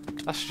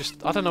 That's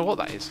just... I don't know what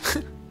that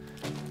is.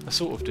 I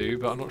sort of do,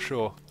 but I'm not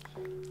sure.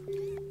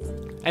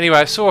 Anyway,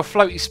 I saw a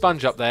floaty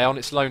sponge up there on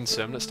its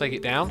lonesome. Let's take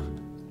it down.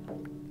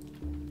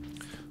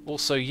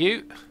 Also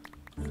you.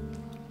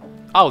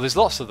 Oh, there's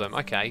lots of them.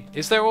 Okay.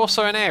 Is there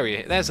also an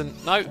area? There's a...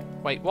 No.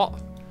 Wait, what?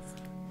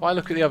 If I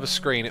look at the other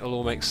screen, it'll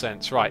all make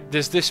sense. Right,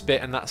 there's this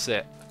bit and that's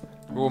it.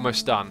 We're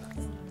almost done.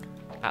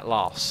 At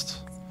last.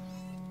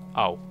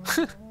 Oh.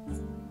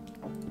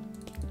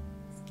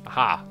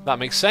 Aha. That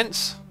makes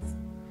sense.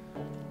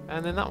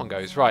 And then that one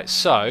goes. Right,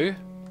 so...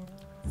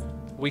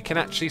 we can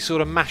actually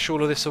sort of mash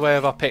all of this away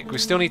with our pick. We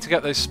still need to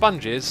get those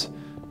sponges,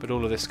 but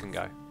all of this can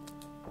go.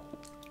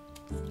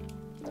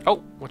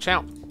 Oh, watch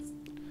out.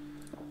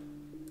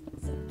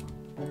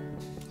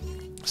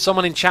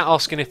 Someone in chat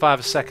asking if I have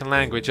a second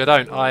language. I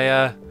don't.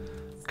 I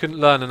couldn't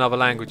learn another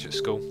language at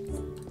school.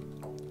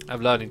 I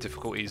have learning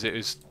difficulties. It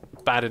was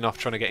bad enough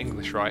trying to get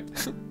English right,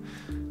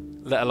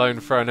 let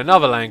alone throwing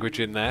another language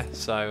in there.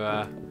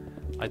 So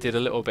I did a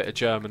little bit of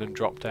German and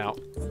dropped out.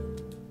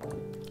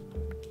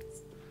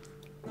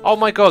 Oh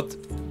my god,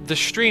 the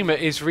streamer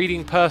is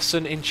reading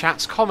person in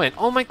chat's comment.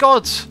 Oh my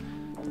god,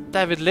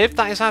 David Liv,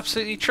 that is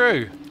absolutely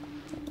true.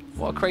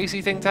 What a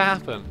crazy thing to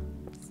happen.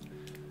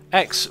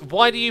 X,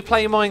 why do you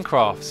play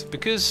Minecraft?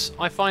 Because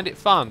I find it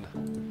fun.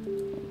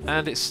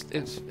 And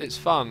it's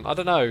fun. I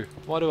don't know.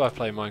 Why do I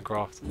play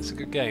Minecraft? It's a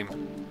good game.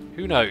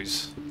 Who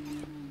knows?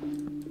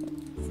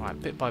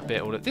 Right, bit by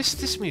bit. All of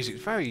this music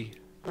is very,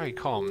 very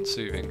calm and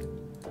soothing.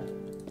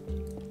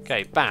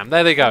 Okay, bam,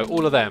 there they go,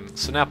 all of them.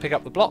 So now pick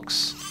up the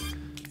blocks.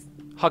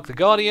 Hug the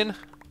Guardian,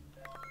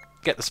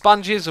 get the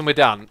sponges, and we're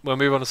done. We'll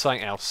move on to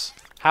something else.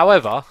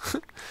 However,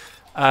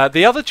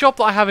 the other job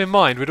that I have in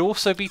mind would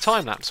also be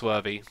time-lapse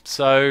worthy.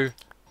 So,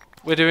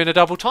 we're doing a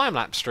double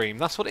time-lapse stream.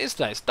 That's what it is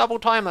today. It's double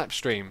time-lapse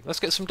stream. Let's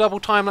get some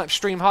double time-lapse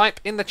stream hype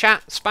in the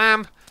chat.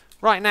 Spam.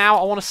 Right now,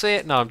 I want to see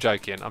it. No, I'm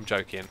joking. I'm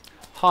joking.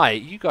 Hi,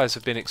 you guys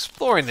have been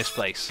exploring this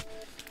place.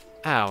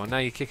 Ow, and now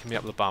you're kicking me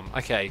up the bum.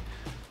 Okay.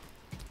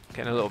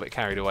 Getting a little bit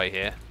carried away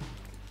here.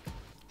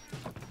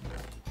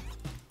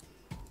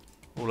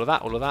 All of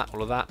that, all of that,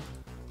 all of that.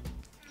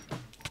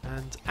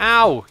 And,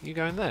 ow! You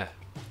go in there.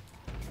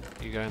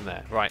 You go in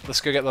there. Right,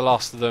 let's go get the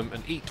last of them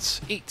and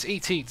eat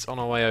on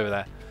our way over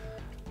there.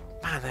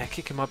 Man, they're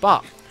kicking my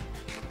butt.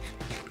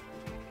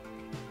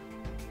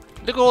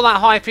 Look at all that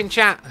hype in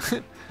chat.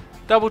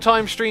 Double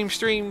time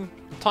stream,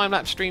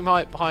 time-lapse stream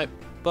hype. I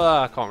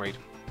can't read.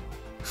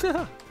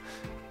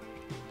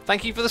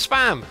 Thank you for the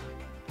spam.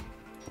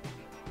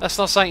 That's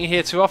not something you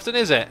hear too often,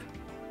 is it?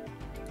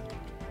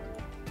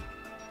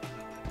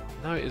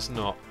 No, it is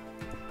not.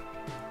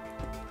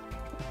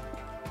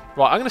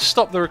 Right, I'm going to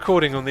stop the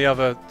recording on the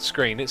other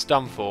screen. It's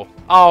done for.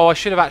 Oh, I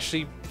should have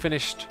actually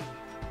finished...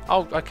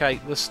 Oh,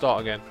 okay, let's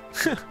start again.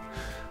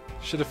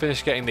 Should have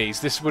finished getting these.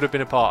 This would have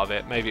been a part of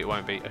it. Maybe it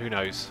won't be. Who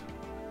knows?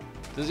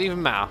 Does it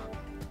even matter?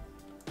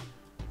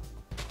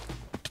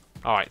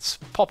 Alright,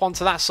 pop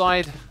onto that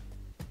side.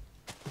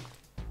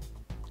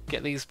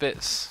 Get these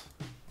bits.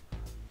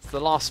 It's the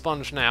last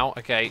sponge now.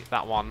 Okay,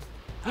 that one.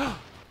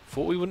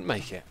 Thought we wouldn't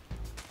make it.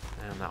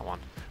 And that one.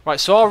 Right,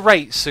 so our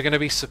rates are going to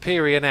be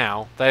superior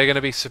now. They're going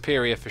to be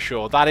superior for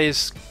sure. That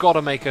is got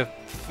to make a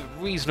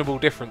reasonable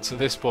difference at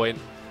this point.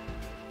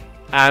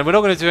 And we're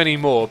not going to do any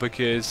more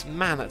because,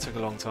 man, that took a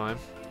long time.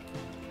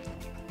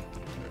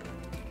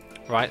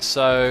 Right,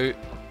 so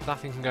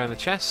nothing can go in the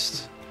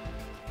chest.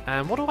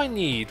 And what do I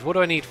need? What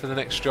do I need for the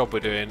next job we're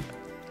doing?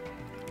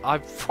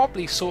 I've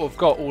probably sort of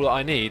got all that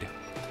I need.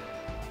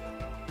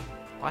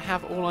 I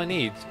have all I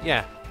need,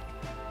 yeah.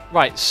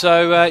 Right,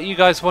 so you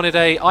guys wanted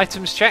a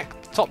items check.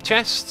 Top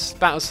chest,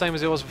 about the same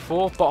as it was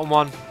before. Bottom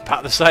one,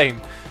 about the same.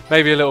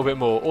 Maybe a little bit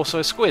more. Also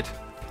a squid.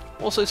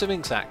 Also some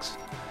ink sacs.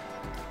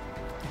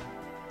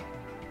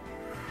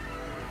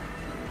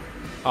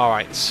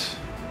 Alright.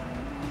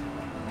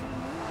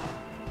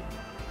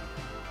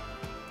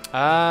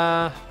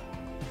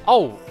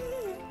 Oh!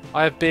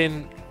 I have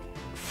been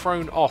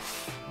thrown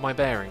off my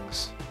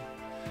bearings.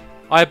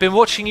 I have been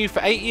watching you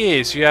for 8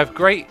 years. You have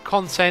great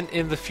content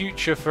in the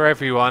future for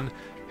everyone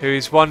who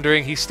is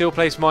wondering. He still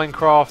plays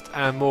Minecraft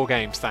and more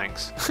games.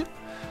 Thanks.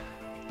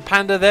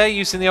 Panda there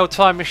using the old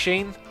time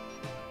machine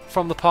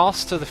from the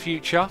past to the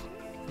future.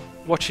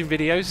 Watching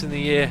videos in the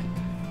year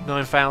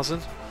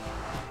 9000.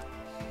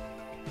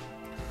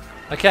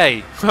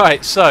 Okay,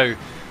 right, so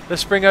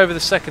let's bring over the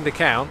second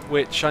account,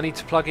 which I need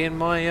to plug in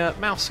my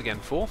mouse again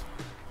for.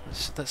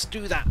 Let's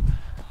do that.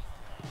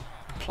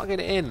 Plugging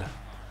it in.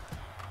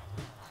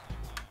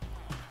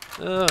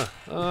 I've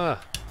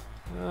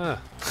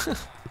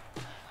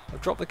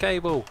dropped the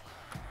cable.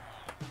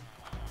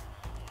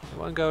 It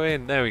won't go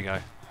in. There we go.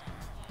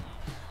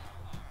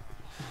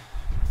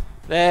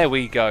 There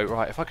we go.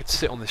 Right, if I could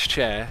sit on this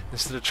chair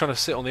instead of trying to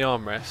sit on the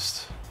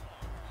armrest.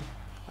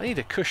 I need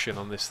a cushion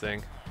on this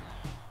thing.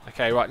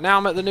 Okay, right, now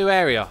I'm at the new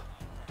area.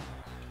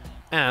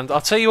 And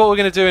I'll tell you what we're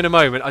going to do in a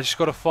moment. I just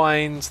got to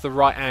find the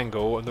right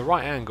angle. And the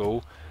right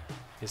angle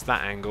is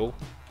that angle.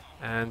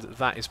 And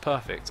that is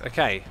perfect.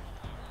 Okay.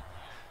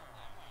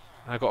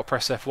 I've got to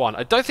press F1.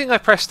 I don't think I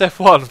pressed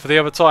F1 for the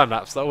other time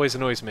lapse. That always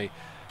annoys me.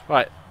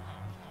 Right.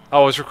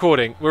 Oh, I was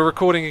recording. We're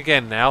recording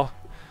again now.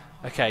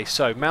 Okay,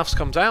 so mouse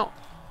comes out.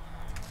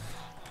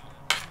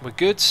 We're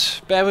good.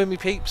 Bear with me,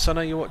 peeps. I know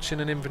you're watching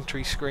an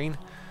inventory screen.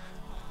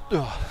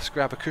 Oh, let's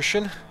grab a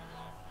cushion.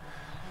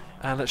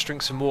 And let's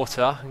drink some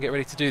water and get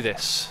ready to do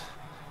this.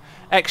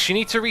 X, you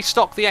need to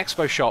restock the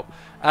expo shop.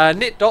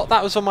 Knitdot,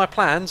 that was on my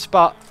plans,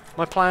 but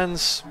my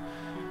plans,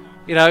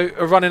 you know,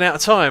 are running out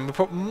of time.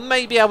 We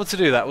may be able to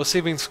do that. We'll see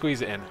if we can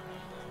squeeze it in.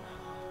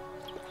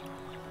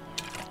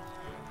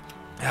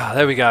 Ah,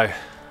 there we go.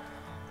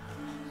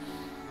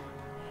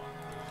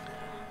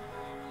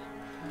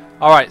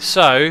 Alright,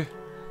 so,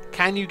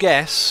 can you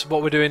guess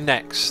what we're doing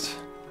next?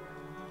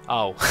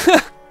 Oh.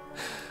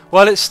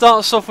 Well, it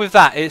starts off with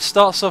that. It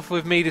starts off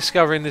with me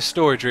discovering this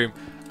storage room.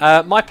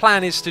 My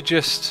plan is to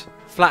just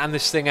flatten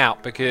this thing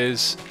out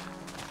because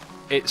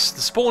it's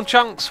the spawn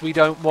chunks. We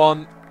don't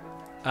want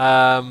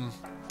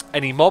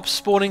any mobs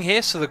spawning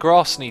here, so the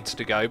grass needs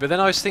to go. But then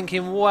I was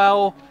thinking,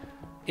 well,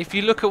 if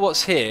you look at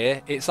what's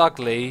here, it's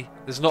ugly.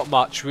 There's not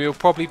much. We'll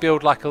probably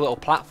build like a little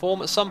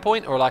platform at some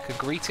point or like a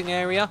greeting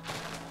area.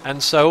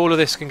 And so all of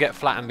this can get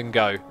flattened and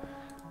go.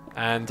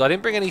 And I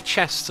didn't bring any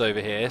chests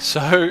over here. So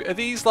are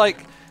these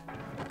like...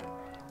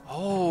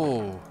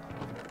 Oh,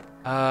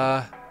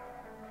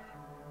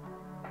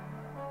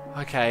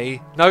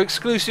 okay. No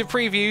exclusive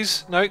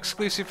previews. No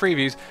exclusive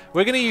previews.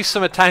 We're going to use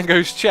some of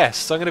Tango's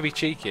chests. I'm going to be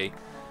cheeky.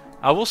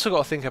 I've also got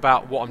to think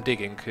about what I'm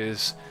digging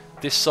because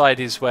this side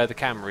is where the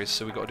camera is,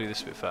 so we've got to do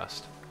this bit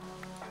first.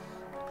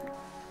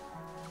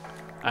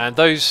 And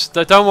those,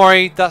 don't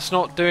worry, that's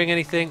not doing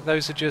anything.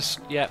 Those are just,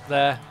 yep,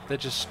 there. They're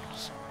just,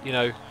 you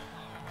know,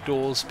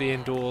 doors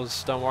being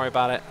doors. Don't worry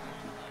about it.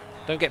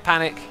 Don't get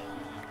panic.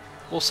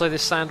 Also,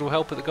 this sand will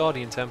help at the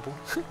Guardian Temple.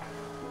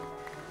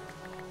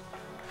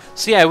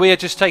 So yeah, we are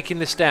just taking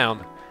this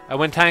down. And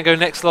when Tango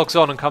next logs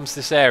on and comes to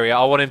this area,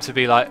 I want him to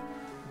be like,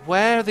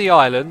 where are the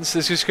islands?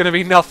 There's just going to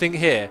be nothing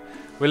here.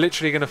 We're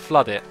literally going to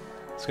flood it.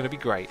 It's going to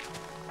be great.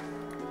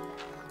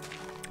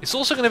 It's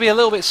also going to be a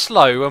little bit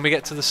slow when we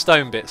get to the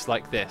stone bits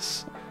like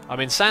this. I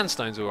mean,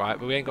 sandstone's alright,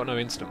 but we ain't got no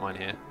instant mine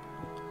here.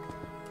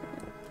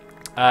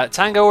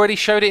 Tango already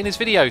showed it in his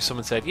video,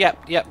 someone said.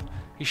 Yep.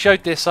 He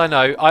showed this, I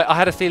know. I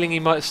had a feeling he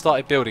might have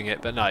started building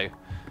it, but no.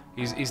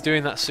 He's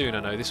doing that soon, I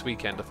know. This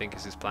weekend, I think,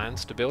 is his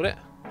plans to build it.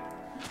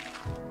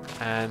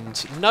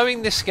 And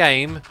knowing this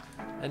game,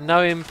 and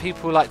knowing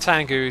people like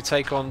Tango who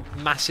take on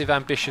massive,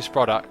 ambitious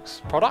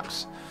projects,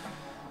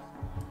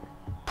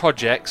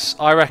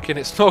 I reckon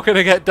it's not going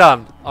to get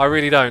done. I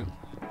really don't.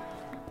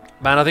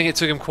 Man, I think it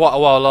took him quite a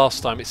while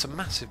last time. It's a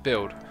massive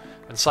build,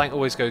 and something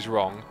always goes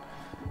wrong.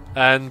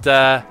 And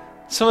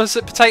someone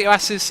said Potato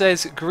Acid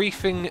says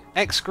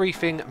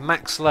griefing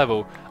max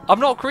level. I'm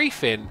not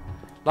griefing.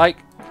 Like,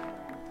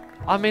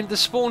 I mean, the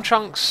spawn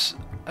chunks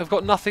have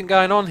got nothing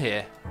going on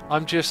here.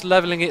 I'm just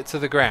leveling it to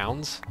the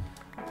ground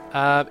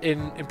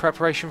in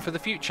preparation for the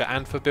future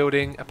and for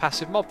building a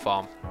passive mob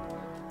farm,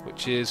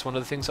 which is one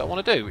of the things that I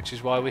want to do, which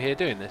is why we're here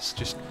doing this.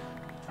 Just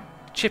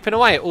chipping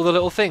away at all the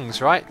little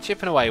things, right?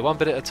 Chipping away one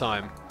bit at a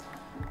time.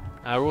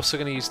 We're also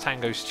going to use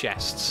Tango's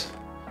chests.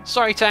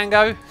 Sorry,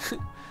 Tango.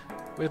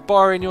 We're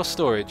borrowing your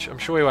storage. I'm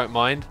sure he won't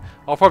mind.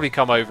 I'll probably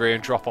come over here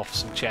and drop off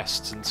some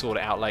chests and sort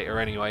it out later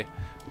anyway.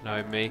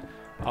 Knowing me.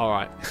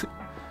 Alright.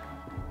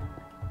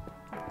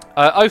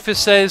 Ophis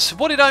says,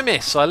 what did I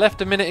miss? I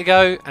left a minute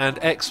ago and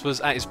X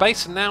was at his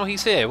base and now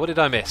he's here. What did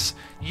I miss?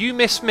 You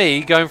missed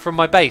me going from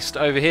my base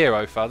to over here,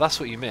 Opha. That's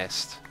what you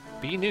missed.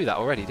 But you knew that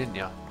already, didn't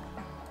you?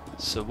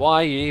 So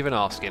why are you even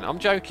asking? I'm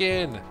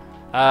joking.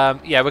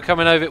 Yeah, we're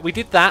coming over. We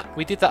did that.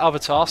 We did that other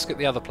task at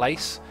the other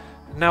place.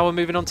 Now we're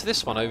moving on to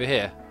this one over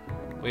here.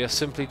 We are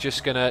simply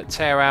just going to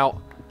tear out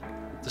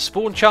the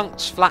spawn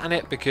chunks, flatten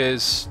it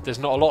because there's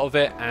not a lot of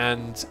it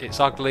and it's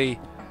ugly.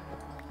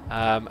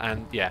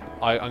 And yeah,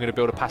 I'm going to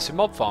build a passive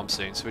mob farm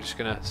soon, so we're just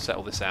going to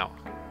settle this out.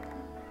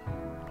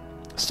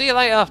 See you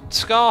later,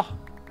 Scar.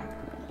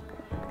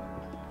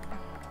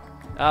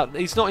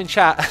 He's not in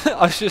chat.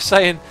 I was just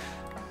saying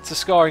to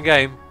Scar in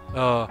game.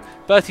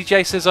 Bertie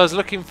J says I was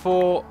looking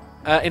for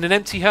in an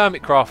empty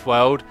Hermitcraft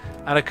world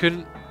and I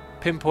couldn't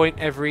pinpoint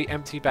every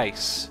empty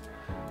base.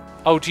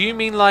 Oh, do you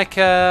mean like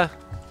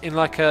in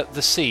like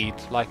the seed,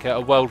 like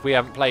a world we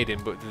haven't played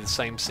in, but with the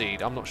same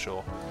seed? I'm not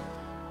sure.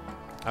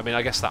 I mean,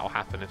 I guess that'll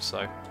happen if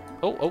so.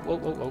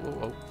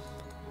 Oh.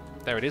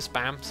 There it is.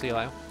 Bam. See you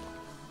later.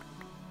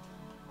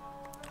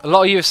 A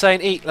lot of you are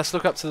saying eat. Let's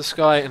look up to the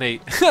sky and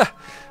eat.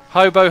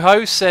 Hobo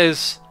Ho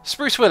says,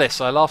 Spruce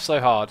Willis, I laugh so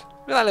hard.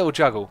 Look at that little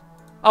juggle.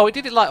 Oh, it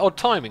did it like odd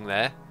timing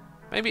there.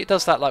 Maybe it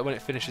does that like when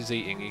it finishes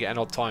eating. You get an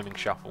odd timing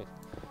shuffle.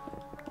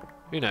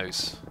 Who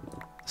knows?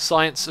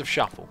 Science of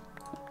shuffle.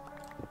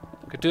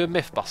 Could do a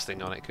myth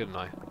busting on it, couldn't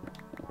I?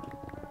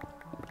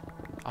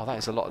 Oh, that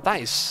is a lot.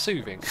 That is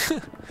soothing.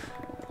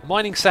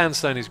 Mining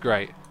sandstone is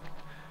great.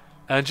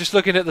 And just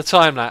looking at the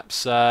time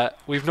lapse,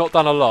 we've not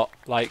done a lot.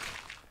 Like,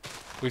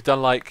 we've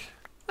done like,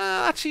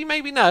 actually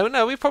maybe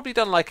no, we've probably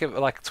done like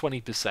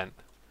 20%, 10%,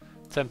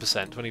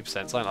 20%,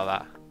 something like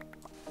that.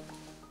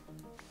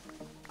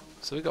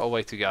 So we've got a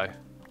way to go.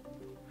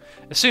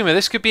 Assuming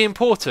this could be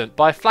important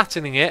by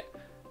flattening it,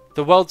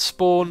 the world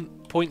spawn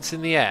points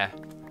in the air.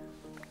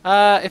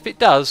 If it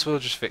does, we'll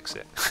just fix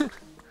it.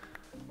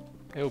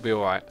 It'll be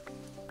alright.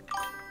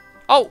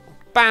 Oh!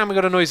 Bam! We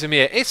got a noise in my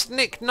ear. It's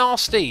Nick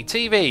Nasty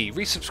TV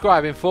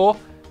resubscribing for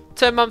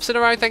 10 months in a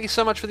row. Thank you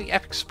so much for the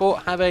epic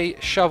support. Have a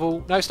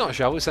shovel. No, it's not a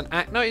shovel. It's an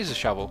act. No, it is a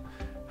shovel.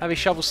 Have a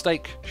shovel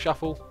steak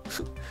shuffle.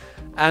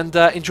 And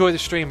enjoy the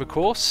stream, of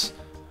course.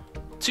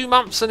 2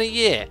 months and a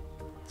year.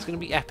 It's going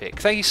to be epic.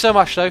 Thank you so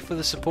much, though, for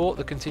the support,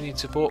 the continued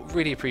support.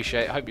 Really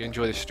appreciate it. I hope you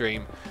enjoy the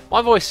stream.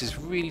 My voice is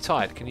really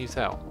tired. Can you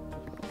tell?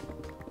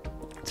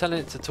 Telling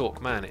it to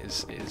talk, man, it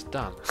is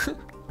done.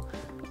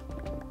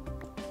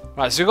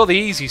 Right, so we've got the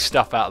easy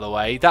stuff out of the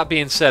way. That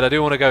being said, I do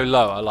want to go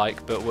lower,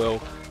 but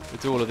we'll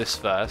do all of this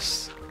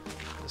first.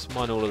 Let's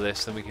mine all of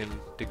this, then we can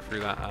dig through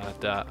that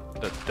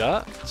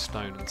dirt,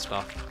 stone and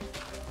stuff.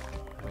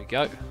 There we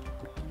go.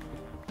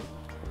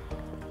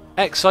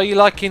 X, are you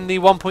liking the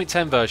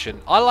 1.10 version?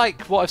 I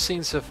like what I've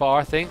seen so far,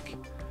 I think.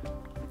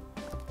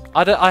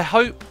 I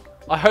hope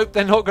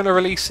they're not going to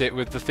release it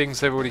with the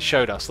things they've already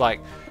showed us, like,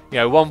 you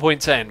know,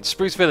 1.10,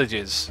 Spruce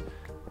Villages,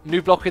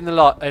 new block in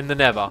the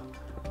Nether.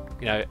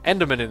 You know,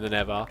 Enderman in the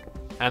Nether,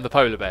 and the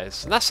polar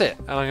bears. And that's it.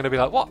 And I'm going to be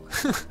like, what?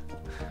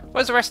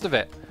 Where's the rest of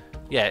it?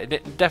 Yeah,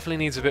 it definitely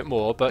needs a bit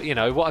more, but, you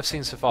know, what I've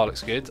seen so far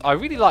looks good. I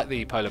really like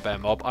the polar bear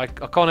mob. I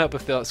can't help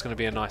but feel it's going to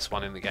be a nice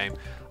one in the game.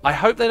 I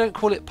hope they don't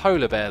call it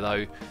polar bear,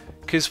 though,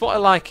 because what I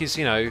like is,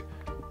 you know,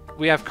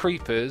 we have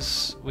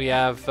creepers, we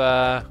have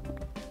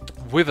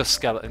wither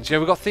skeletons. You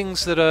know, we've got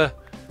things that are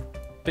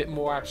a bit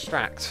more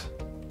abstract.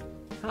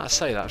 How do I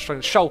say that?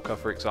 Shulker,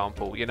 for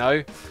example, you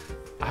know?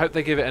 I hope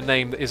they give it a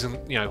name that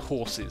isn't, you know,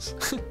 horses.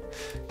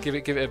 give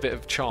it a bit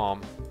of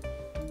charm.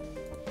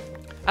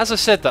 As I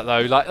said that though,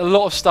 like a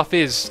lot of stuff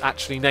is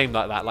actually named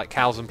like that, like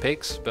cows and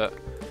pigs, but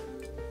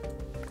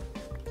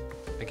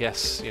I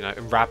guess, you know,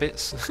 and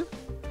rabbits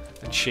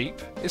and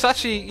sheep. It's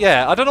actually,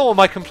 yeah, I don't know what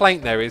my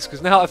complaint there is,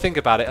 because now I think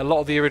about it, a lot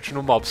of the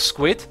original mobs,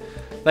 squid,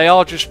 they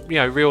are just, you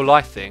know, real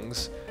life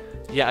things.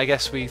 Yeah, I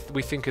guess we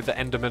think of the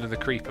Enderman and the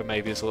Creeper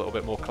maybe as a little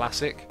bit more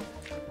classic.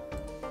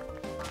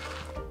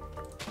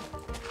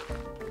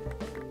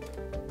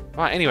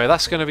 Right, anyway,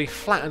 that's going to be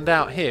flattened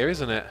out here,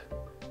 isn't it?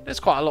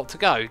 There's quite a lot to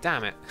go,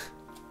 damn it.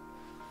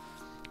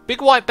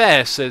 Big White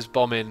Bear says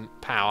Bombing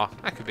Power.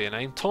 That could be a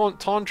name.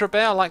 Tundra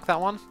Bear, I like that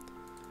one.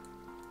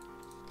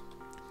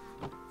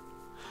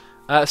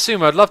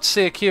 Sumo, I'd love to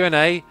see a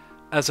Q&A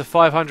as a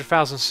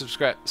 500,000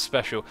 subscribe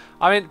special.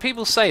 I mean,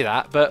 people say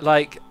that, but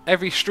like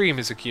every stream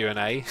is a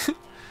Q&A.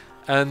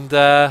 And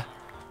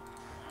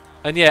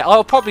yeah,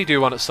 I'll probably do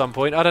one at some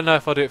point. I don't know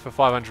if I'll do it for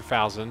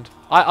 500,000.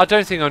 I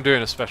don't think I'm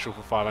doing a special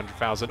for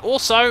 500,000.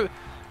 Also,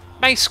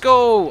 May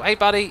School! Hey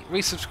buddy,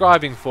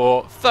 resubscribing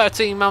for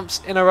 13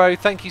 months in a row.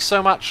 Thank you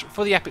so much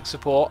for the epic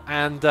support.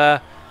 And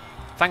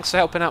thanks for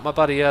helping out my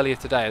buddy earlier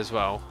today as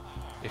well,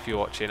 if you're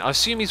watching. I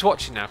assume he's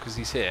watching now because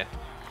he's here.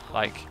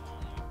 Like,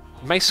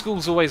 May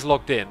School's always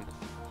logged in,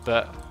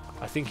 but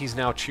I think he's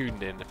now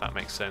tuned in, if that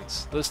makes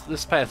sense.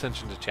 Let's pay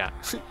attention to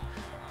chat.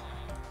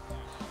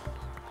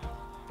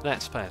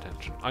 Let's pay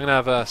attention. I'm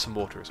going to have some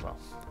water as well.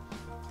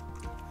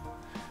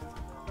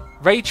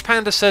 Rage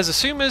Panda says,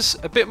 Asuma's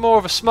a bit more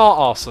of a smart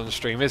arse on the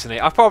stream, isn't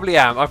he? I probably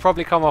am. I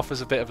probably come off as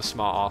a bit of a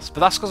smart arse. But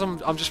that's because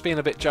I'm just being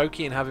a bit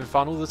jokey and having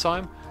fun all the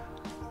time.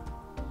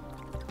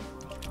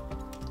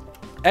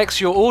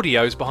 X, your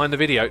audio's behind the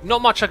video.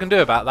 Not much I can do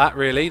about that,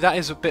 really. That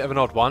is a bit of an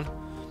odd one.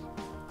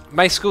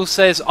 May School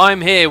says,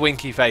 I'm here,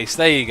 Winky Face.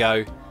 There you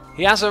go.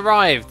 He has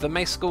arrived. The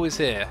May School is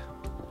here.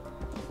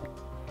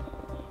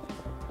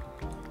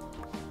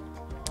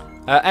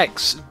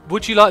 X,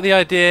 would you like the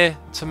idea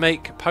to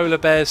make polar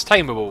bears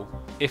tameable?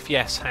 If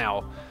yes,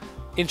 how?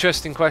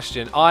 Interesting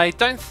question. I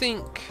don't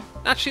think...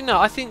 Actually, no.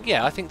 I think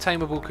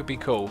tameable could be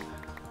cool.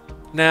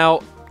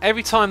 Now,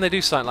 every time they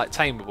do something like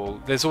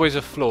tameable, there's always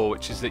a flaw,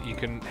 which is that you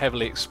can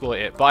heavily exploit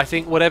it. But I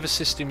think whatever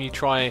system you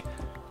try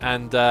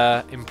and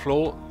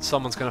implore,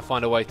 someone's going to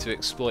find a way to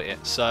exploit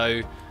it.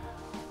 So,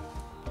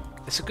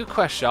 it's a good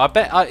question. I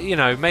bet, you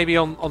know, maybe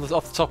off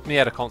the top of my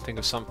head I can't think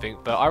of something,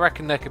 but I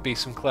reckon there could be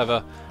some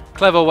clever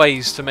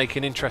ways to make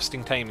an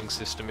interesting taming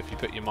system if you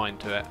put your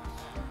mind to it.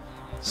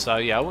 So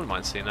yeah, I wouldn't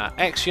mind seeing that.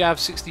 X, you have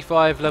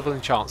 65 level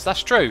enchants.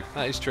 That's true.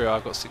 That is true.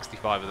 I've got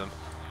 65 of them.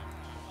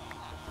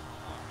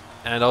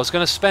 And I was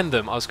going to spend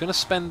them. I was going to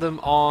spend them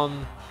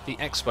on the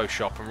expo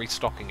shop and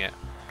restocking it,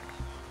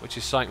 which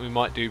is something we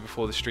might do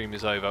before the stream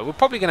is over. We're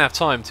probably going to have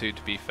time to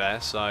be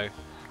fair, so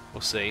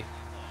we'll see.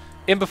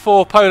 In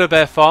before Polar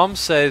Bear Farm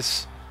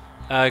says,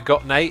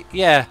 got Nate.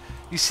 Yeah,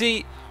 you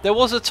see, there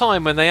was a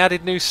time when they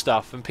added new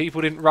stuff and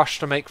people didn't rush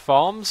to make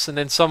farms, and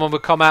then someone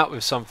would come out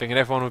with something and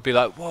everyone would be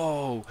like,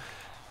 whoa.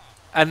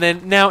 And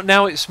then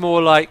now it's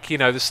more like, you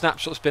know, the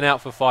snapshot's been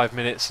out for 5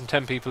 minutes and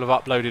 10 people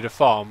have uploaded a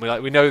farm.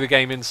 We know the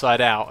game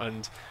inside out,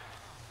 and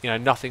you know,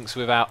 nothing's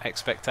without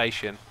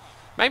expectation.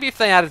 Maybe if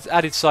they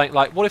added something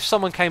like, what if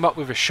someone came up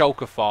with a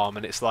shulker farm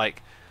and it's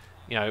like,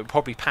 you know,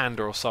 probably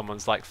Panda or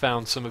someone's like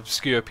found some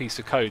obscure piece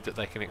of code that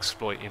they can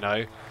exploit, you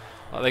know.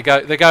 Like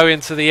they go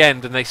into the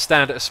end and they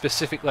stand at a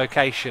specific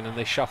location and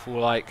they shuffle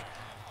like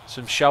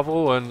some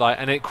shovel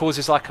and it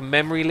causes like a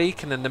memory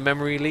leak, and then the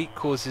memory leak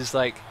causes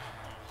like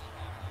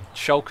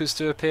shulkers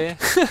to appear.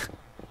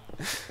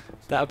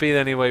 That would be the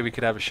only way we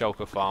could have a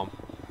shulker farm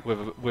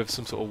with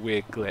some sort of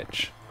weird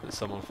glitch that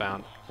someone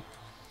found.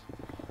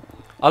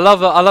 I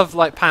love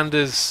like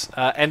Panda's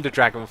Ender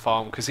Dragon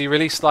farm, because he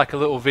released like a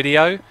little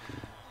video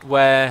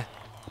where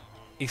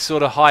he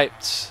sort of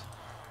hyped.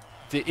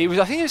 I think it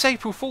was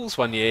April Fool's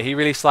one year. He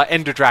released like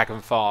Ender Dragon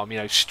farm, you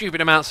know,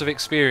 stupid amounts of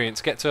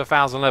experience, get to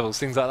 1,000 levels,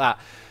 things like that.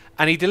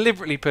 And he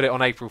deliberately put it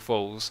on April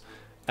Fool's,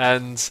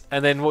 and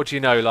then what do you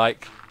know?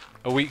 Like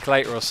a week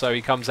later or so,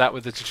 he comes out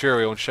with the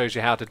tutorial and shows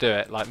you how to do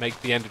it, like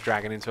make the Ender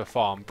Dragon into a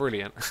farm.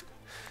 Brilliant,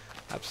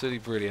 absolutely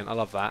brilliant. I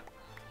love that.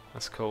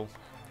 That's cool.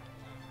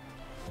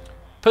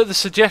 Put the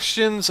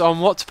suggestions on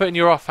what to put in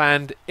your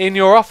offhand,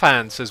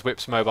 says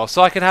Whips Mobile,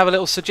 so I can have a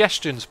little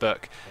suggestions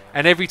book.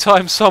 And every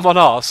time someone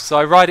asks,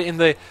 I write it in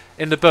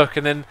the book,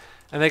 and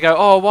they go,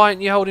 oh, why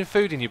aren't you holding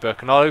food in your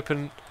book? And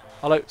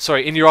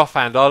in your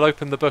offhand, I'll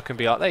open the book and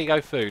be like, there you go,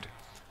 food.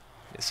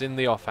 It's in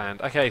the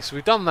offhand. Okay, so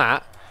we've done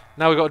that.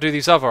 Now we've got to do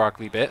these other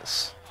ugly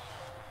bits.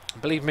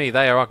 Believe me,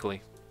 they are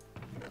ugly.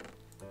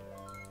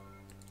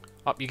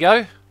 Up you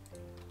go.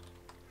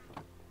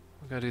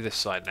 We're going to do this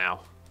side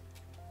now.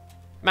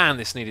 Man,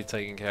 this needed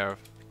taking care of.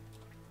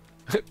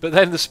 But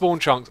then the spawn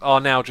chunks are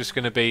now just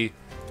going to be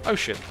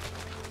ocean.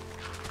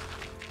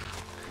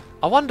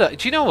 I wonder,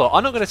 do you know what?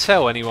 I'm not going to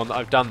tell anyone that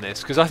I've done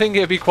this, because I think it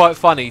would be quite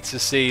funny to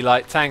see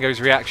like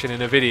Tango's reaction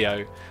in a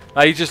video.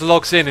 Like, he just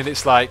logs in and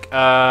it's like,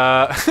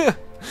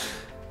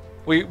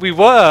 we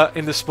were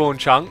in the spawn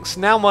chunks.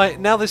 Now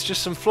there's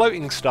just some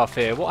floating stuff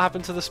here. What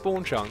happened to the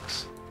spawn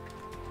chunks?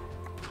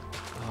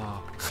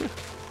 Oh.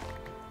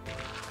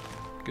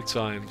 Good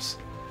times.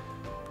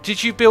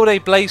 Did you build a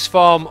blaze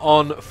farm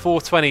on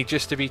 420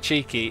 just to be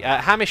cheeky?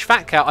 Hamish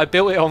Fat Cat, I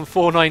built it on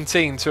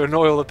 419 to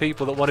annoy all the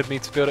people that wanted me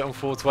to build it on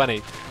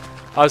 420.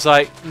 I was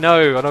like,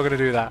 no, I'm not going to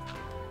do that.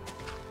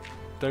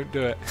 Don't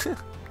do it.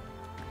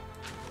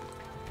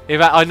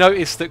 In fact, I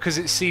noticed that because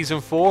it's season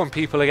 4 and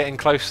people are getting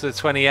close to the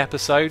 20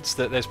 episodes,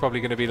 that there's probably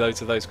going to be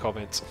loads of those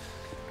comments.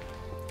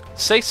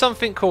 Say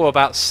something cool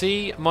about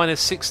C minus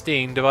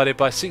 16 divided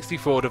by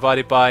 64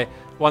 divided by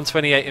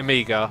 128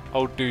 Amiga.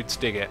 Old dudes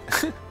dig it.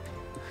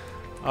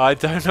 I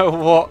don't know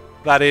what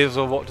that is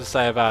or what to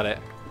say about it.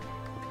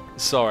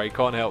 Sorry,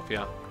 can't help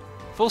you.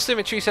 Full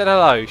Symmetry said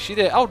hello. She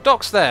did. Oh,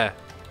 Doc's there.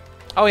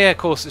 Oh yeah, of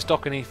course, it's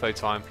Doc and Efo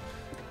time.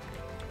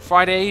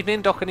 Friday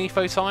evening, Doc and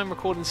Efo time,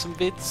 recording some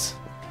vids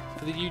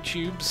for the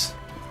YouTubes.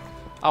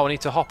 Oh, I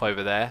need to hop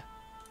over there,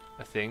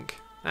 I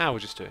think. We'll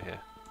just do it here.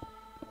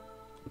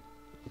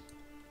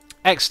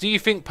 X, do you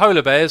think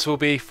polar bears will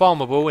be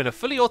farmable in a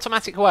fully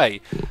automatic way?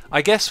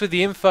 I guess with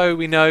the info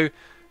we know,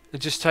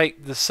 just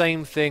take the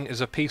same thing as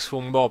a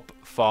peaceful mob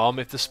farm.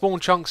 If the spawn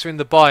chunks are in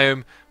the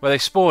biome where they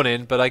spawn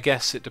in, but I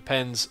guess it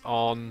depends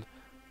on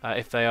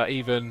if they are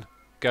even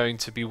going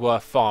to be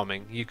worth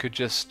farming. You could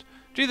just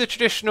do the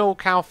traditional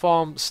cow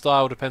farm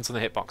style, depends on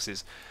the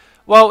hitboxes.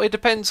 Well, it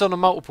depends on a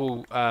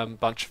multiple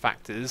bunch of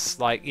factors.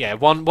 Like, yeah,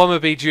 one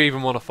would be, do you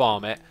even want to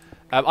farm it?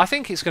 I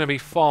think it's going to be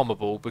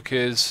farmable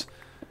because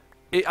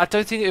I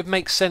don't think it would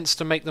make sense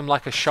to make them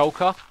like a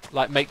shulker,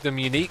 like make them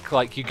unique,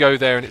 like you go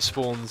there and it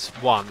spawns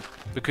one,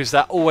 because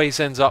that always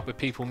ends up with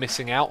people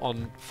missing out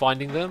on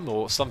finding them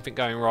or something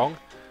going wrong.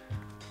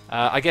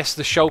 I guess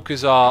the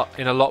shulkers are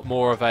in a lot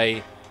more of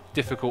a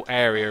difficult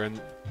area, and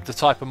the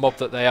type of mob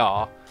that they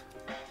are,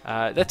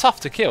 they're tough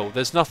to kill.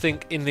 There's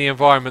nothing in the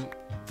environment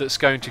that's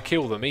going to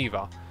kill them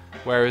either,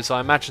 whereas I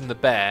imagine the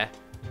bear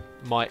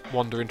might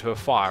wander into a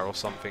fire or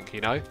something,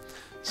 you know.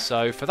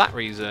 So for that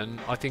reason,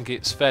 I think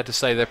it's fair to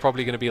say they're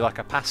probably going to be like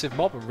a passive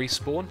mob and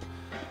respawn,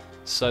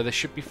 so they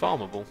should be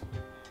farmable.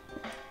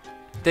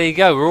 There you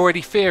go, we're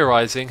already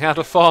theorising how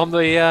to farm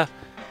the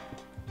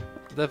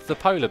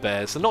polar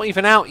bears. They're not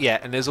even out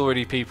yet and there's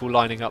already people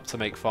lining up to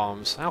make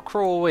farms. How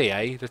cruel are we,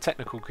 eh? The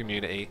technical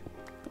community.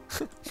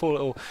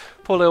 Poor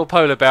little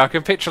polar bear. I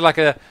can picture like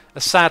a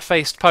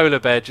sad-faced polar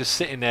bear just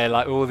sitting there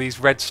like all these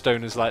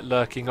redstoners like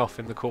lurking off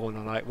in the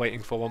corner, like waiting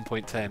for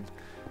 1.10.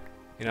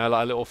 You know,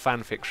 like a little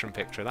fan fiction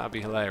picture. That would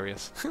be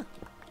hilarious.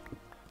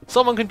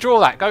 Someone can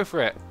draw that. Go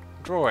for it.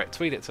 Draw it.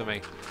 Tweet it to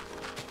me.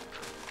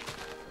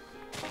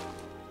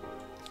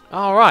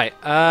 All right.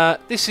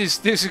 This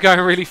is going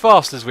really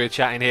fast as we're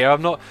chatting here.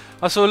 I'm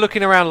sort of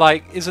looking around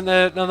like, isn't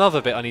there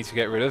another bit I need to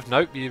get rid of?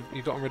 Nope.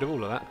 You've gotten rid of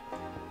all of that.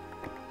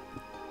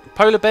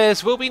 Polar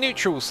bears will be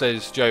neutral,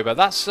 says Joba.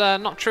 That's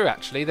not true,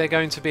 actually. They're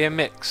going to be a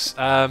mix.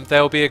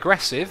 They'll be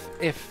aggressive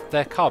if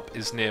their cub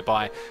is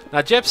nearby.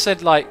 Now, Jeb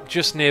said, like,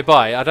 just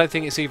nearby. I don't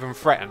think it's even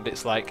threatened.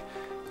 It's like,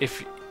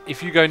 if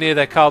you go near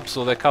their cubs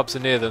or their cubs are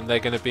near them, they're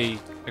going to be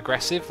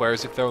aggressive,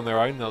 whereas if they're on their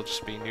own, they'll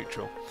just be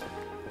neutral.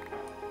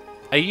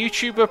 A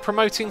YouTuber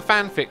promoting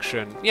fan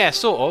fiction. Yeah,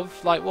 sort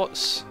of. Like,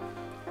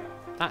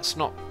 that's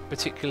not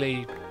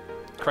particularly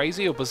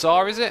crazy or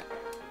bizarre, is it?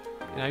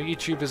 You know,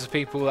 YouTubers are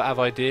people that have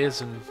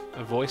ideas and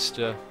a voice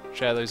to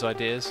share those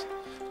ideas.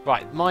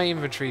 Right, my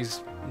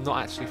inventory's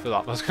not actually full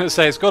up. I was going to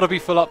say it's got to be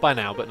full up by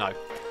now, but no.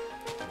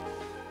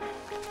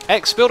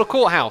 X, build a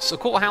courthouse. A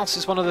courthouse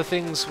is one of the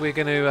things we're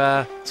going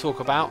to talk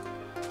about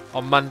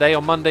on Monday.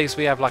 On Mondays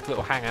we have like a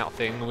little hangout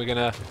thing, and we're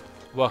going to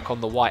work on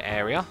the white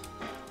area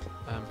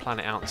and plan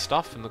it out and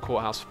stuff, and the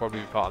courthouse will probably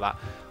be part of that.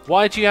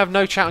 Why do you have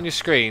no chat on your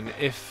screen?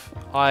 If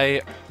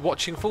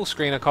watching full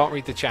screen, I can't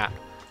read the chat.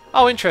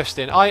 Oh,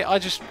 interesting. I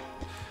just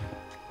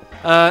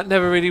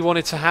never really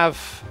wanted to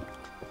have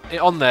it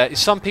on there.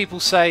 Some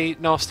people say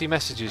nasty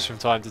messages from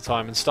time to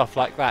time and stuff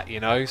like that, you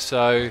know,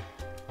 so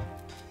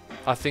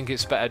I think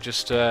it's better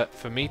just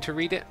for me to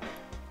read it.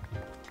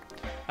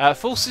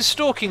 False is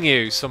stalking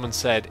you, someone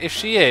said. If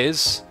she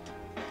is,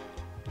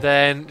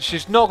 then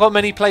she's not got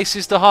many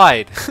places to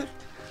hide.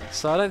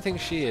 So I don't think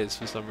she is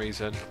for some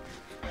reason.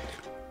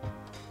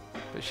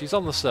 But she's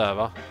on the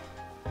server.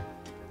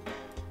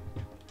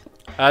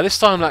 This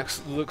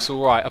time-lapse looks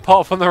alright,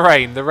 apart from the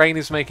rain. The rain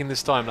is making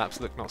this time-lapse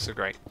look not so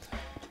great.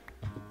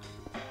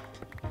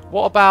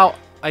 What about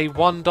a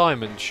 1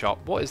 diamond shop?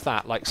 What is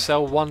that? Like,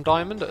 sell 1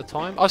 diamond at a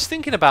time? I was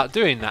thinking about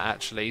doing that,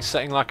 actually.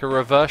 Setting, like, a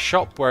reverse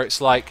shop where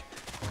it's like,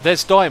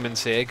 there's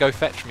diamonds here, go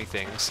fetch me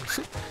things.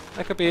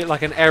 That could be,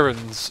 like, an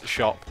errands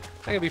shop.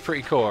 That could be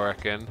pretty cool, I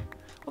reckon.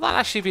 Well, that'd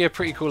actually be a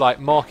pretty cool, like,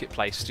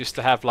 marketplace, just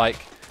to have,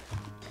 like,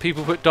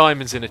 people put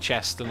diamonds in a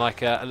chest and,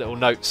 like, a little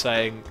note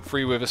saying,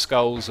 free wither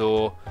skulls,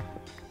 or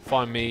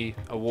find me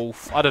a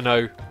wolf. I don't know.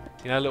 You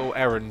know, a little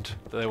errand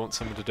that they want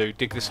someone to do.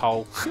 Dig this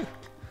hole.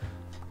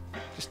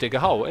 Just dig a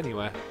hole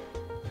anywhere.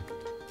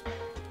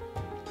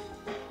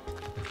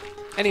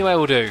 Anywhere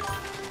will do.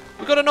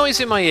 We've got a noise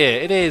in my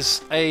ear. It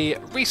is a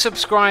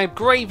resubscribe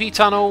Gravy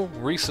Tunnel.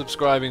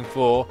 Resubscribing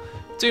for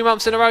 2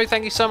 months in a row.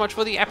 Thank you so much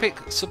for the epic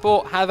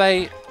support. Have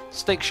a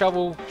stick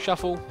shovel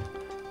shuffle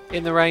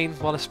in the rain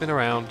while I spin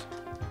around.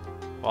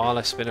 While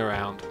I spin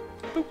around.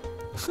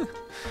 Boop.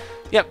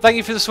 Yep, thank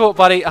you for the support,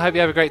 buddy. I hope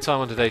you have a great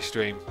time on today's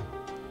stream.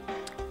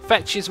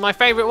 Fetch is my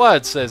favourite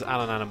word, says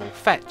Alan Animal.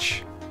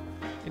 Fetch.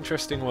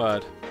 Interesting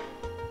word.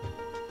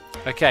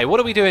 Okay,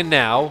 what are we doing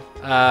now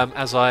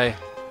as I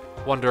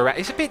wander around?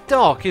 It's a bit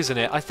dark, isn't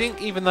it? I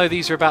think even though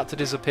these are about to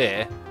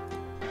disappear,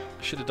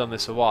 I should have done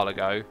this a while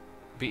ago. It'd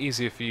be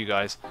easier for you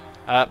guys.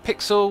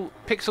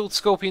 Pixel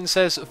Scorpion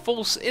says,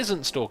 False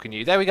isn't stalking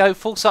you. There we go,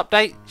 false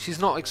update. She's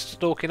not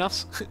stalking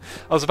us.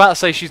 I was about to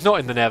say she's not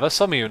in the Nether.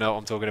 Some of you know what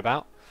I'm talking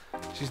about.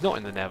 She's not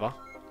in the Nether.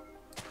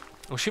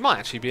 Well, she might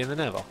actually be in the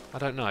Nether. I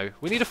don't know.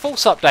 We need a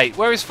false update.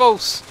 Where is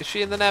False? Is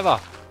she in the Nether?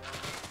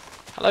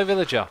 Hello,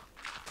 villager.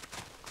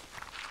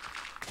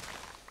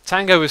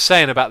 Tango was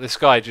saying about this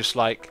guy just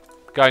like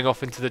going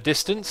off into the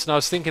distance, and I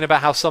was thinking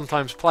about how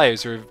sometimes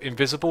players are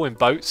invisible in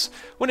boats.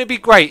 Wouldn't it be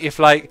great if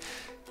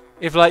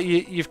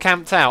you've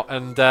camped out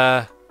and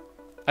I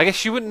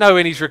guess you wouldn't know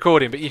when he's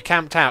recording, but you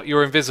camped out,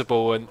 you're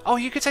invisible, and oh,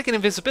 you could take an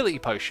invisibility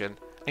potion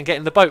and get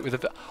in the boat with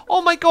a...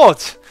 Oh my god!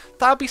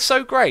 That would be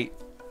so great!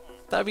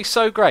 That would be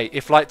so great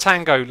if like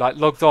Tango like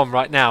logged on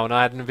right now and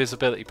I had an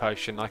invisibility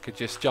potion. I could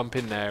just jump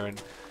in there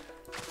and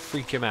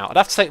freak him out. I'd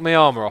have to take my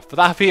armour off, but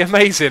that'd be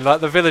amazing.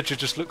 Like the villager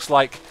just looks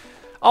like...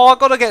 Oh, I've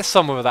got to get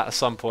someone with that at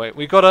some point.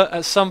 We've got to,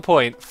 at some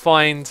point,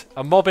 find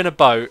a mob in a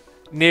boat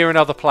near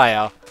another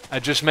player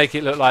and just make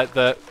it look like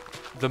the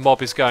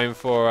mob is going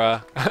for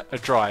a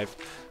drive.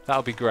 That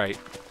would be great.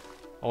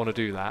 I want to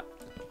do that.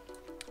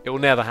 It will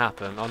never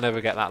happen. I'll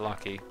never get that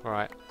lucky.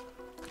 Alright.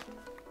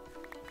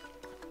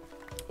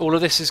 All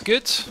of this is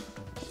good.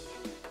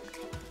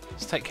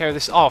 Let's take care of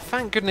this. Oh,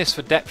 thank goodness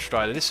for Depth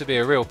Strider. This would be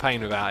a real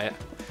pain without it.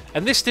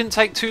 And this didn't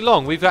take too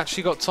long. We've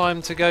actually got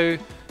time to go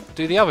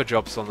do the other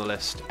jobs on the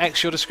list.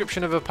 X, your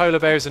description of a polar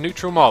bear is a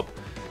neutral mob,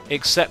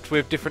 except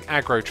with different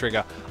aggro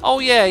trigger. Oh,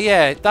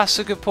 yeah. That's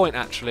a good point,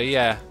 actually.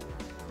 Yeah.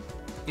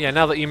 Yeah,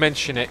 now that you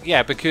mention it.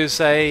 Yeah, because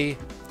a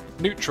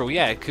neutral,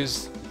 yeah,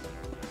 because...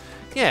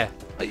 Yeah.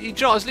 You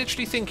know, I was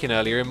literally thinking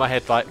earlier in my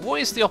head, like,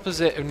 what is the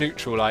opposite of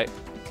neutral? Like,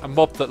 a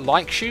mob that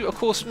likes you? Of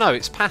course, no,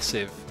 it's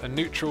passive. And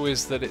neutral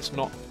is that it's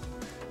not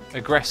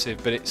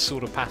aggressive, but it's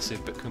sort of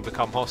passive, but can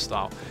become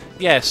hostile.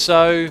 Yeah,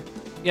 so,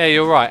 yeah,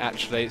 you're right,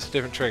 actually. It's a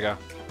different trigger.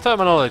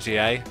 Terminology,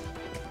 eh?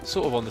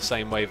 Sort of on the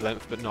same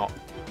wavelength, but not.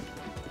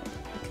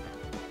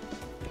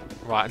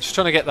 Right, I'm just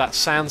trying to get that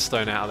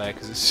sandstone out of there,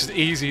 because it's just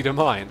easy to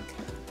mine.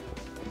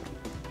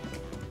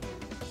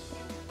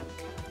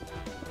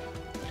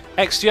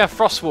 X, do you have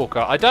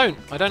Frostwalker? I don't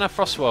have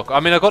Frostwalker. I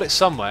mean, I got it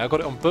somewhere. I got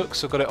it on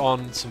books. I got it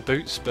on some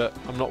boots, but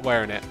I'm not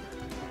wearing it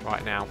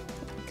right now.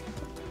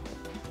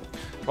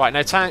 Right,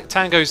 now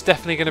Tango's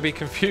definitely going to be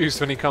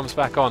confused when he comes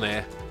back on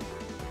here.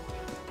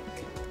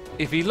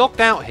 if he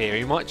logged out here,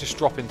 he might just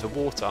drop into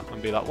water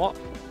and be like, what?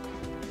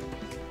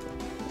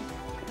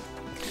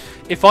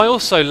 If I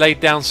also laid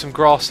down some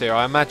grass here,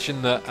 I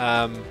imagine that...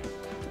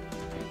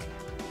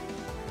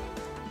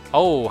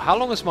 Oh, how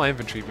long has my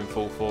inventory been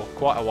full for?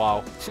 Quite a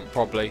while,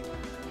 probably.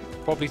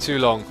 Probably too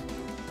long.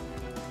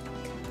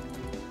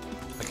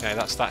 Okay,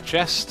 that's that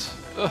chest.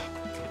 Ugh,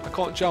 I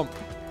can't jump.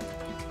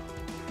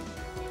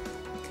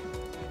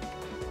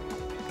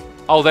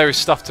 Oh, there is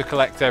stuff to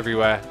collect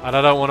everywhere, and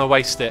I don't want to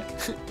waste it.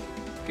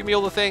 Give me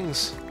all the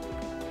things.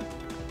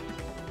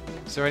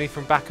 Is there any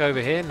from back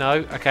over here?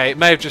 No. Okay, it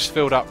may have just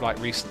filled up like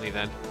recently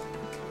then.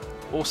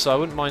 Also, I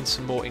wouldn't mind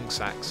some more ink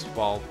sacs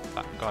while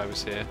that guy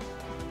was here.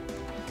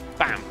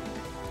 Bam!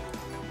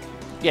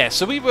 Yeah,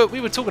 so we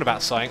were talking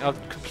about something.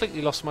 I've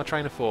completely lost my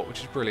train of thought, which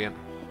is brilliant.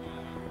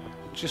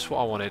 Just what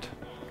I wanted.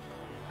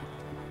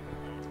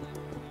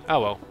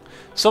 Oh well.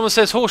 Someone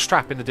says horse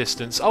trap in the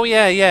distance. Oh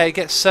yeah, yeah, it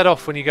gets set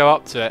off when you go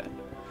up to it.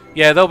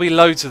 Yeah, there'll be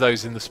loads of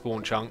those in the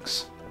spawn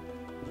chunks.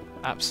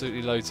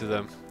 Absolutely loads of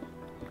them.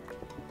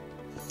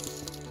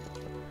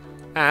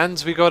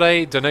 And we got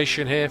a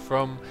donation here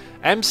from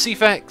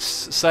MCFX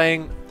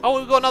saying, oh,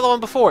 we've got another one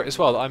before it as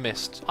well that I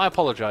missed. I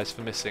apologise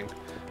for missing.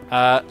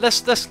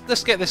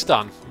 Let's get this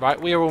done, right?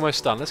 We are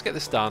almost done. Let's get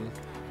this done,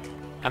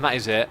 and that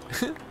is it.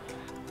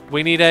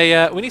 we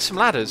need some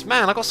ladders.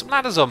 Man, I got some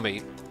ladders on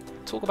me.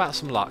 Talk about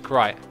some luck,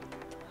 right?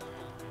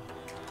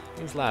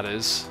 These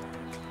ladders.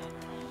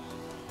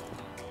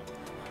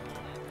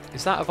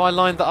 Is that, have I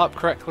lined that up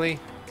correctly?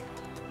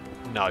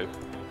 No,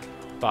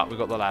 but we've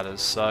got the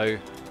ladders, so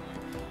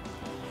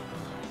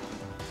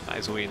that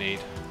is all you need.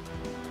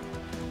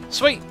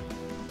 Sweet.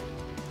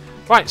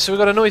 Right, so we've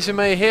got a noise in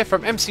me here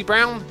from MC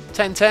Brown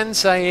 1010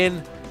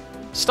 saying,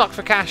 stuck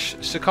for cash,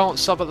 so can't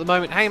sub at the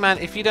moment. Hey man,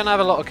 if you don't have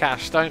a lot of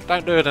cash, don't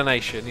do a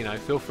donation. You know,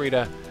 feel free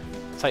to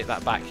take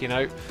that back. You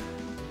know,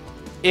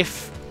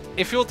 if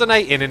you're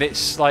donating and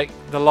it's like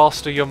the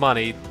last of your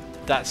money,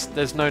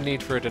 there's no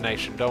need for a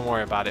donation. Don't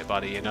worry about it,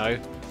 buddy. You know,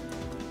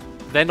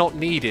 they're not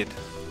needed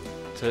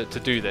to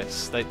do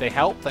this. They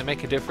help, they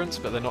make a difference,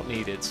 but they're not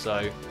needed.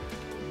 So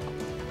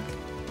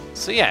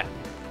yeah.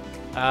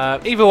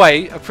 Either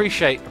way,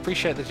 appreciate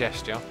the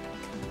gesture.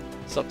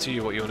 It's up to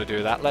you what you want to do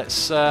with that.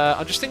 Let's.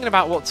 I'm just thinking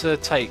about what to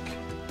take.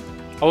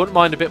 I wouldn't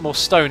mind a bit more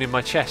stone in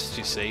my chest,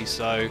 you see.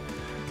 So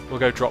we'll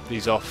go drop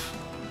these off.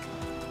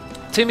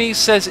 Timmy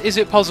says, "Is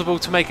it possible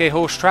to make a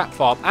horse trap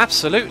farm?"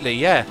 Absolutely,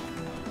 yeah.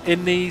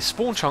 In the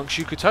spawn chunks,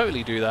 you could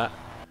totally do that.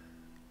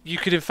 You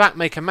could, in fact,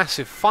 make a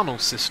massive funnel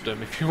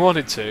system if you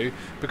wanted to,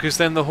 because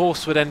then the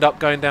horse would end up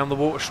going down the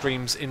water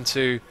streams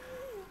into.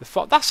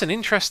 That's an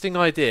interesting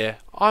idea.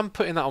 I'm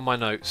putting that on my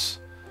notes.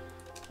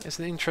 It's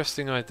an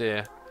interesting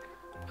idea.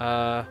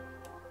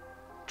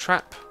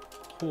 Trap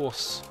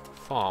horse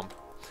farm.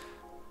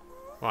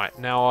 Right,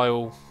 now I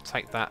will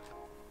take that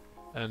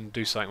and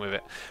do something with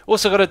it.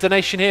 Also got a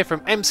donation here from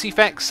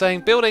MCFX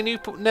saying, build a new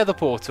nether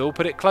portal,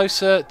 put it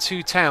closer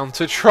to town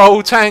to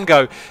troll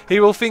Tango. He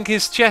will think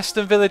his chest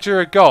and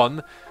villager are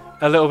gone.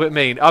 A little bit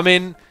mean. I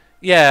mean,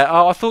 yeah,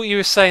 I thought you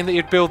were saying that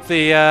you'd build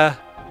the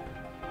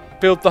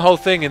whole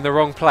thing in the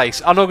wrong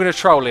place. I'm not going to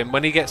troll him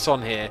when he gets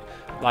on here.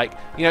 Like,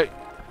 you know,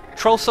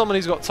 troll someone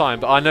who's got time,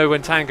 but I know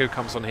when Tango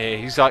comes on here,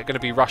 he's like going to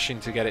be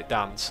rushing to get it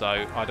done, so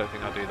I don't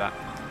think I'll do that.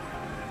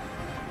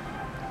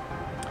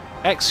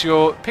 X,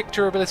 your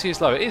picture ability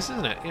is low. It is,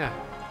 isn't it? Yeah.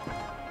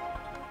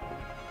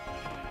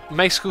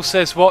 Mayschool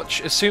says,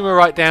 watch, assume I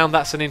write down,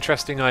 that's an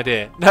interesting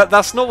idea. No,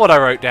 that's not what I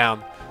wrote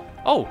down.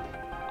 Oh.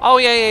 Oh,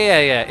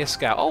 yeah,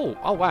 Iskal.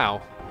 Oh,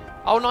 wow.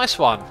 Oh, nice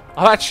one.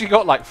 I actually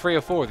got like 3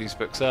 or 4 of these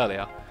books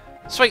earlier.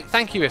 Sweet,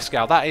 thank you,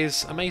 Iskal. That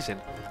is amazing.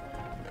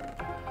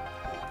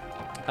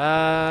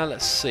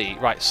 Let's see.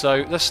 Right,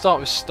 so let's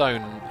start with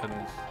stone, and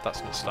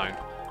that's not stone.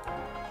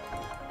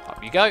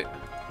 Up you go.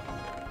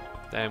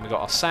 Then we've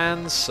got our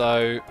sands,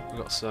 so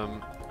we've got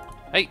some...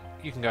 Hey,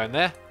 you can go in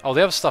there. Oh,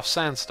 the other stuff's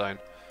sandstone.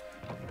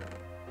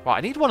 Right, I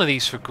need one of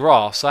these for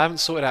grass. I haven't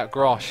sorted out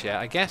grass yet.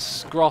 I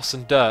guess grass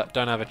and dirt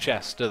don't have a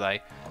chest, do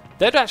they?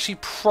 They'd actually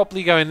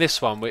probably go in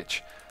this one,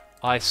 which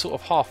I sort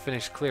of half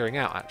finished clearing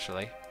out,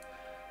 actually.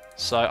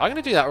 So I'm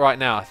going to do that right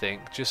now, I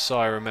think, just so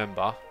I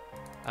remember.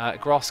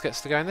 Grass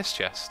gets to go in this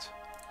chest.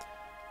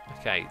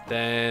 Okay,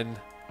 then...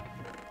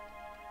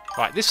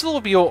 Right, this will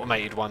all be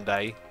automated one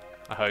day,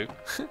 I hope.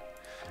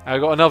 I've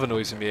got another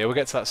noise in me here, we'll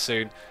get to that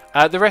soon.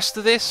 The rest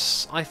of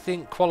this, I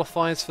think,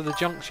 qualifies for the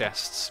junk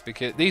chests,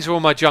 because these are all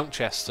my junk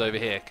chests over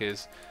here,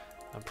 because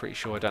I'm pretty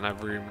sure I don't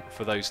have room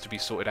for those to be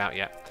sorted out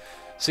yet.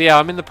 So yeah,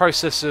 I'm in the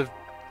process of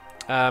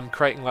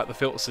creating like the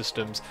filter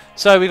systems.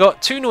 So we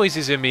got 2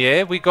 noises in me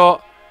here. We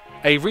got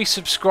a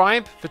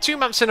resubscribe for 2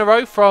 months in a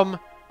row from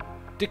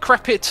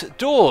Decrepit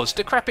Doors.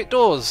 Decrepit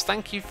Doors,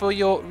 thank you for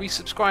your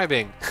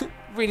resubscribing.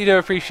 Really do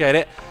appreciate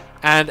it.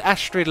 And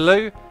Astrid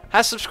Lou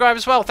has subscribed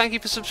as well. Thank you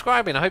for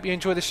subscribing. I hope you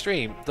enjoy the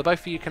stream. The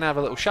both of you can have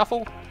a little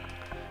shuffle,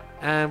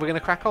 and we're going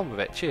to crack on with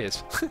it.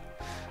 Cheers.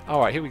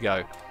 Alright, here we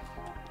go.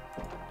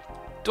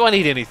 Do I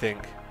need anything?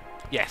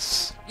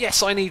 Yes.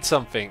 Yes, I need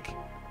something.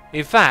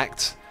 In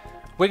fact,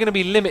 we're going to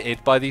be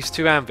limited by these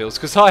 2 anvils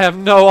because I have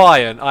no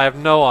iron. I have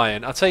no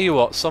iron. I'll tell you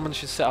what, someone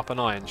should set up an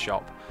iron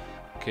shop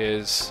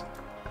because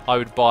I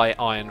would buy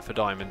iron for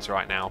diamonds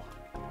right now.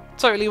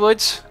 Totally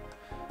would.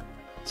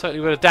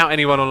 Totally would. I doubt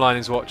anyone online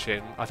is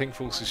watching. I think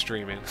False is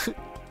streaming.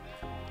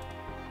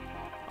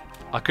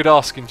 I could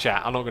ask in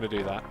chat. I'm not going to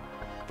do that.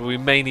 But we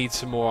may need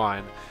some more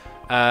iron.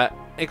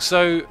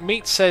 Exo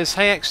Meat says,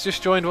 "Hey X,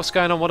 just joined. What's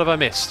going on? What have I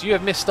missed? You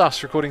have missed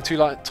us recording 2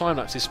 time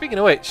lapses. Speaking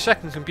of which,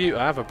 second computer,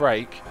 have a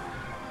break.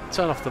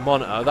 Turn off the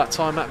monitor. That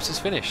time lapse is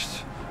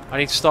finished. I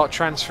need to start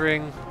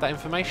transferring that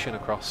information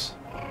across."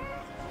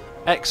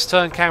 X,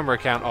 turn camera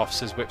account off,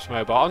 says Whips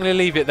Mobile. I'm going to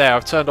leave it there.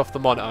 I've turned off the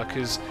monitor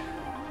because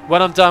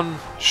when I'm done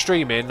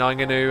streaming, I'm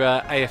going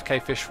to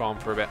AFK Fish Farm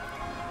for a bit.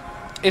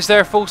 Is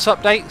there a false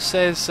update?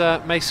 Says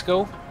May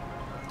School.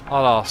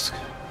 I'll ask.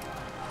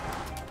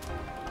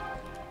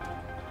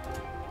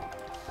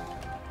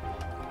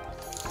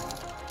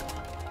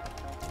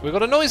 We've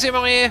got a noise in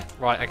my ear.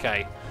 Right,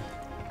 okay.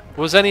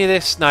 Was any of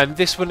this... No,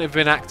 this wouldn't have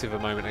been active a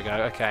moment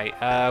ago. Okay,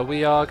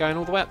 we are going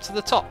all the way up to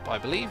the top, I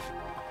believe.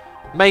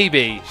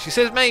 Maybe. She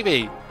says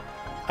maybe. We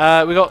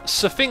got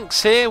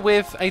Sphinx here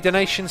with a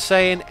donation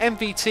saying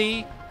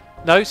MVT...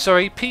 No,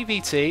 sorry,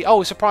 PVT.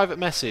 Oh, it's a private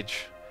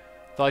message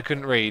that I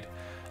couldn't read.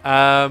 Okay,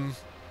 I'm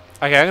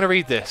going to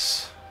read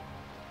this.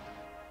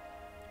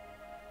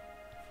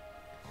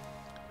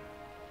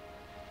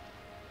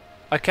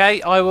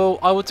 Okay, I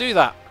will do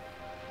that.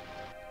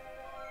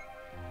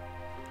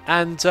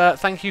 And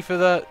thank you for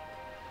the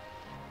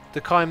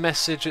kind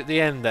message at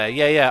the end there.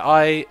 Yeah.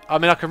 I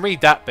mean, I can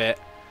read that bit.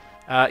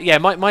 Yeah,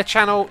 my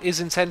channel is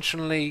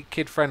intentionally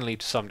kid-friendly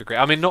to some degree.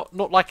 I mean,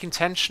 not like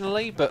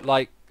intentionally, but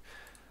like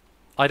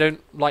I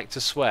don't like to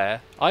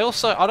swear. I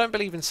don't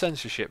believe in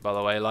censorship, by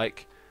the way.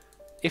 Like,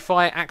 if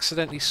I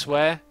accidentally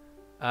swear,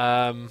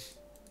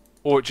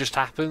 or it just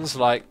happens,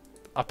 like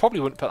I probably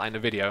wouldn't put that in a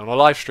video on a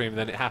live stream.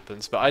 Then it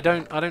happens, but I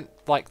don't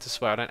like to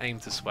swear. I don't aim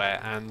to swear,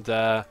 and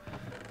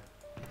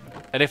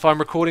if I'm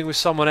recording with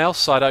someone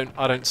else, I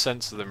don't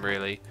censor them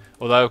really.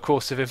 Although, of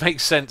course, if it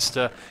makes sense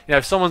to, you know,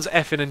 if someone's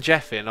effing and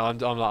jeffing, I'm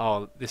like,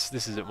 oh, this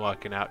isn't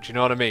working out. Do you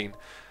know what I mean?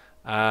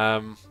 I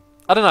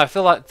don't know. I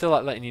feel like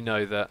letting you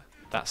know that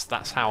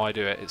that's how I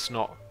do it. It's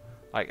not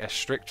like a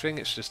strict thing.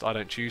 It's just I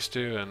don't choose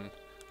to, and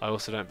I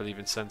also don't believe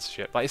in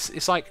censorship. Like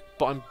it's like,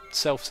 but I'm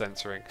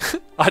self-censoring.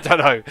 I don't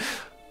know.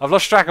 I've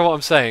lost track of what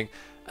I'm saying.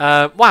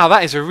 Wow,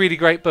 that is a really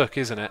great book,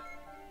 isn't it?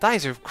 That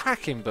is a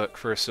cracking book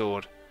for a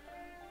sword.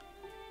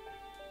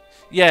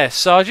 Yeah,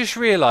 so I just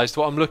realised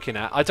what I'm looking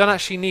at. I don't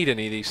actually need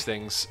any of these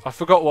things. I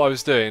forgot what I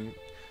was doing.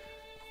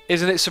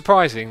 Isn't it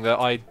surprising that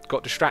I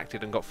got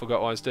distracted and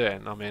forgot what I was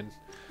doing? I mean,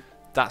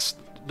 that's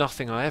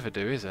nothing I ever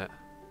do, is it?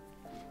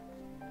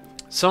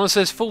 Someone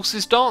says False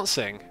is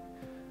dancing.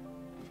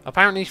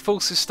 Apparently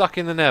False is stuck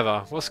in the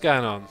nether. What's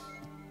going on?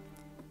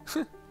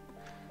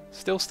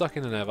 Still stuck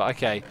in the nether.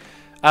 Okay.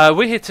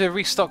 We're here to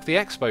restock the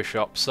expo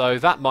shop, so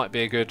that might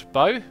be a good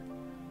bow.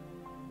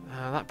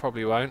 That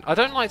probably won't. I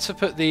don't like to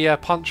put the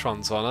punch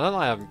ones on. I don't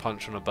like having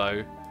punch on a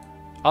bow.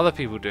 Other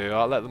people do.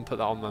 I'll let them put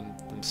that on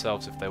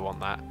themselves if they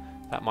want that.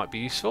 That might be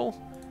useful.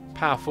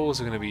 Power 4s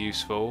are going to be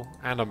useful.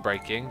 And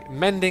unbreaking.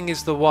 Mending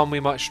is the one we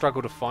might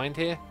struggle to find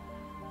here.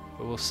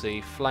 But we'll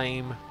see.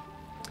 Flame.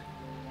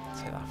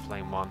 Let's take that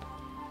flame one.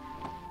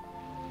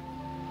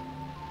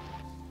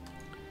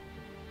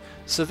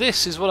 So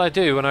this is what I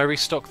do when I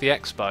restock the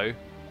expo.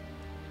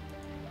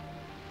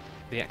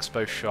 The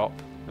expo shop.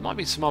 There might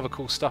be some other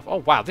cool stuff. Oh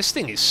wow, this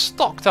thing is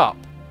stocked up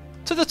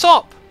to the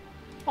top.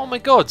 Oh my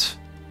god.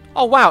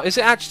 Oh wow, did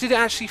it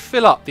actually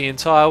fill up the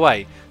entire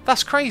way?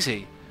 That's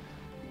crazy.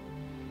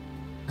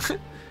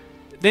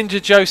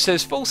 Ninja Joe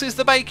says, False is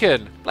the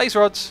bacon. Blaze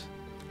rods.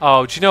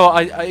 Oh, do you know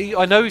what?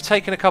 I know we've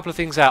taken a couple of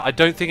things out. I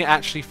don't think it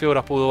actually filled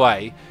up all the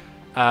way.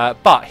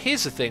 But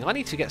here's the thing. I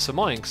need to get some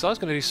iron because I was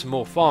going to do some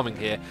more farming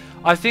here.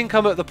 I think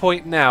I'm at the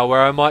point now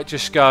where I might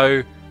just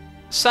go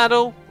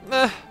saddle.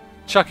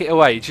 Chuck it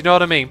away. Do you know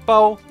what I mean?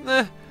 Bowl.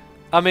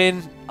 I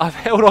mean, I've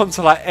held on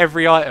to like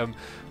every item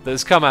that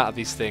has come out of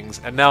these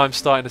things, and now I'm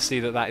starting to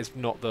see that that is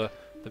not the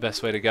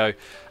best way to go.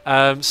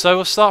 So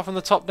we'll start from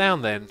the top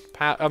down then.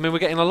 I mean, we're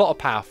getting a lot of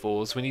power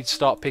 4s. We need to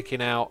start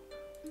picking out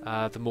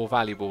the more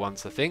valuable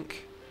ones, I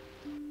think.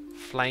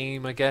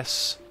 Flame, I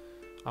guess.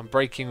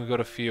 Unbreaking, we've got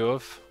a few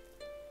of.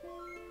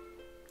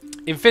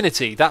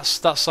 Infinity, that's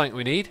something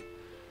we need.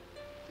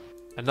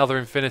 Another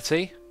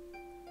infinity.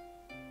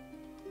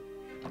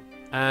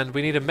 And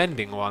we need a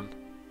mending one.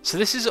 So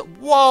this is...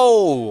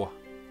 Whoa!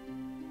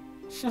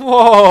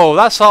 Whoa!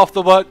 That's half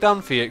the work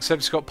done for you, except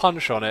it's got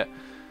punch on it.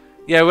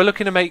 Yeah, we're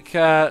looking to make...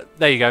 there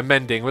you go,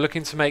 mending. We're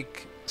looking to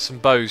make some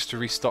bows to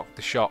restock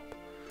the shop.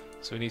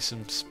 So we need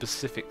some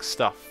specific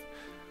stuff.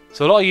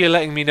 So a lot of you are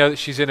letting me know that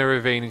she's in a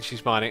ravine and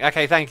she's mining.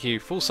 Okay, thank you.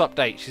 False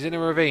update. She's in a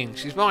ravine.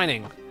 She's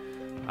mining.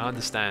 I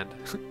understand.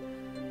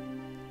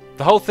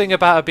 The whole thing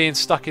about her being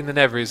stuck in the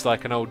nether is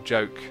like an old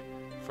joke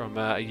from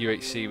a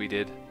UHC we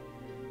did.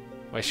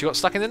 Where she got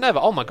stuck in the nether.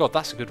 Oh my god,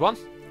 that's a good one.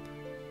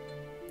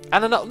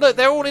 And look,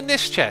 they're all in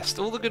this chest.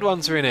 All the good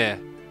ones are in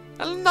here.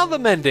 Another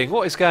mending.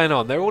 What is going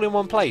on? They're all in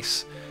one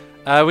place.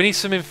 We need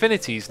some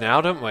infinities now,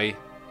 don't we?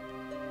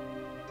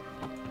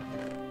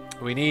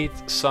 We need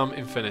some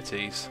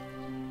infinities.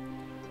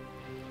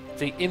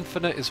 The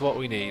infinite is what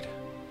we need.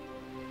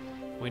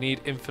 We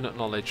need infinite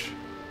knowledge.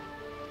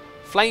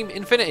 Flame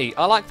infinity.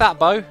 I like that,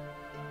 Bo.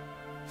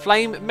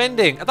 Flame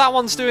mending. That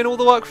one's doing all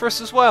the work for us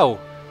as well.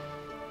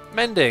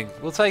 Mending.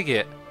 We'll take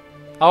it.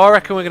 Oh, I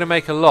reckon we're going to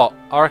make a lot.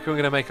 I reckon we're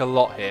going to make a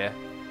lot here.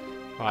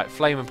 Right,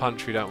 flame and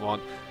punch we don't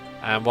want.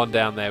 And one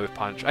down there with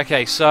punch.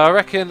 Okay, so I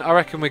reckon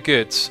we're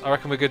good. I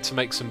reckon we're good to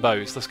make some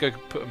bows. Let's go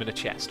put them in a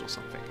chest or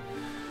something.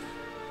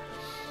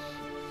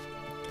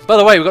 By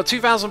the way, we've got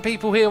 2,000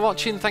 people here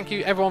watching. Thank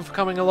you everyone for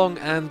coming along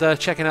and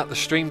checking out the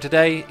stream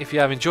today. If you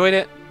have enjoyed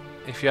it,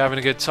 if you're having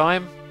a good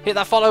time, hit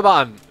that follow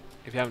button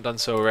if you haven't done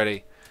so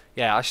already.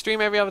 Yeah, I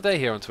stream every other day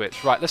here on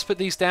Twitch. Right, let's put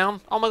these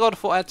down. Oh my god, I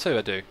thought I had two.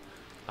 I do.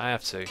 I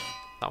have two.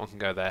 That one can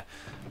go there.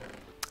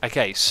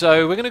 Okay,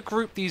 so we're going to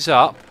group these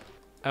up.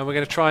 And we're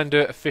going to try and do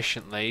it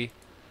efficiently.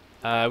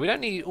 We don't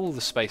need all the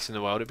space in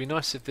the world. It'd be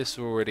nice if this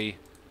were already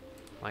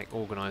like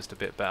organised a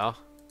bit better.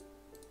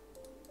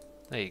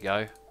 There you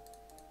go.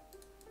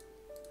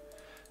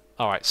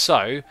 Alright,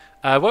 so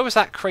where was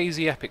that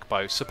crazy epic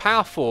bow? So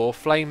power 4,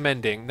 flame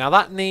mending. Now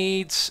that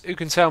needs, who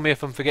can tell me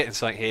if I'm forgetting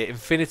something here,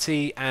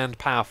 infinity and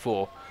power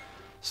 4.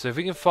 So if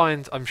we can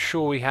find, I'm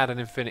sure we had an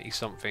infinity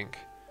something.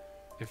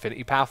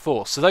 Infinity power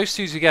 4. So those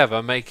two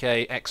together make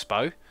a X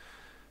bow.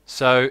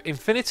 So,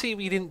 infinity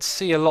we didn't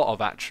see a lot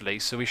of actually,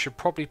 so we should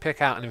probably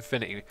pick out an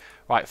infinity.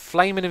 Right,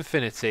 flame and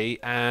infinity,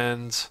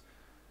 and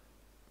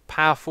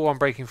power 4 on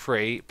breaking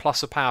free,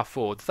 plus a power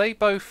 4. Do they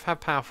both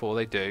have power 4?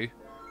 They do.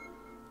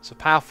 So,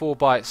 power 4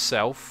 by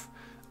itself,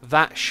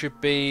 that should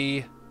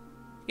be...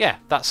 Yeah,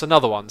 that's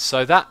another one.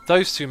 So,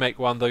 those two make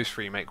one, those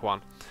three make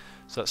one.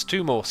 So, that's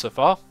two more so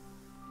far.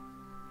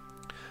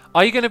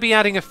 Are you going to be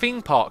adding a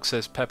theme park,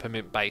 says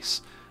Peppermint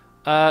Base?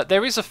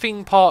 There is a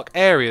theme park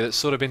area that's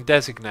sort of been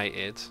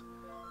designated,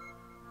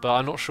 but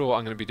I'm not sure what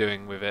I'm going to be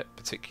doing with it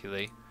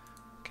particularly.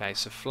 Okay,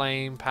 so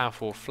flame, power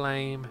 4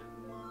 flame,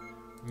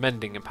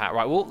 mending and power.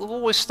 Right, we'll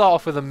always start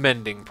off with a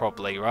mending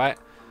probably, right?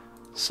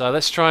 So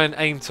let's try and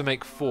aim to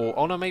make 4,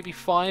 oh no, maybe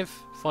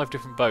 5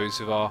 different bows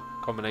with our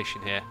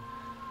combination here.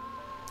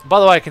 By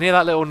the way, I can hear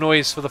that little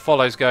noise for the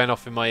follows going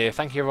off in my ear.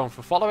 Thank you everyone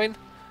for following.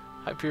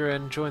 Hope you're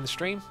enjoying the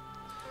stream.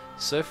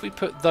 So if we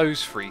put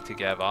those three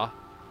together,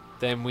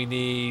 then we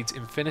need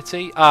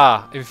infinity.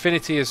 Ah,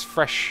 infinity is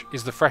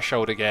the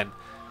threshold again.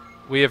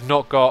 We have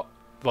not got...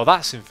 Well,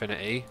 that's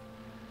infinity.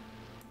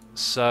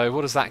 So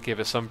what does that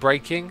give us?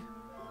 Unbreaking?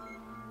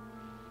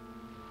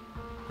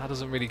 That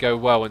doesn't really go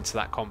well into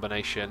that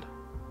combination.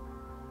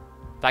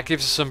 That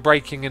gives us some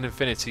breaking and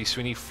infinity, so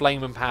we need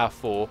flame and power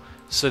 4.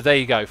 So there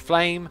you go.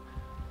 Flame,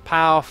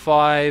 power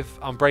 5,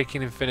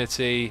 unbreaking,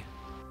 infinity.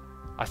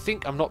 I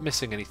think I'm not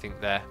missing anything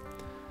there.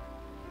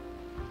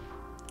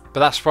 But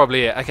that's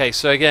probably it. Okay,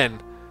 so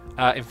again,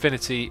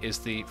 infinity is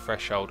the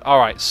threshold.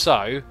 Alright,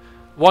 so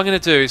what I'm going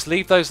to do is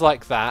leave those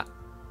like that.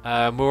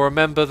 We'll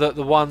remember that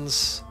the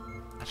ones...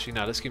 Actually,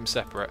 no, let's keep them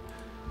separate.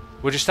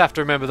 We'll just have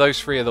to remember those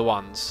three are the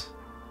ones.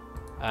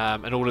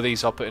 And all of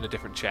these I'll put in a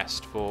different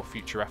chest for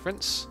future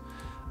reference.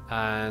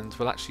 And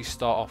we'll actually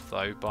start off,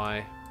 though,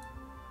 by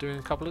doing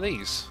a couple of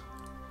these.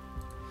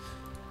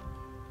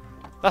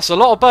 That's a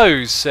lot of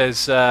bows,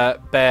 says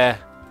Bear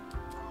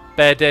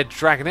Dead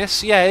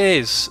Dragoness. Yeah, it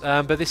is.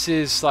 But this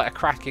is like a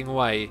cracking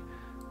way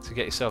to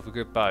get yourself a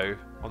good bow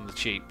on the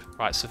cheap.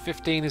 Right, so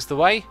 15 is the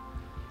way.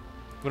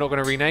 We're not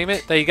going to rename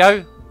it. There you go.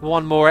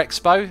 One more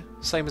Expo.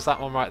 Same as that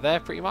one right there,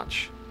 pretty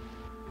much.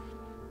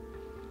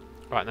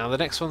 Right, now the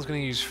next one's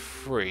going to use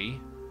 3.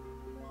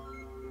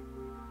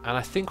 And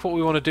I think what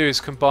we want to do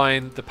is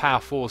combine the power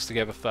 4s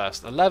together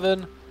first.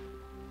 11.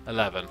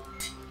 11.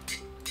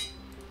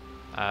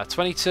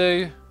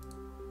 22.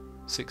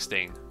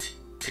 16.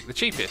 Pick the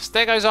cheapest.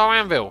 There goes our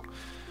anvil.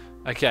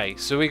 Okay,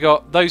 so we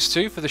got those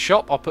two for the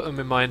shop. I'll put them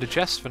in my ender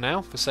chest for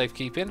now, for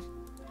safekeeping.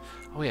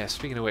 Oh yeah,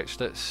 speaking of which,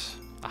 let's...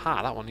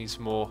 Aha, that one needs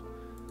more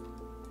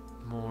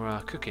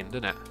cooking,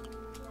 doesn't it?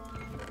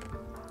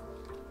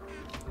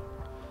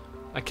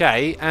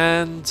 Okay,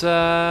 and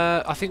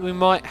I think we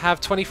might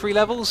have 23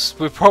 levels.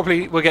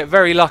 We'll get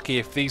very lucky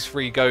if these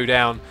three go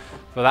down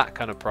for that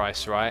kind of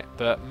price, right?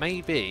 But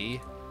maybe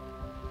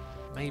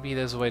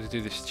there's a way to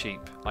do this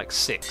cheap. Like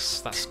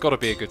 6. That's got to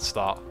be a good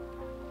start.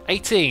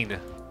 18.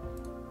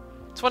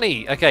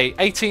 20. Okay,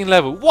 18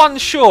 level. 1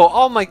 short.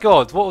 Oh my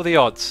god, what were the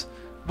odds?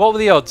 What were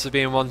the odds of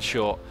being 1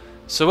 short?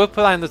 So we'll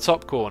put that in the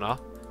top corner.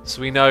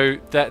 So we know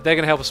that they're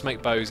going to help us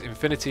make bows.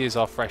 Infinity is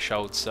our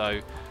threshold, so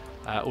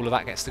all of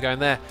that gets to go in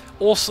there.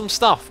 Awesome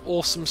stuff,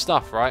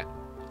 right?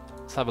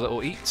 Let's have a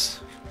little eat.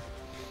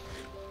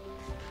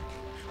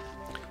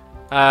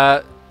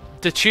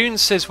 DeTune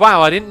says,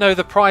 wow, I didn't know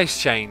the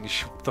price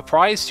change. The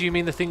price? Do you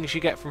mean the things you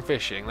get from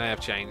fishing? They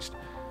have changed.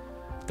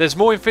 There's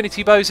more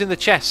infinity bows in the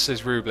chest,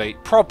 says Rubly.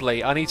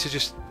 Probably. I need to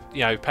just,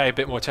 you know, pay a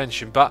bit more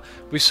attention. But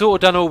we've sort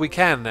of done all we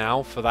can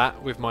now for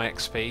that with my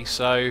XP.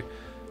 So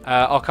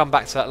I'll come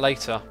back to that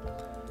later.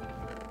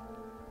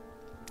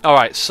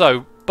 Alright,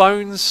 so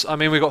Bones, I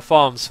mean, we've got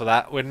farms for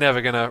that. We're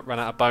never going to run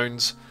out of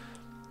bones.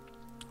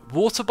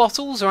 Water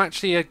bottles are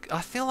actually,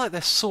 I feel like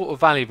they're sort of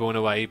valuable in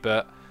a way,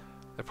 but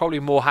they're probably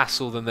more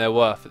hassle than they're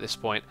worth at this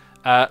point.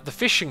 The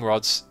fishing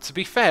rods, to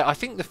be fair, I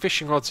think the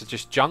fishing rods are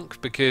just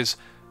junk, because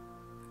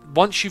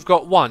once you've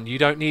got one, you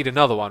don't need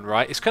another one,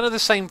 right? It's kind of the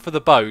same for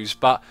the bows,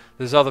 but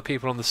there's other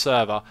people on the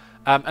server.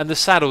 And the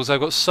saddles, I've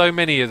got so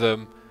many of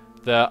them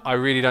that I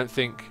really don't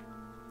think,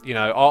 you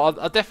know,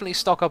 I'll definitely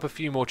stock up a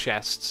few more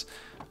chests.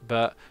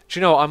 But, do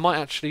you know what, I might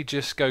actually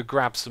just go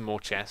grab some more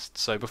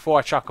chests. So before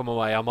I chuck them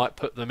away, I might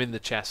put them in the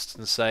chests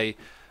and say,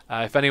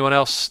 if anyone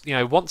else, you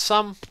know, wants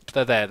some,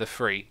 they're there, they're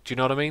free. Do you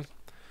know what I mean?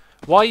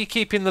 Why are you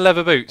keeping the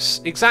leather boots?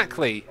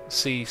 Exactly,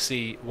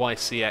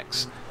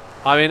 CCYCX.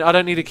 I mean, I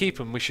don't need to keep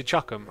them, we should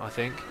chuck them, I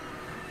think.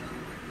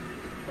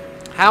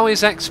 How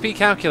is XP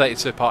calculated,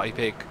 Sir Party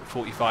Pig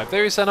 45?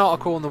 There is an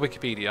article on the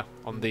Wikipedia,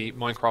 on the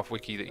Minecraft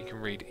wiki that you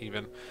can read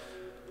even.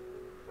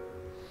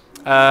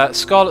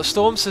 Scarlet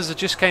Storm says they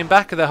just came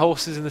back. Are there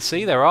horses in the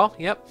sea? There are,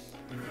 yep.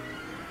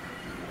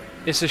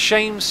 It's a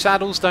shame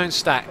saddles don't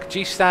stack.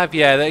 G-Stab,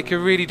 yeah, they could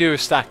really do a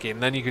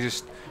stacking. Then you could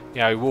just, you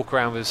know, walk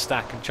around with a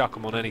stack and chuck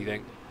them on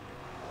anything.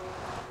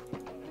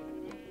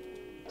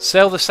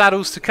 Sell the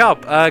saddles to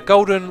Cub.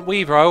 Golden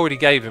Weaver, I already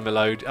gave him a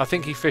load. I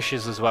think he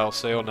fishes as well,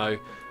 so you'll know.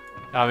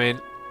 I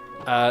mean,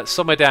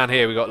 somewhere down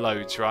here we got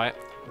loads, right?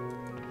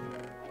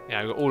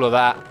 Yeah, we got all of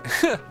that.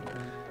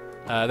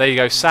 There you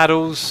go,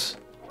 saddles.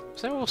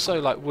 Was there also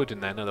like wood in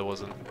there? No, there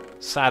wasn't.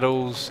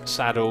 Saddles,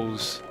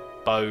 saddles,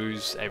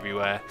 bows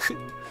everywhere.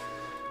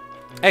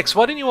 X,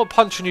 why didn't you want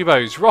punch on your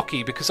bows?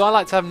 Rocky, because I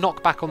like to have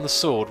knockback on the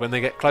sword when they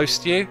get close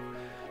to you.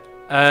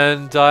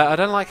 And I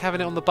don't like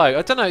having it on the bow.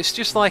 I don't know, it's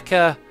just like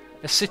a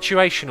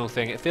situational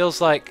thing. It feels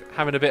like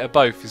having a bit of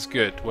both is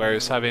good,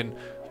 whereas having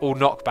all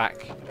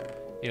knockback,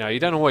 you know, you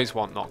don't always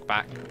want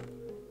knockback.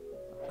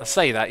 I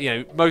say that, you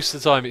know, most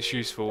of the time it's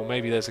useful.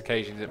 Maybe there's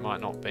occasions it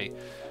might not be.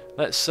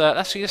 Let's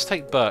actually just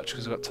take birch,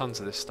 because we've got tons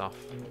of this stuff.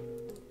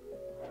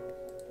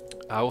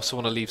 I also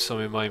want to leave some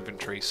in my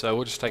inventory, so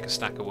we'll just take a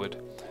stack of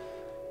wood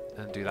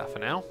and do that for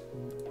now.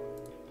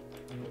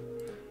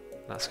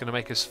 That's going to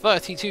make us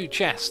 32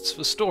 chests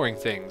for storing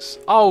things.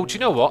 Oh, do you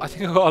know what? I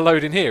think I've got a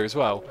load in here as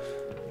well.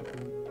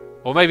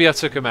 Or maybe I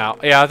took them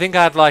out. Yeah, I think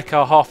I had like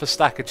half a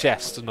stack of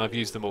chests and I've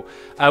used them all.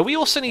 We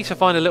also need to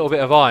find a little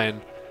bit of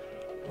iron.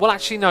 Well,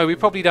 actually, no, we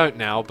probably don't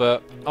now,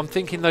 but I'm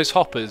thinking those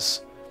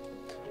hoppers.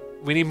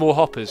 We need more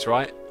hoppers,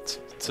 right?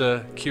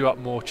 To queue up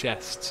more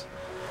chests.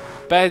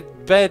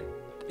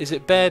 Is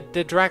it Bed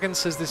the Dragon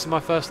says this is my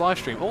first live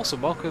stream.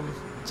 Awesome, welcome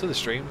to the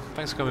stream.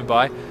 Thanks for coming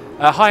by.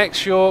 Hi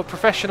X, your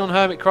profession on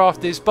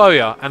Hermitcraft is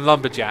bowyer and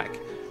lumberjack.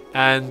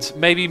 And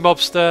maybe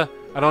mobster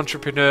and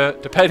entrepreneur,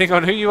 depending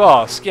on who you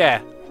ask.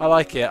 Yeah, I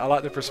like it. I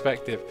like the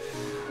perspective.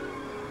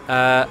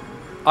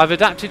 I've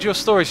adapted your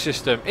storage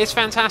system. It's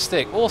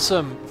fantastic.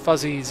 Awesome,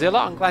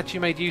 FuzzyZilla. I'm glad you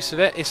made use of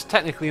it. It's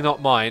technically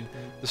not mine.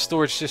 The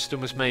storage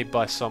system was made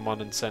by someone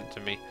and sent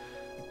to me.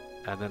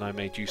 And then I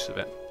made use of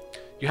it.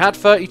 You had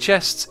 30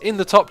 chests in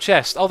the top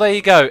chest. Oh, there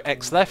you go.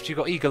 X left. You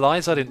got eagle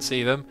eyes. I didn't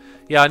see them.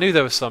 Yeah, I knew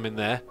there was some in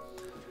there.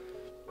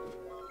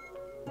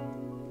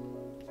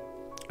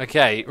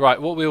 Okay,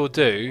 right. What we will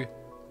do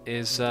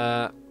is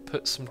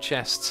put some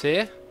chests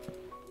here.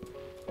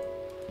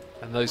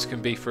 And those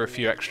can be for a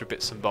few extra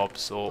bits and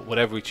bobs or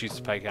whatever we choose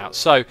to take out.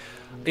 So,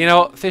 you know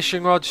what?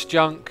 Fishing rods,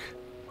 junk.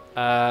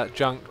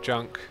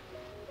 Junk.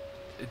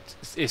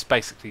 It's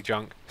basically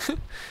junk.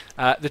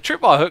 The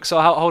tripwire hooks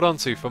I'll hold on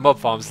to for mob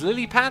farms.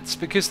 Lily pads,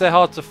 because they're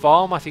hard to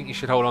farm, I think you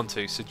should hold on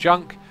to. So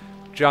junk.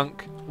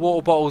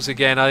 Water bottles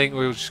again. I think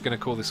we're just going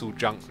to call this all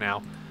junk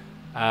now.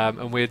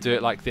 And we'll do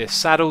it like this.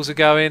 Saddles are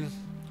going.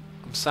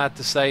 I'm sad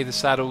to say the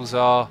saddles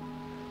are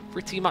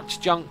pretty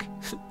much junk.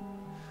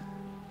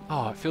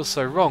 Oh, it feels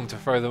so wrong to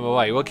throw them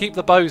away. We'll keep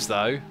the bows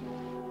though.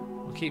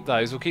 We'll keep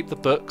those. We'll keep the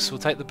books.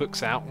 We'll take the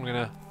books out. We're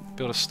going to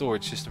build a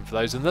storage system for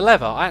those. And the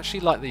leather. I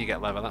actually like that you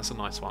get leather. That's a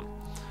nice one.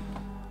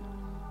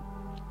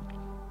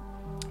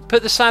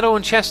 Put the saddle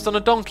and chest on a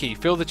donkey.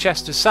 Fill the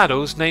chest with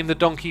saddles. Name the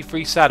donkey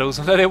 3 saddles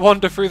and let it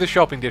wander through the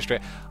shopping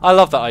district. I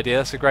love that idea.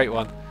 That's a great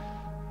one.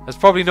 That's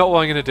probably not what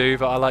I'm going to do,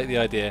 but I like the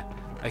idea.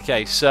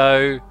 Okay,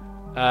 so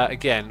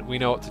again, we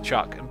know what to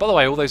chuck. And by the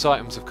way, all those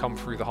items have come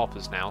through the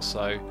hoppers now,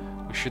 so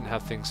we shouldn't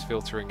have things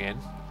filtering in.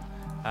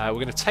 We're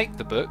going to take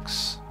the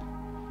books.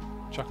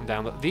 Chuck them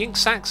down. The ink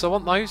sacks, I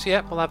want those.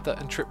 Yep, we'll have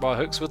that, and tripwire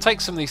hooks. We'll take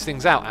some of these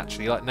things out,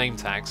 actually, like name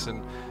tags.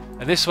 And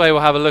this way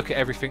we'll have a look at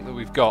everything that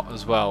we've got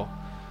as well.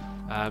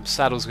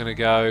 Saddle's going to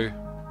go.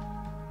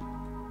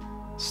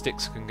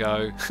 Sticks can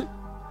go.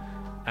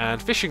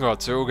 And fishing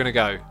rods are all going to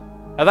go.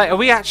 Are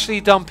we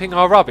actually dumping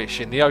our rubbish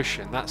in the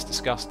ocean? That's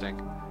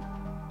disgusting.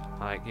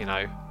 Like, you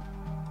know.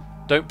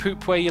 Don't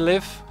poop where you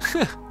live.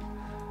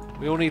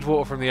 We all need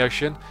water from the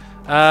ocean.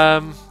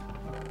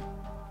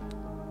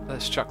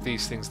 Let's chuck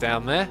these things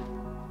down there.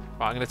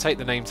 Right, I'm going to take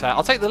the name tag.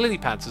 I'll take the lily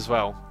pads as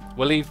well.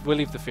 We'll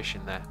leave the fish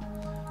in there.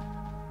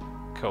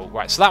 Cool.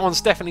 Right, so that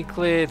one's definitely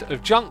cleared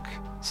of junk.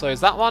 So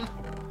is that one.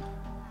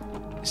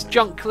 It's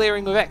junk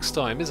clearing with X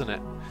time, isn't it?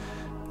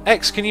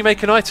 X, can you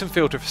make an item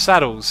filter for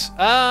saddles?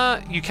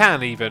 You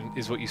can even,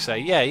 is what you say.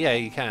 Yeah,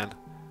 you can.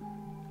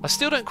 I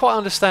still don't quite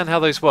understand how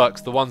those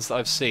work, the ones that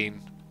I've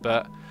seen,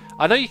 but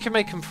I know you can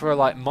make them for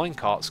like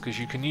minecarts because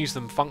you can use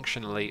them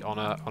functionally on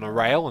a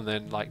rail and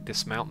then like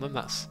dismount them.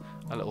 That's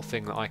a little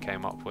thing that I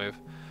came up with.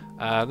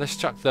 Let's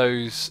chuck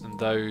those and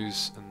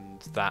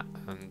that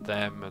and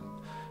them and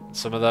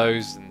some of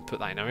those and put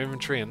that in our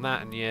inventory and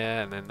that and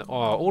yeah, and then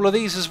all of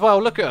these as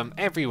well. Look at them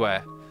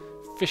everywhere.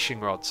 Fishing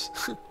rods.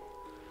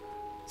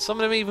 Some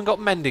of them even got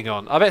mending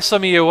on. I bet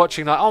some of you are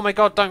watching like, oh my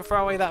god, don't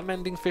throw away that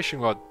mending fishing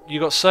rod. You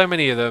got so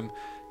many of them,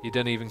 you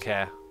don't even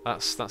care.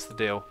 That's the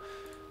deal.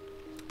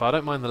 But I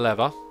don't mind the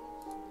leather.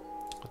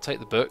 I'll take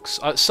the books.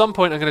 At some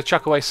point I'm going to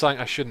chuck away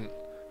something I shouldn't.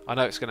 I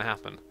know it's going to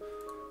happen.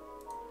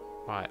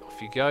 Right,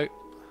 off you go.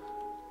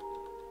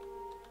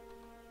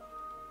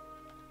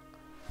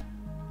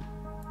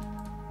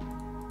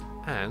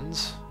 And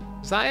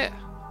is that it?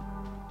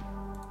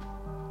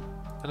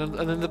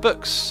 And then the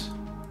books.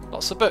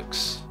 Lots of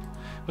books.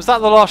 Was that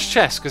the last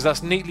chest? Because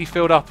that's neatly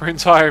filled up our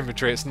entire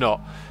inventory. It's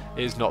not.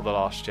 It is not the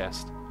last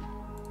chest.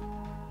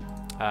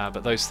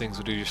 But those things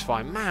will do just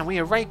fine. Man, we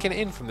are raking it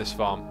in from this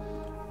farm.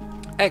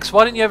 X,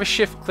 why didn't you ever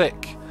shift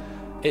click?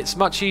 It's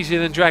much easier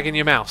than dragging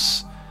your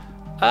mouse.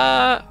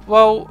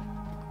 Well,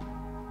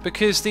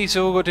 because these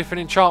are all got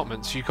different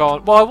enchantments. You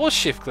can't. Well, I was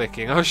shift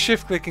clicking. I was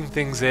shift clicking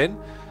things in.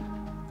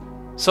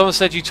 Someone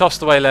said you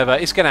tossed away leather.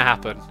 It's going to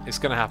happen. It's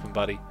going to happen,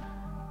 buddy.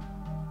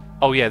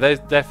 Oh yeah,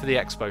 they're for the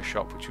expo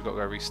shop, which we've got to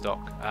go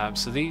restock.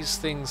 So these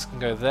things can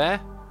go there.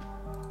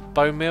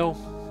 Bone meal,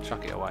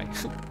 chuck it away.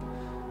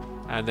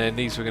 And then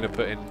these we're going to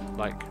put in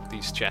like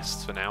these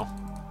chests for now.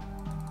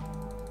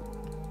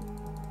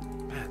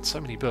 Man,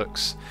 so many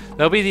books.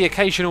 There'll be the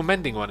occasional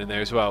mending one in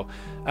there as well.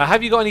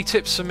 Have you got any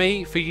tips for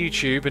me for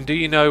YouTube? And do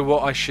you know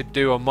what I should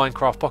do on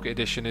Minecraft Pocket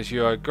Edition? As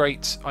you're a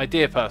great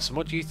idea person,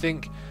 what do you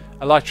think?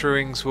 Elytra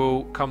rings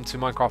will come to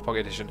Minecraft Pocket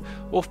Edition.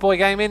 Wolfboy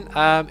Gaming,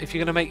 if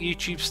you're going to make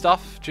YouTube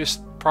stuff,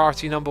 just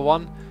priority number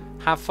one,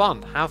 have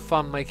fun. Have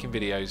fun making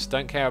videos.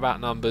 Don't care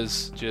about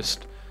numbers.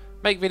 Just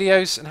make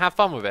videos and have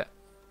fun with it.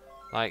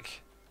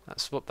 Like,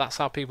 that's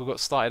how people got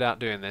started out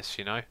doing this,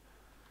 you know.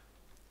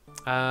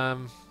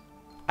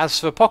 As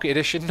for Pocket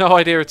Edition, no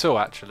idea at all,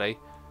 actually.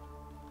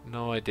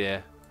 No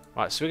idea.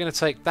 Right, so we're going to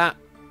take that.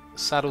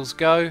 Saddles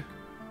go.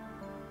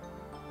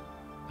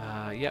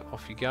 Yep,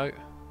 off you go.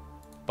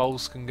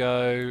 Bowls can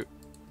go,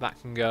 that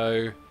can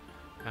go,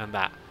 and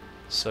that.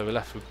 So we're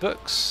left with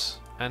books,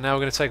 and now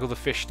we're going to take all the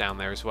fish down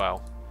there as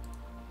well.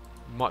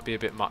 Might be a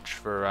bit much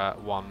for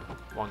one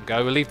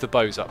go. We'll leave the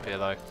bows up here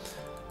though.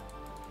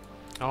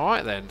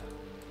 Alright then.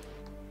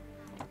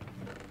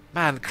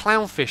 Man,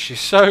 clownfish is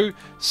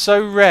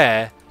so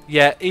rare,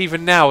 yet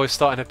even now we're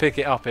starting to pick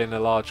it up in a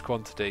large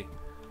quantity.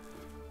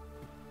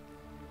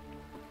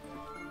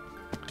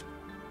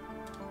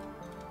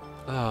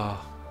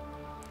 Oh.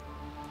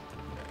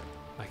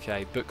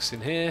 Okay, books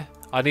in here.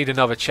 I need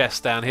another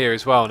chest down here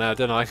as well now,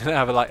 don't I? I'm going to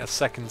have like a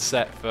second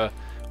set for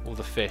all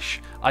the fish.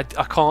 I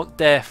can't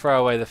dare throw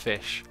away the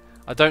fish.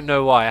 I don't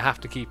know why. I have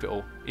to keep it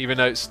all, even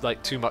though it's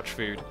like too much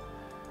food.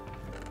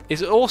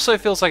 It also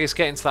feels like it's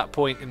getting to that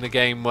point in the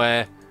game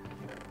where,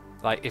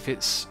 like, if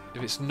it's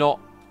not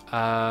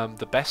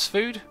the best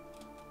food,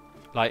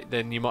 like,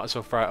 then you might as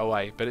well throw it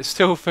away. But it's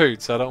still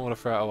food, so I don't want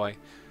to throw it away.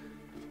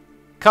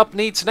 Cub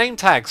needs name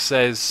tags,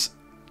 says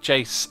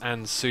Jace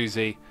and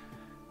Susie.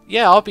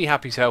 Yeah, I'll be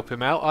happy to help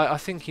him out. I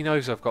think he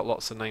knows I've got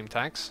lots of name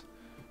tags.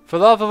 For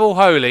the love of all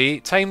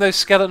holy, tame those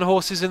skeleton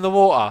horses in the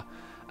water.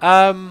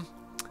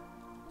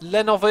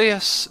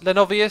 Lenovius,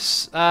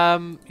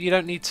 you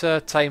don't need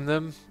to tame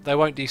them. They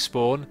won't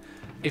despawn.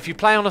 If you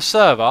play on a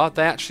server,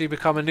 they actually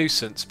become a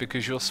nuisance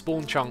because your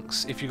spawn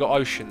chunks, if you've got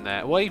ocean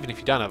there, well, even if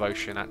you don't have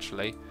ocean,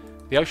 actually,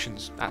 the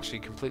ocean's actually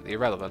completely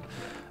irrelevant.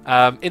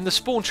 In the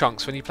spawn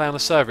chunks, when you play on a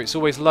server, it's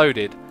always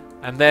loaded.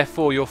 And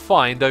therefore you'll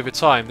find over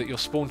time that your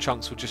spawn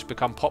chunks will just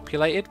become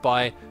populated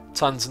by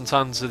tons and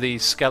tons of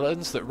these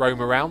skeletons that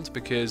roam around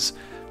because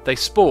they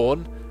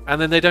spawn and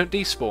then they don't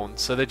despawn,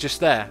 so they're just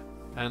there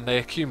and they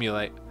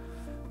accumulate.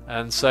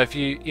 And so if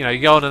you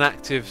go on an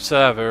active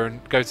server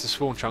and go to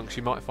spawn chunks,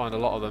 you might find a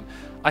lot of them.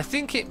 I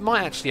think it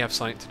might actually have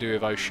something to do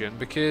with ocean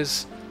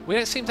because we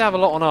don't seem to have a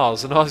lot on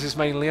ours, and ours is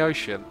mainly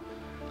ocean.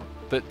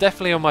 But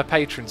definitely on my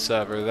patron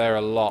server there are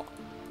a lot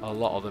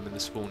of them in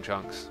the spawn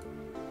chunks.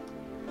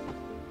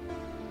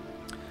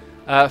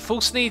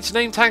 False needs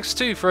name tags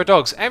too for our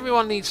dogs.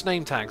 Everyone needs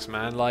name tags,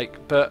 man.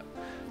 Like, but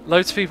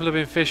loads of people have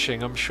been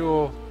fishing. I'm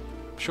sure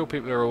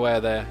people are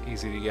aware they're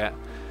easy to get.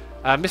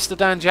 Mr.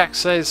 Dan Jack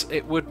says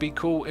it would be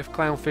cool if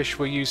clownfish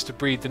were used to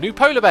breed the new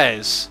polar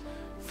bears.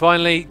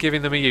 Finally,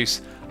 giving them a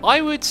use.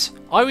 I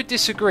would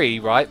disagree,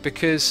 right?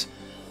 Because,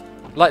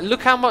 like,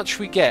 look how much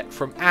we get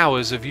from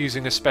hours of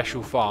using a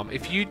special farm.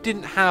 If you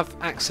didn't have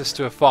access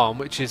to a farm,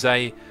 which is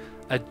a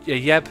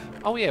Yeb.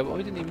 Oh yeah, well,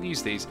 we didn't even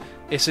use these.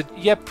 It's a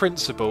Yeb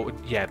principle.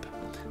 Yeb.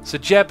 It's a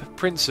Jeb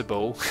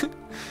principle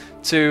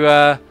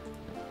to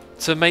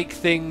make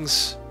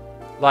things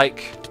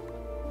like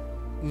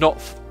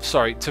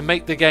to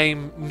make the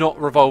game not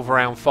revolve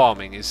around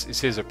farming is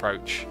his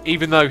approach.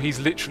 Even though he's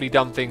literally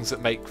done things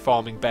that make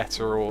farming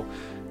better or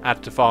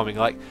add to farming.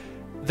 Like,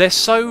 they're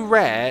so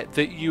rare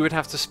that you would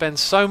have to spend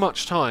so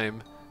much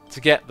time to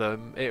get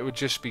them. It would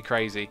just be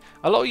crazy.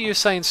 A lot of you are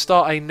saying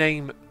start a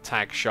name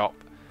tag shop.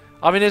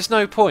 I mean, there's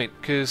no point,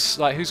 because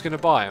like, who's going to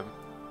buy them?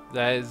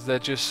 They're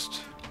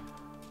just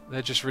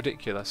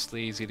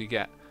ridiculously easy to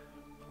get.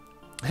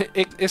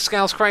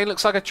 Iscal's crane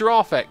looks like a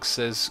giraffe X,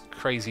 says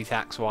Crazy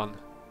Tax 1.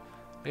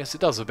 I guess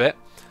it does a bit.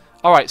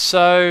 Alright,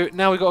 so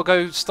now we've got to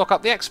go stock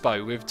up the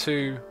expo with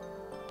two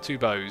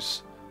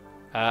bows.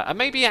 And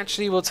maybe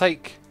actually we'll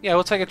take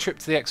a trip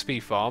to the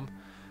XP farm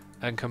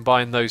and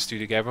combine those two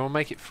together and we'll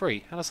make it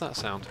free. How does that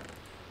sound?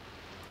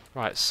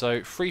 Right,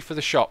 so free for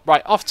the shop.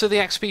 Right, off to the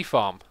XP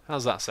farm. How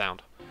does that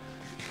sound?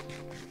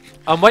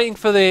 I'm waiting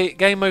for the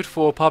Game Mode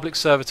 4 public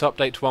server to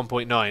update to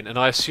 1.9, and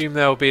I assume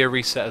there will be a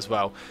reset as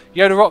well.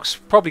 Yoda Rock's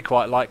probably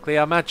quite likely.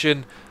 I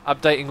imagine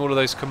updating all of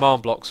those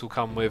command blocks will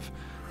come with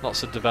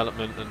lots of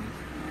development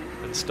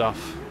and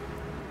stuff.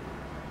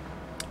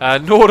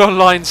 Nord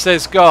Online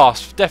says,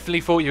 gasp,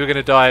 definitely thought you were going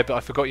to die, but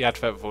I forgot you had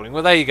feather falling.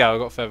 Well, there you go, I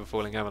got feather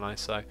falling, haven't I?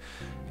 So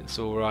it's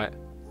alright.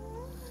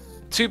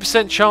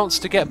 2% chance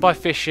to get by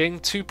fishing,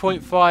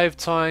 2.5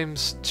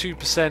 times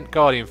 2%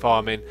 guardian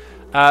farming.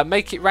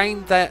 Make it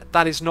rain,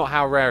 that is not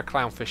how rare a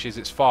clownfish is,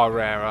 it's far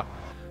rarer.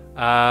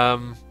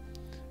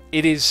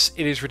 It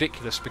is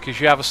ridiculous because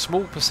you have a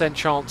small %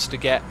 chance to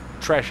get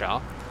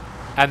treasure,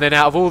 and then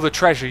out of all the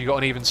treasure you got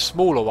an even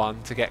smaller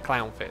one to get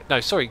clownfish. No,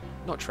 sorry,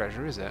 not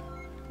treasure, is it?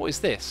 What is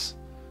this?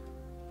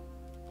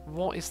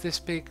 What is this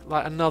big,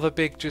 like another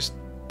big just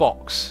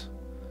box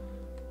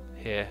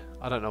here?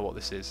 I don't know what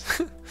this is.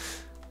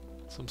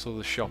 Some sort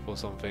of shop or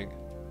something.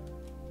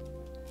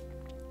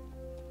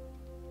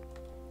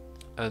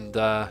 And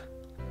I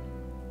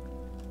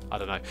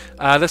don't know.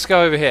 Let's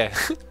go over here.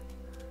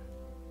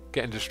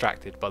 Getting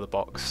distracted by the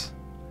box.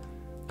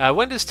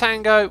 When does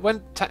Tango?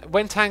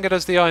 When Tango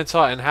does the Iron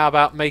Titan? How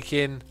about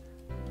making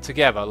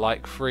together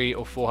like 3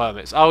 or 4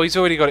 hermits? Oh, he's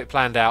already got it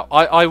planned out.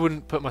 I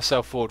wouldn't put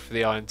myself forward for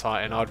the Iron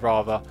Titan. I'd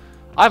rather.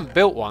 I haven't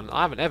built one.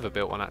 I haven't ever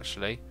built one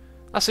actually.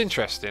 That's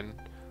interesting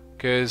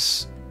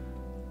because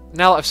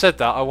now that I've said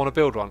that, I want to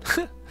build one.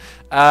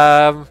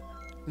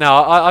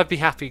 Now, I'd be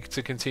happy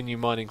to continue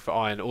mining for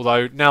iron,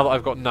 although now that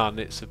I've got none,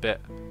 it's a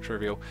bit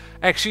trivial.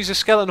 X, use a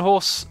skeleton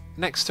horse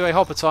next to a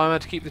hopper timer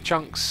to keep the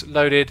chunks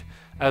loaded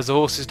as the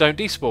horses don't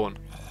despawn.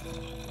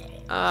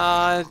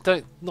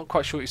 Not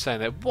quite sure what you're saying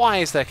there. Why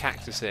is there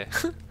cactus here?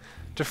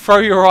 To throw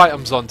your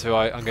items onto,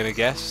 I'm going to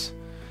guess.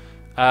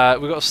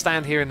 We've got a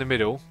stand here in the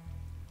middle.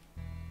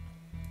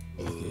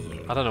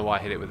 I don't know why I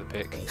hit it with a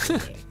pick.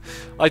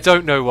 I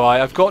don't know why.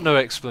 I've got no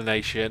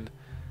explanation.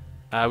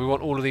 We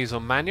want all of these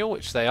on manual,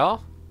 which they are.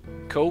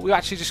 Cool. We've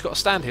actually just got to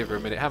stand here for a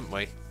minute, haven't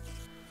we?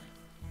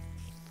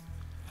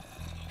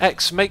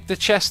 X, make the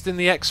chest in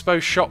the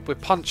expo shop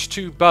with punch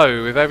 2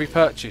 bow. With every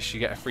purchase, you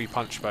get a free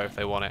punch bow if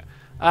they want it.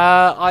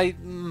 I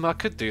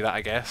could do that,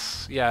 I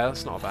guess. Yeah,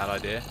 that's not a bad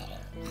idea.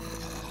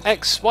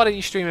 X, why don't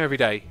you stream every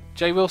day?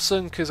 Jay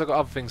Wilson, because I've got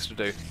other things to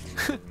do.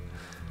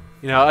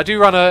 You know, I do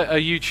run a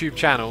YouTube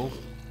channel,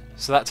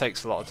 so that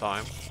takes a lot of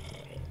time.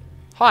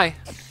 Hi.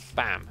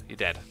 Bam, you're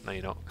dead. No,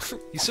 you're not.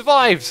 You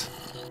survived!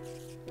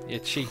 You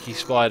cheeky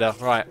spider.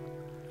 Right.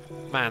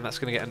 Man, that's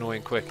going to get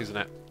annoying quick, isn't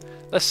it?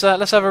 Let's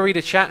have a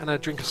reader chat and a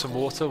drink of some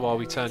water while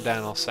we turn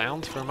down our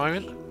sound for a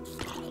moment.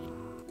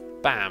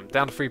 Bam,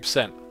 down to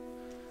 3%.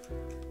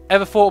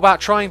 Ever thought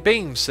about trying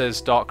beams,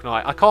 says Dark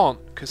Knight. I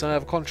can't, because I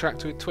have a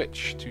contract with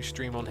Twitch to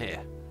stream on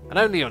here. And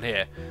only on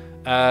here.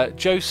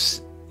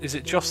 Is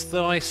it just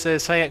that I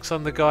says, hey X,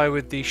 I'm the guy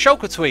with the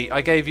Shulker tweet.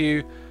 I gave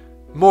you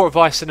more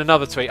advice in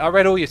another tweet. I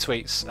read all your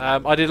tweets.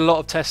 I did a lot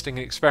of testing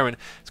and experiment.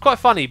 It's quite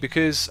funny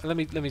because let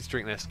me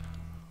drink this.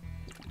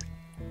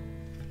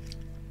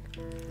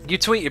 You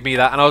tweeted me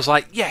that, and I was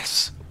like,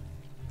 yes,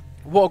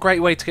 what a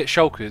great way to get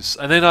shulkers.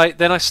 And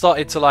then I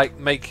started to like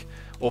make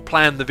or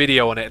plan the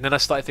video on it, and then I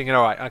started thinking,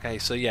 all right, okay,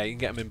 so yeah, you can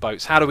get them in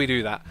boats. How do we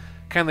do that?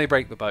 Can they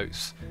break the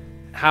boats?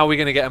 How are we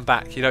going to get them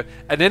back? You know,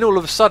 and then all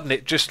of a sudden,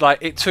 it just like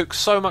it took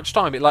so much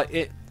time.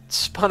 It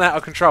spun out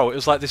of control. It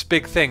was like this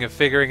big thing of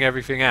figuring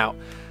everything out.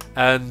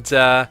 And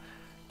a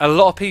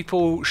lot of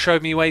people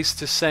showed me ways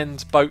to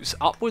send boats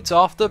upwards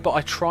after, but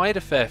I tried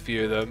a fair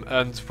few of them,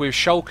 and with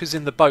shulkers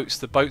in the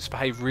boats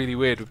behave really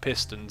weird with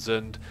pistons,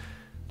 and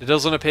there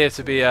doesn't appear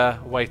to be a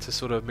way to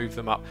sort of move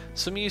them up.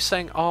 Some of you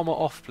saying armour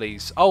off,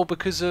 please. Oh,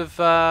 because of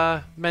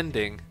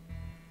mending.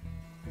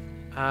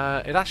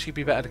 It'd actually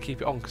be better to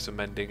keep it on because of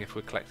mending if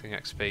we're collecting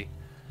XP.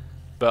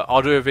 But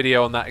I'll do a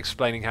video on that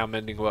explaining how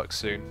mending works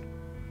soon.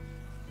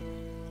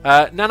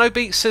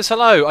 NanoBeat says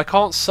hello. I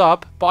can't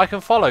sub, but I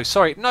can follow.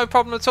 Sorry, no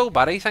problem at all,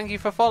 buddy. Thank you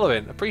for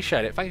following.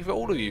 Appreciate it. Thank you for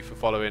all of you for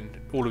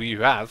following. All of you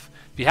who have.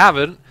 If you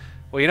haven't,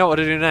 well, you know what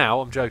to do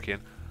now. I'm joking.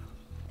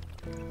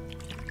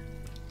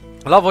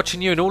 I love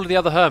watching you and all of the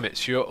other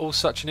hermits. You're all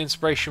such an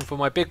inspiration for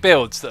my big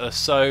builds that are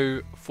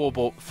so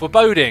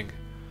foreboding.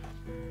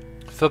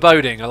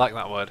 Foreboding. I like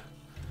that word.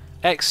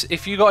 X,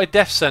 if you got a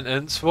death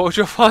sentence, what would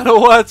your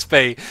final words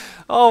be?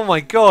 Oh my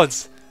god.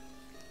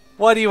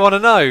 Why do you want to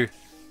know?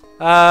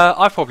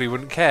 I probably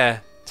wouldn't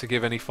care to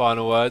give any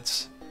final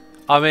words.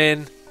 I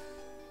mean,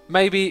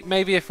 maybe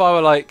if I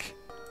were like,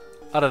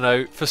 I don't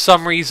know, for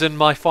some reason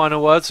my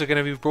final words are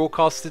going to be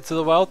broadcasted to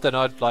the world, then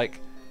I'd try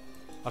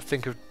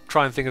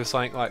and think of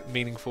something like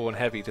meaningful and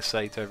heavy to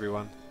say to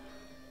everyone.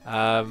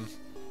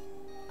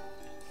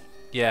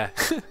 Yeah.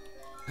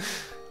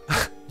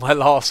 My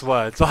last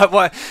words.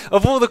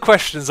 Of all the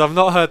questions, I've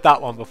not heard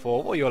that one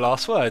before. What are your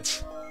last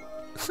words?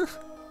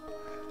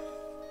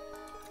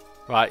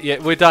 Right, yeah,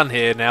 we're done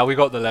here now. We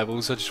got the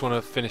levels. I just want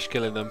to finish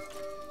killing them.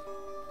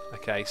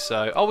 Okay,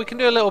 so... Oh, we can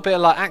do a little bit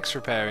of like axe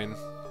repairing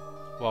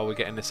while we're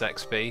getting this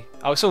XP.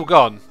 Oh, it's all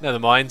gone. Never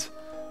mind.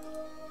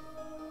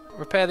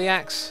 Repair the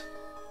axe.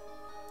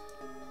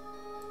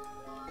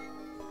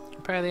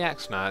 Repair the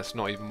axe? Nah, it's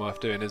not even worth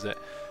doing, is it?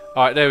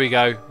 Alright, there we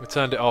go. We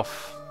turned it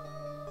off.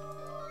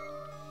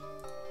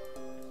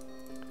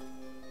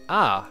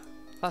 Ah,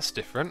 that's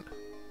different.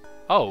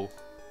 Oh.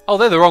 Oh,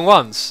 they're the wrong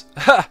ones.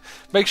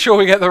 Make sure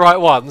we get the right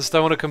ones.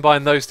 Don't want to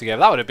combine those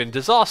together. That would have been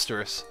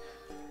disastrous.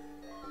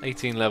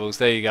 18 levels,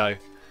 there you go.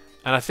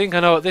 And I think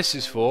I know what this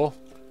is for.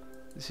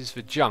 This is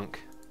for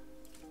junk.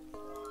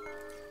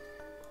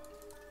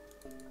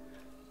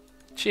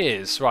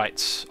 Cheers.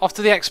 Right, off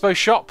to the expo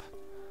shop.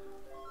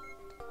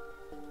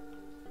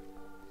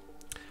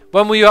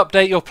 When will you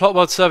update your plot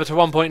world server to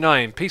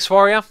 1.9? Peace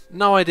Warrior?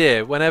 No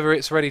idea. Whenever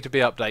it's ready to be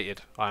updated,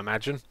 I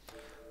imagine.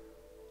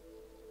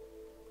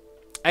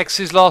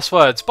 X's last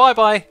words.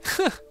 Bye-bye.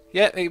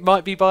 Yeah, it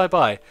might be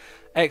bye-bye.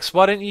 X,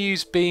 why don't you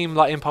use Beam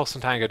like Impulse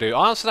and Tango do?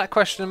 I answered that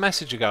question a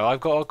message ago.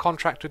 I've got a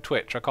contract with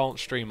Twitch. I can't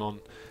stream on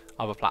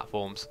other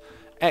platforms.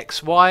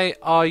 X, why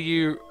are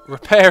you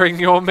repairing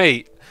your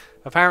meat?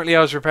 Apparently I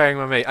was repairing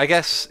my meat. I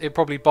guess it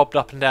probably bobbed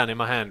up and down in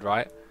my hand,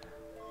 right?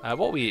 What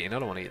are we eating? I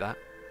don't want to eat that.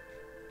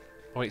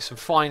 I want to eat some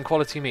fine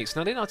quality meats.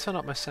 Now, didn't I turn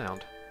up my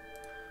sound?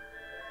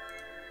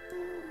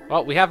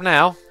 Well, we have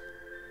now.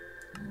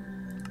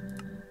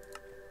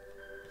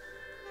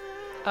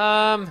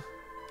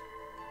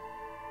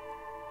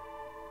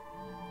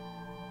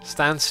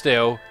 Stand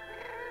still.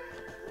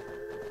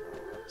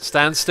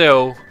 Stand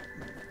still.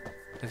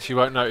 And she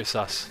won't notice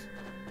us.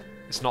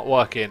 It's not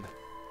working.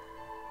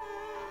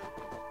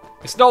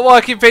 It's not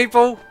working,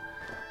 people!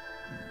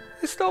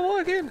 It's not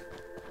working!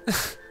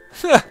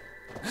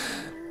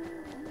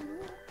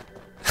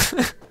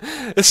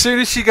 As soon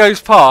as she goes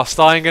past,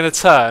 I'm going to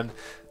turn.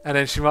 And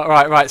then she might...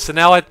 Right, so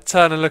now I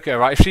turn and look at her,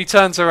 right? If she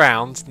turns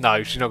around...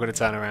 No, she's not going to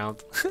turn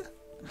around.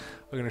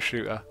 We're going to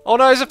shoot her. Oh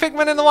no, there's a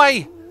pigman in the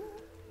way!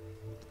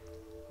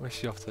 Where's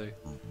she off to?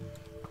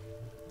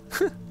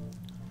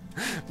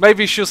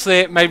 Maybe she'll see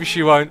it, maybe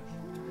she won't.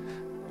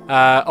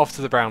 Off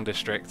to the Brown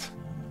District.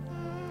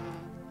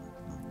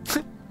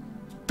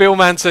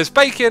 Billman says,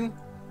 bacon!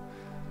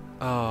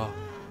 Oh.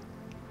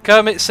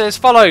 Kermit says,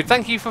 followed.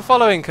 Thank you for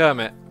following,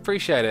 Kermit.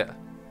 Appreciate it.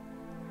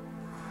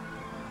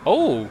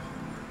 Oh.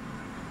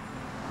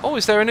 Oh,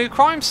 is there a new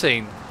crime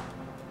scene?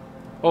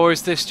 Or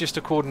is this just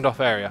a cordoned off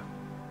area?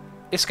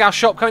 Iskau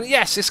shop coming?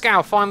 Yes,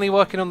 Iskau finally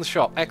working on the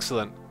shop.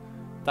 Excellent.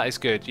 That is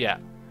good, yeah.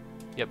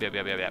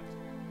 Yep.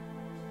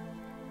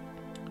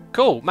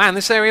 Cool. Man,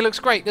 this area looks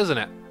great, doesn't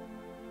it?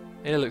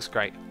 It looks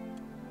great.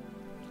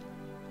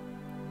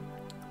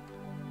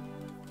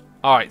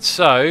 Alright,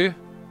 so...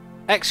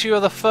 X, you are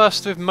the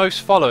first with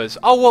most followers.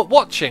 Oh, what?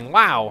 Watching?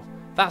 Wow.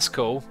 That's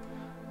cool.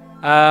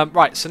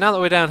 Right, so now that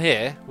we're down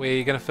here,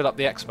 we're going to fill up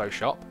the expo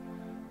shop.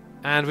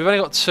 And we've only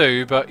got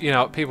 2, but, you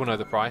know, people know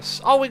the price.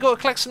 Oh, we've got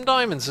to collect some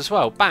diamonds as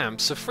well. Bam.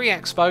 So 3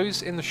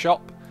 expos in the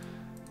shop.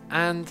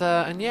 And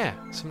yeah,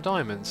 some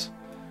diamonds.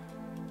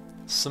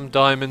 Some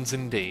diamonds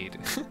indeed.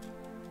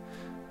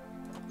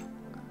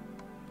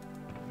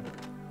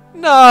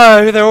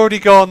 No, they're already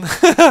gone.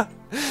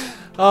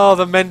 Oh,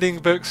 the mending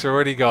books are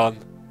already gone.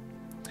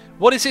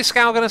 What is this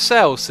cow going to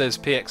sell, says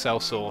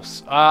PXL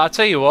Source. I'll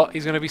tell you what,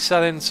 he's going to be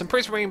selling some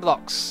prismarine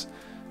blocks.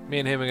 Me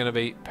and him are going to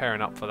be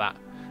pairing up for that.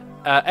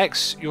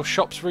 X, your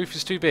shop's roof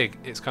is too big.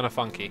 It's kind of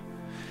funky.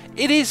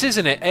 It is,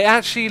 isn't it? It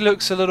actually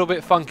looks a little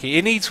bit funky.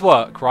 It needs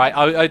work, right?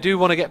 I do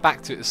want to get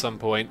back to it at some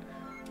point.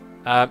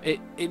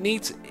 It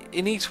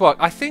needs work.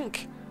 I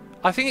think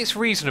it's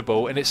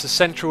reasonable and it's a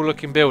central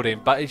looking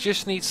building, but it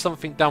just needs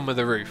something done with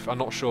the roof. I'm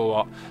not sure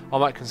what. I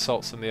might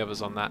consult some of the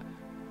others on that.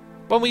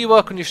 When will you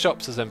work on your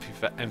shops as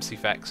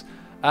MCFX?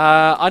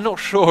 I'm not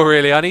sure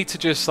really. I need to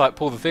just like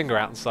pull the finger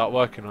out and start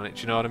working on it.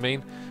 Do you know what I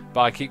mean?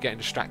 But I keep getting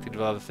distracted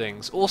with other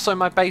things. Also,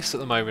 my base at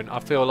the moment, I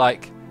feel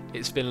like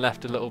it's been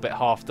left a little bit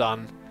half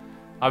done.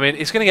 I mean,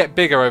 it's going to get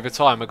bigger over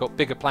time. I've got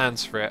bigger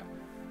plans for it.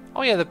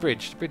 Oh yeah, the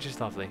bridge. The bridge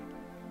is lovely.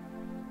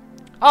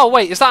 Oh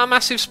wait, is that a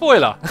massive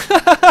spoiler?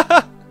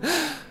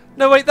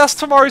 No wait, that's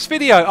tomorrow's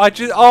video.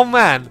 Oh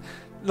man,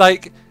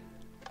 like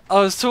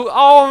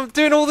I'm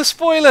doing all the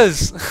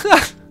spoilers.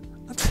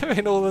 I'm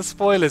doing all the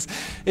spoilers.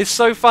 It's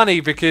so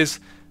funny because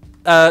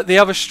the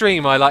other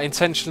stream I like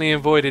intentionally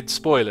avoided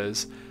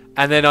spoilers,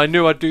 and then I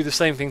knew I'd do the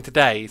same thing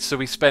today. So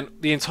we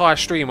spent the entire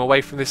stream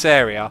away from this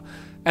area,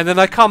 And then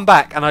I come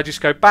back and I just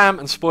go bam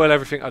and spoil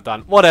everything I've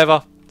done.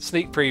 Whatever.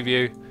 Sneak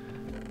preview.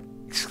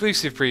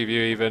 Exclusive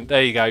preview even.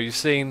 There you go. You've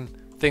seen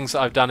things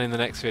that I've done in the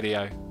next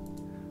video.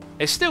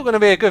 It's still going to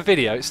be a good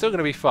video. It's still going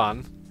to be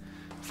fun.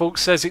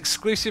 Folks says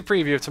exclusive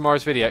preview of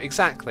tomorrow's video.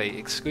 Exactly.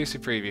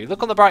 Exclusive preview.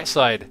 Look on the bright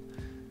side.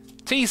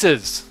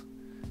 Teasers.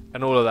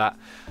 And all of that.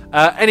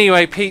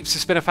 Anyway, peeps,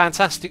 it's been a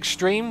fantastic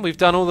stream. We've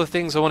done all the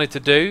things I wanted to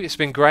do. It's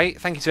been great.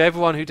 Thank you to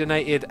everyone who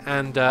donated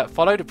and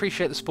followed.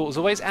 Appreciate the support as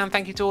always. And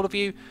thank you to all of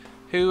you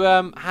who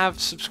have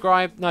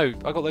subscribed. No,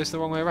 I got those the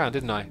wrong way around,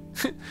 didn't I?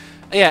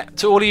 Yeah,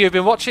 to all of you who've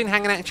been watching,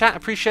 hanging out in chat,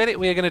 appreciate it.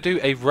 We are going to do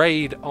a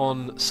raid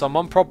on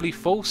someone, probably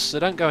false, so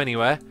don't go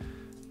anywhere.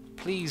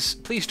 Please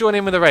join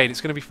in with the raid.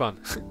 It's going to be fun.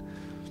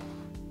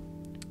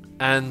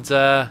 And,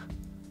 oh,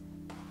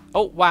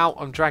 wow,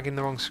 I'm dragging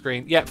the wrong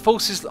screen. Yeah,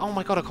 false is... Oh,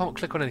 my God, I can't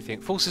click on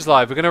anything. False is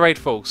live. We're going to raid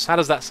false. How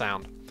does that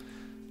sound?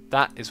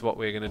 That is what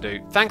we're going to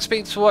do. Thanks,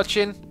 peeps, for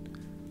watching.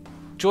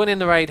 Join in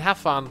the raid. Have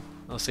fun.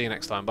 I'll see you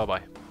next time.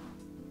 Bye-bye.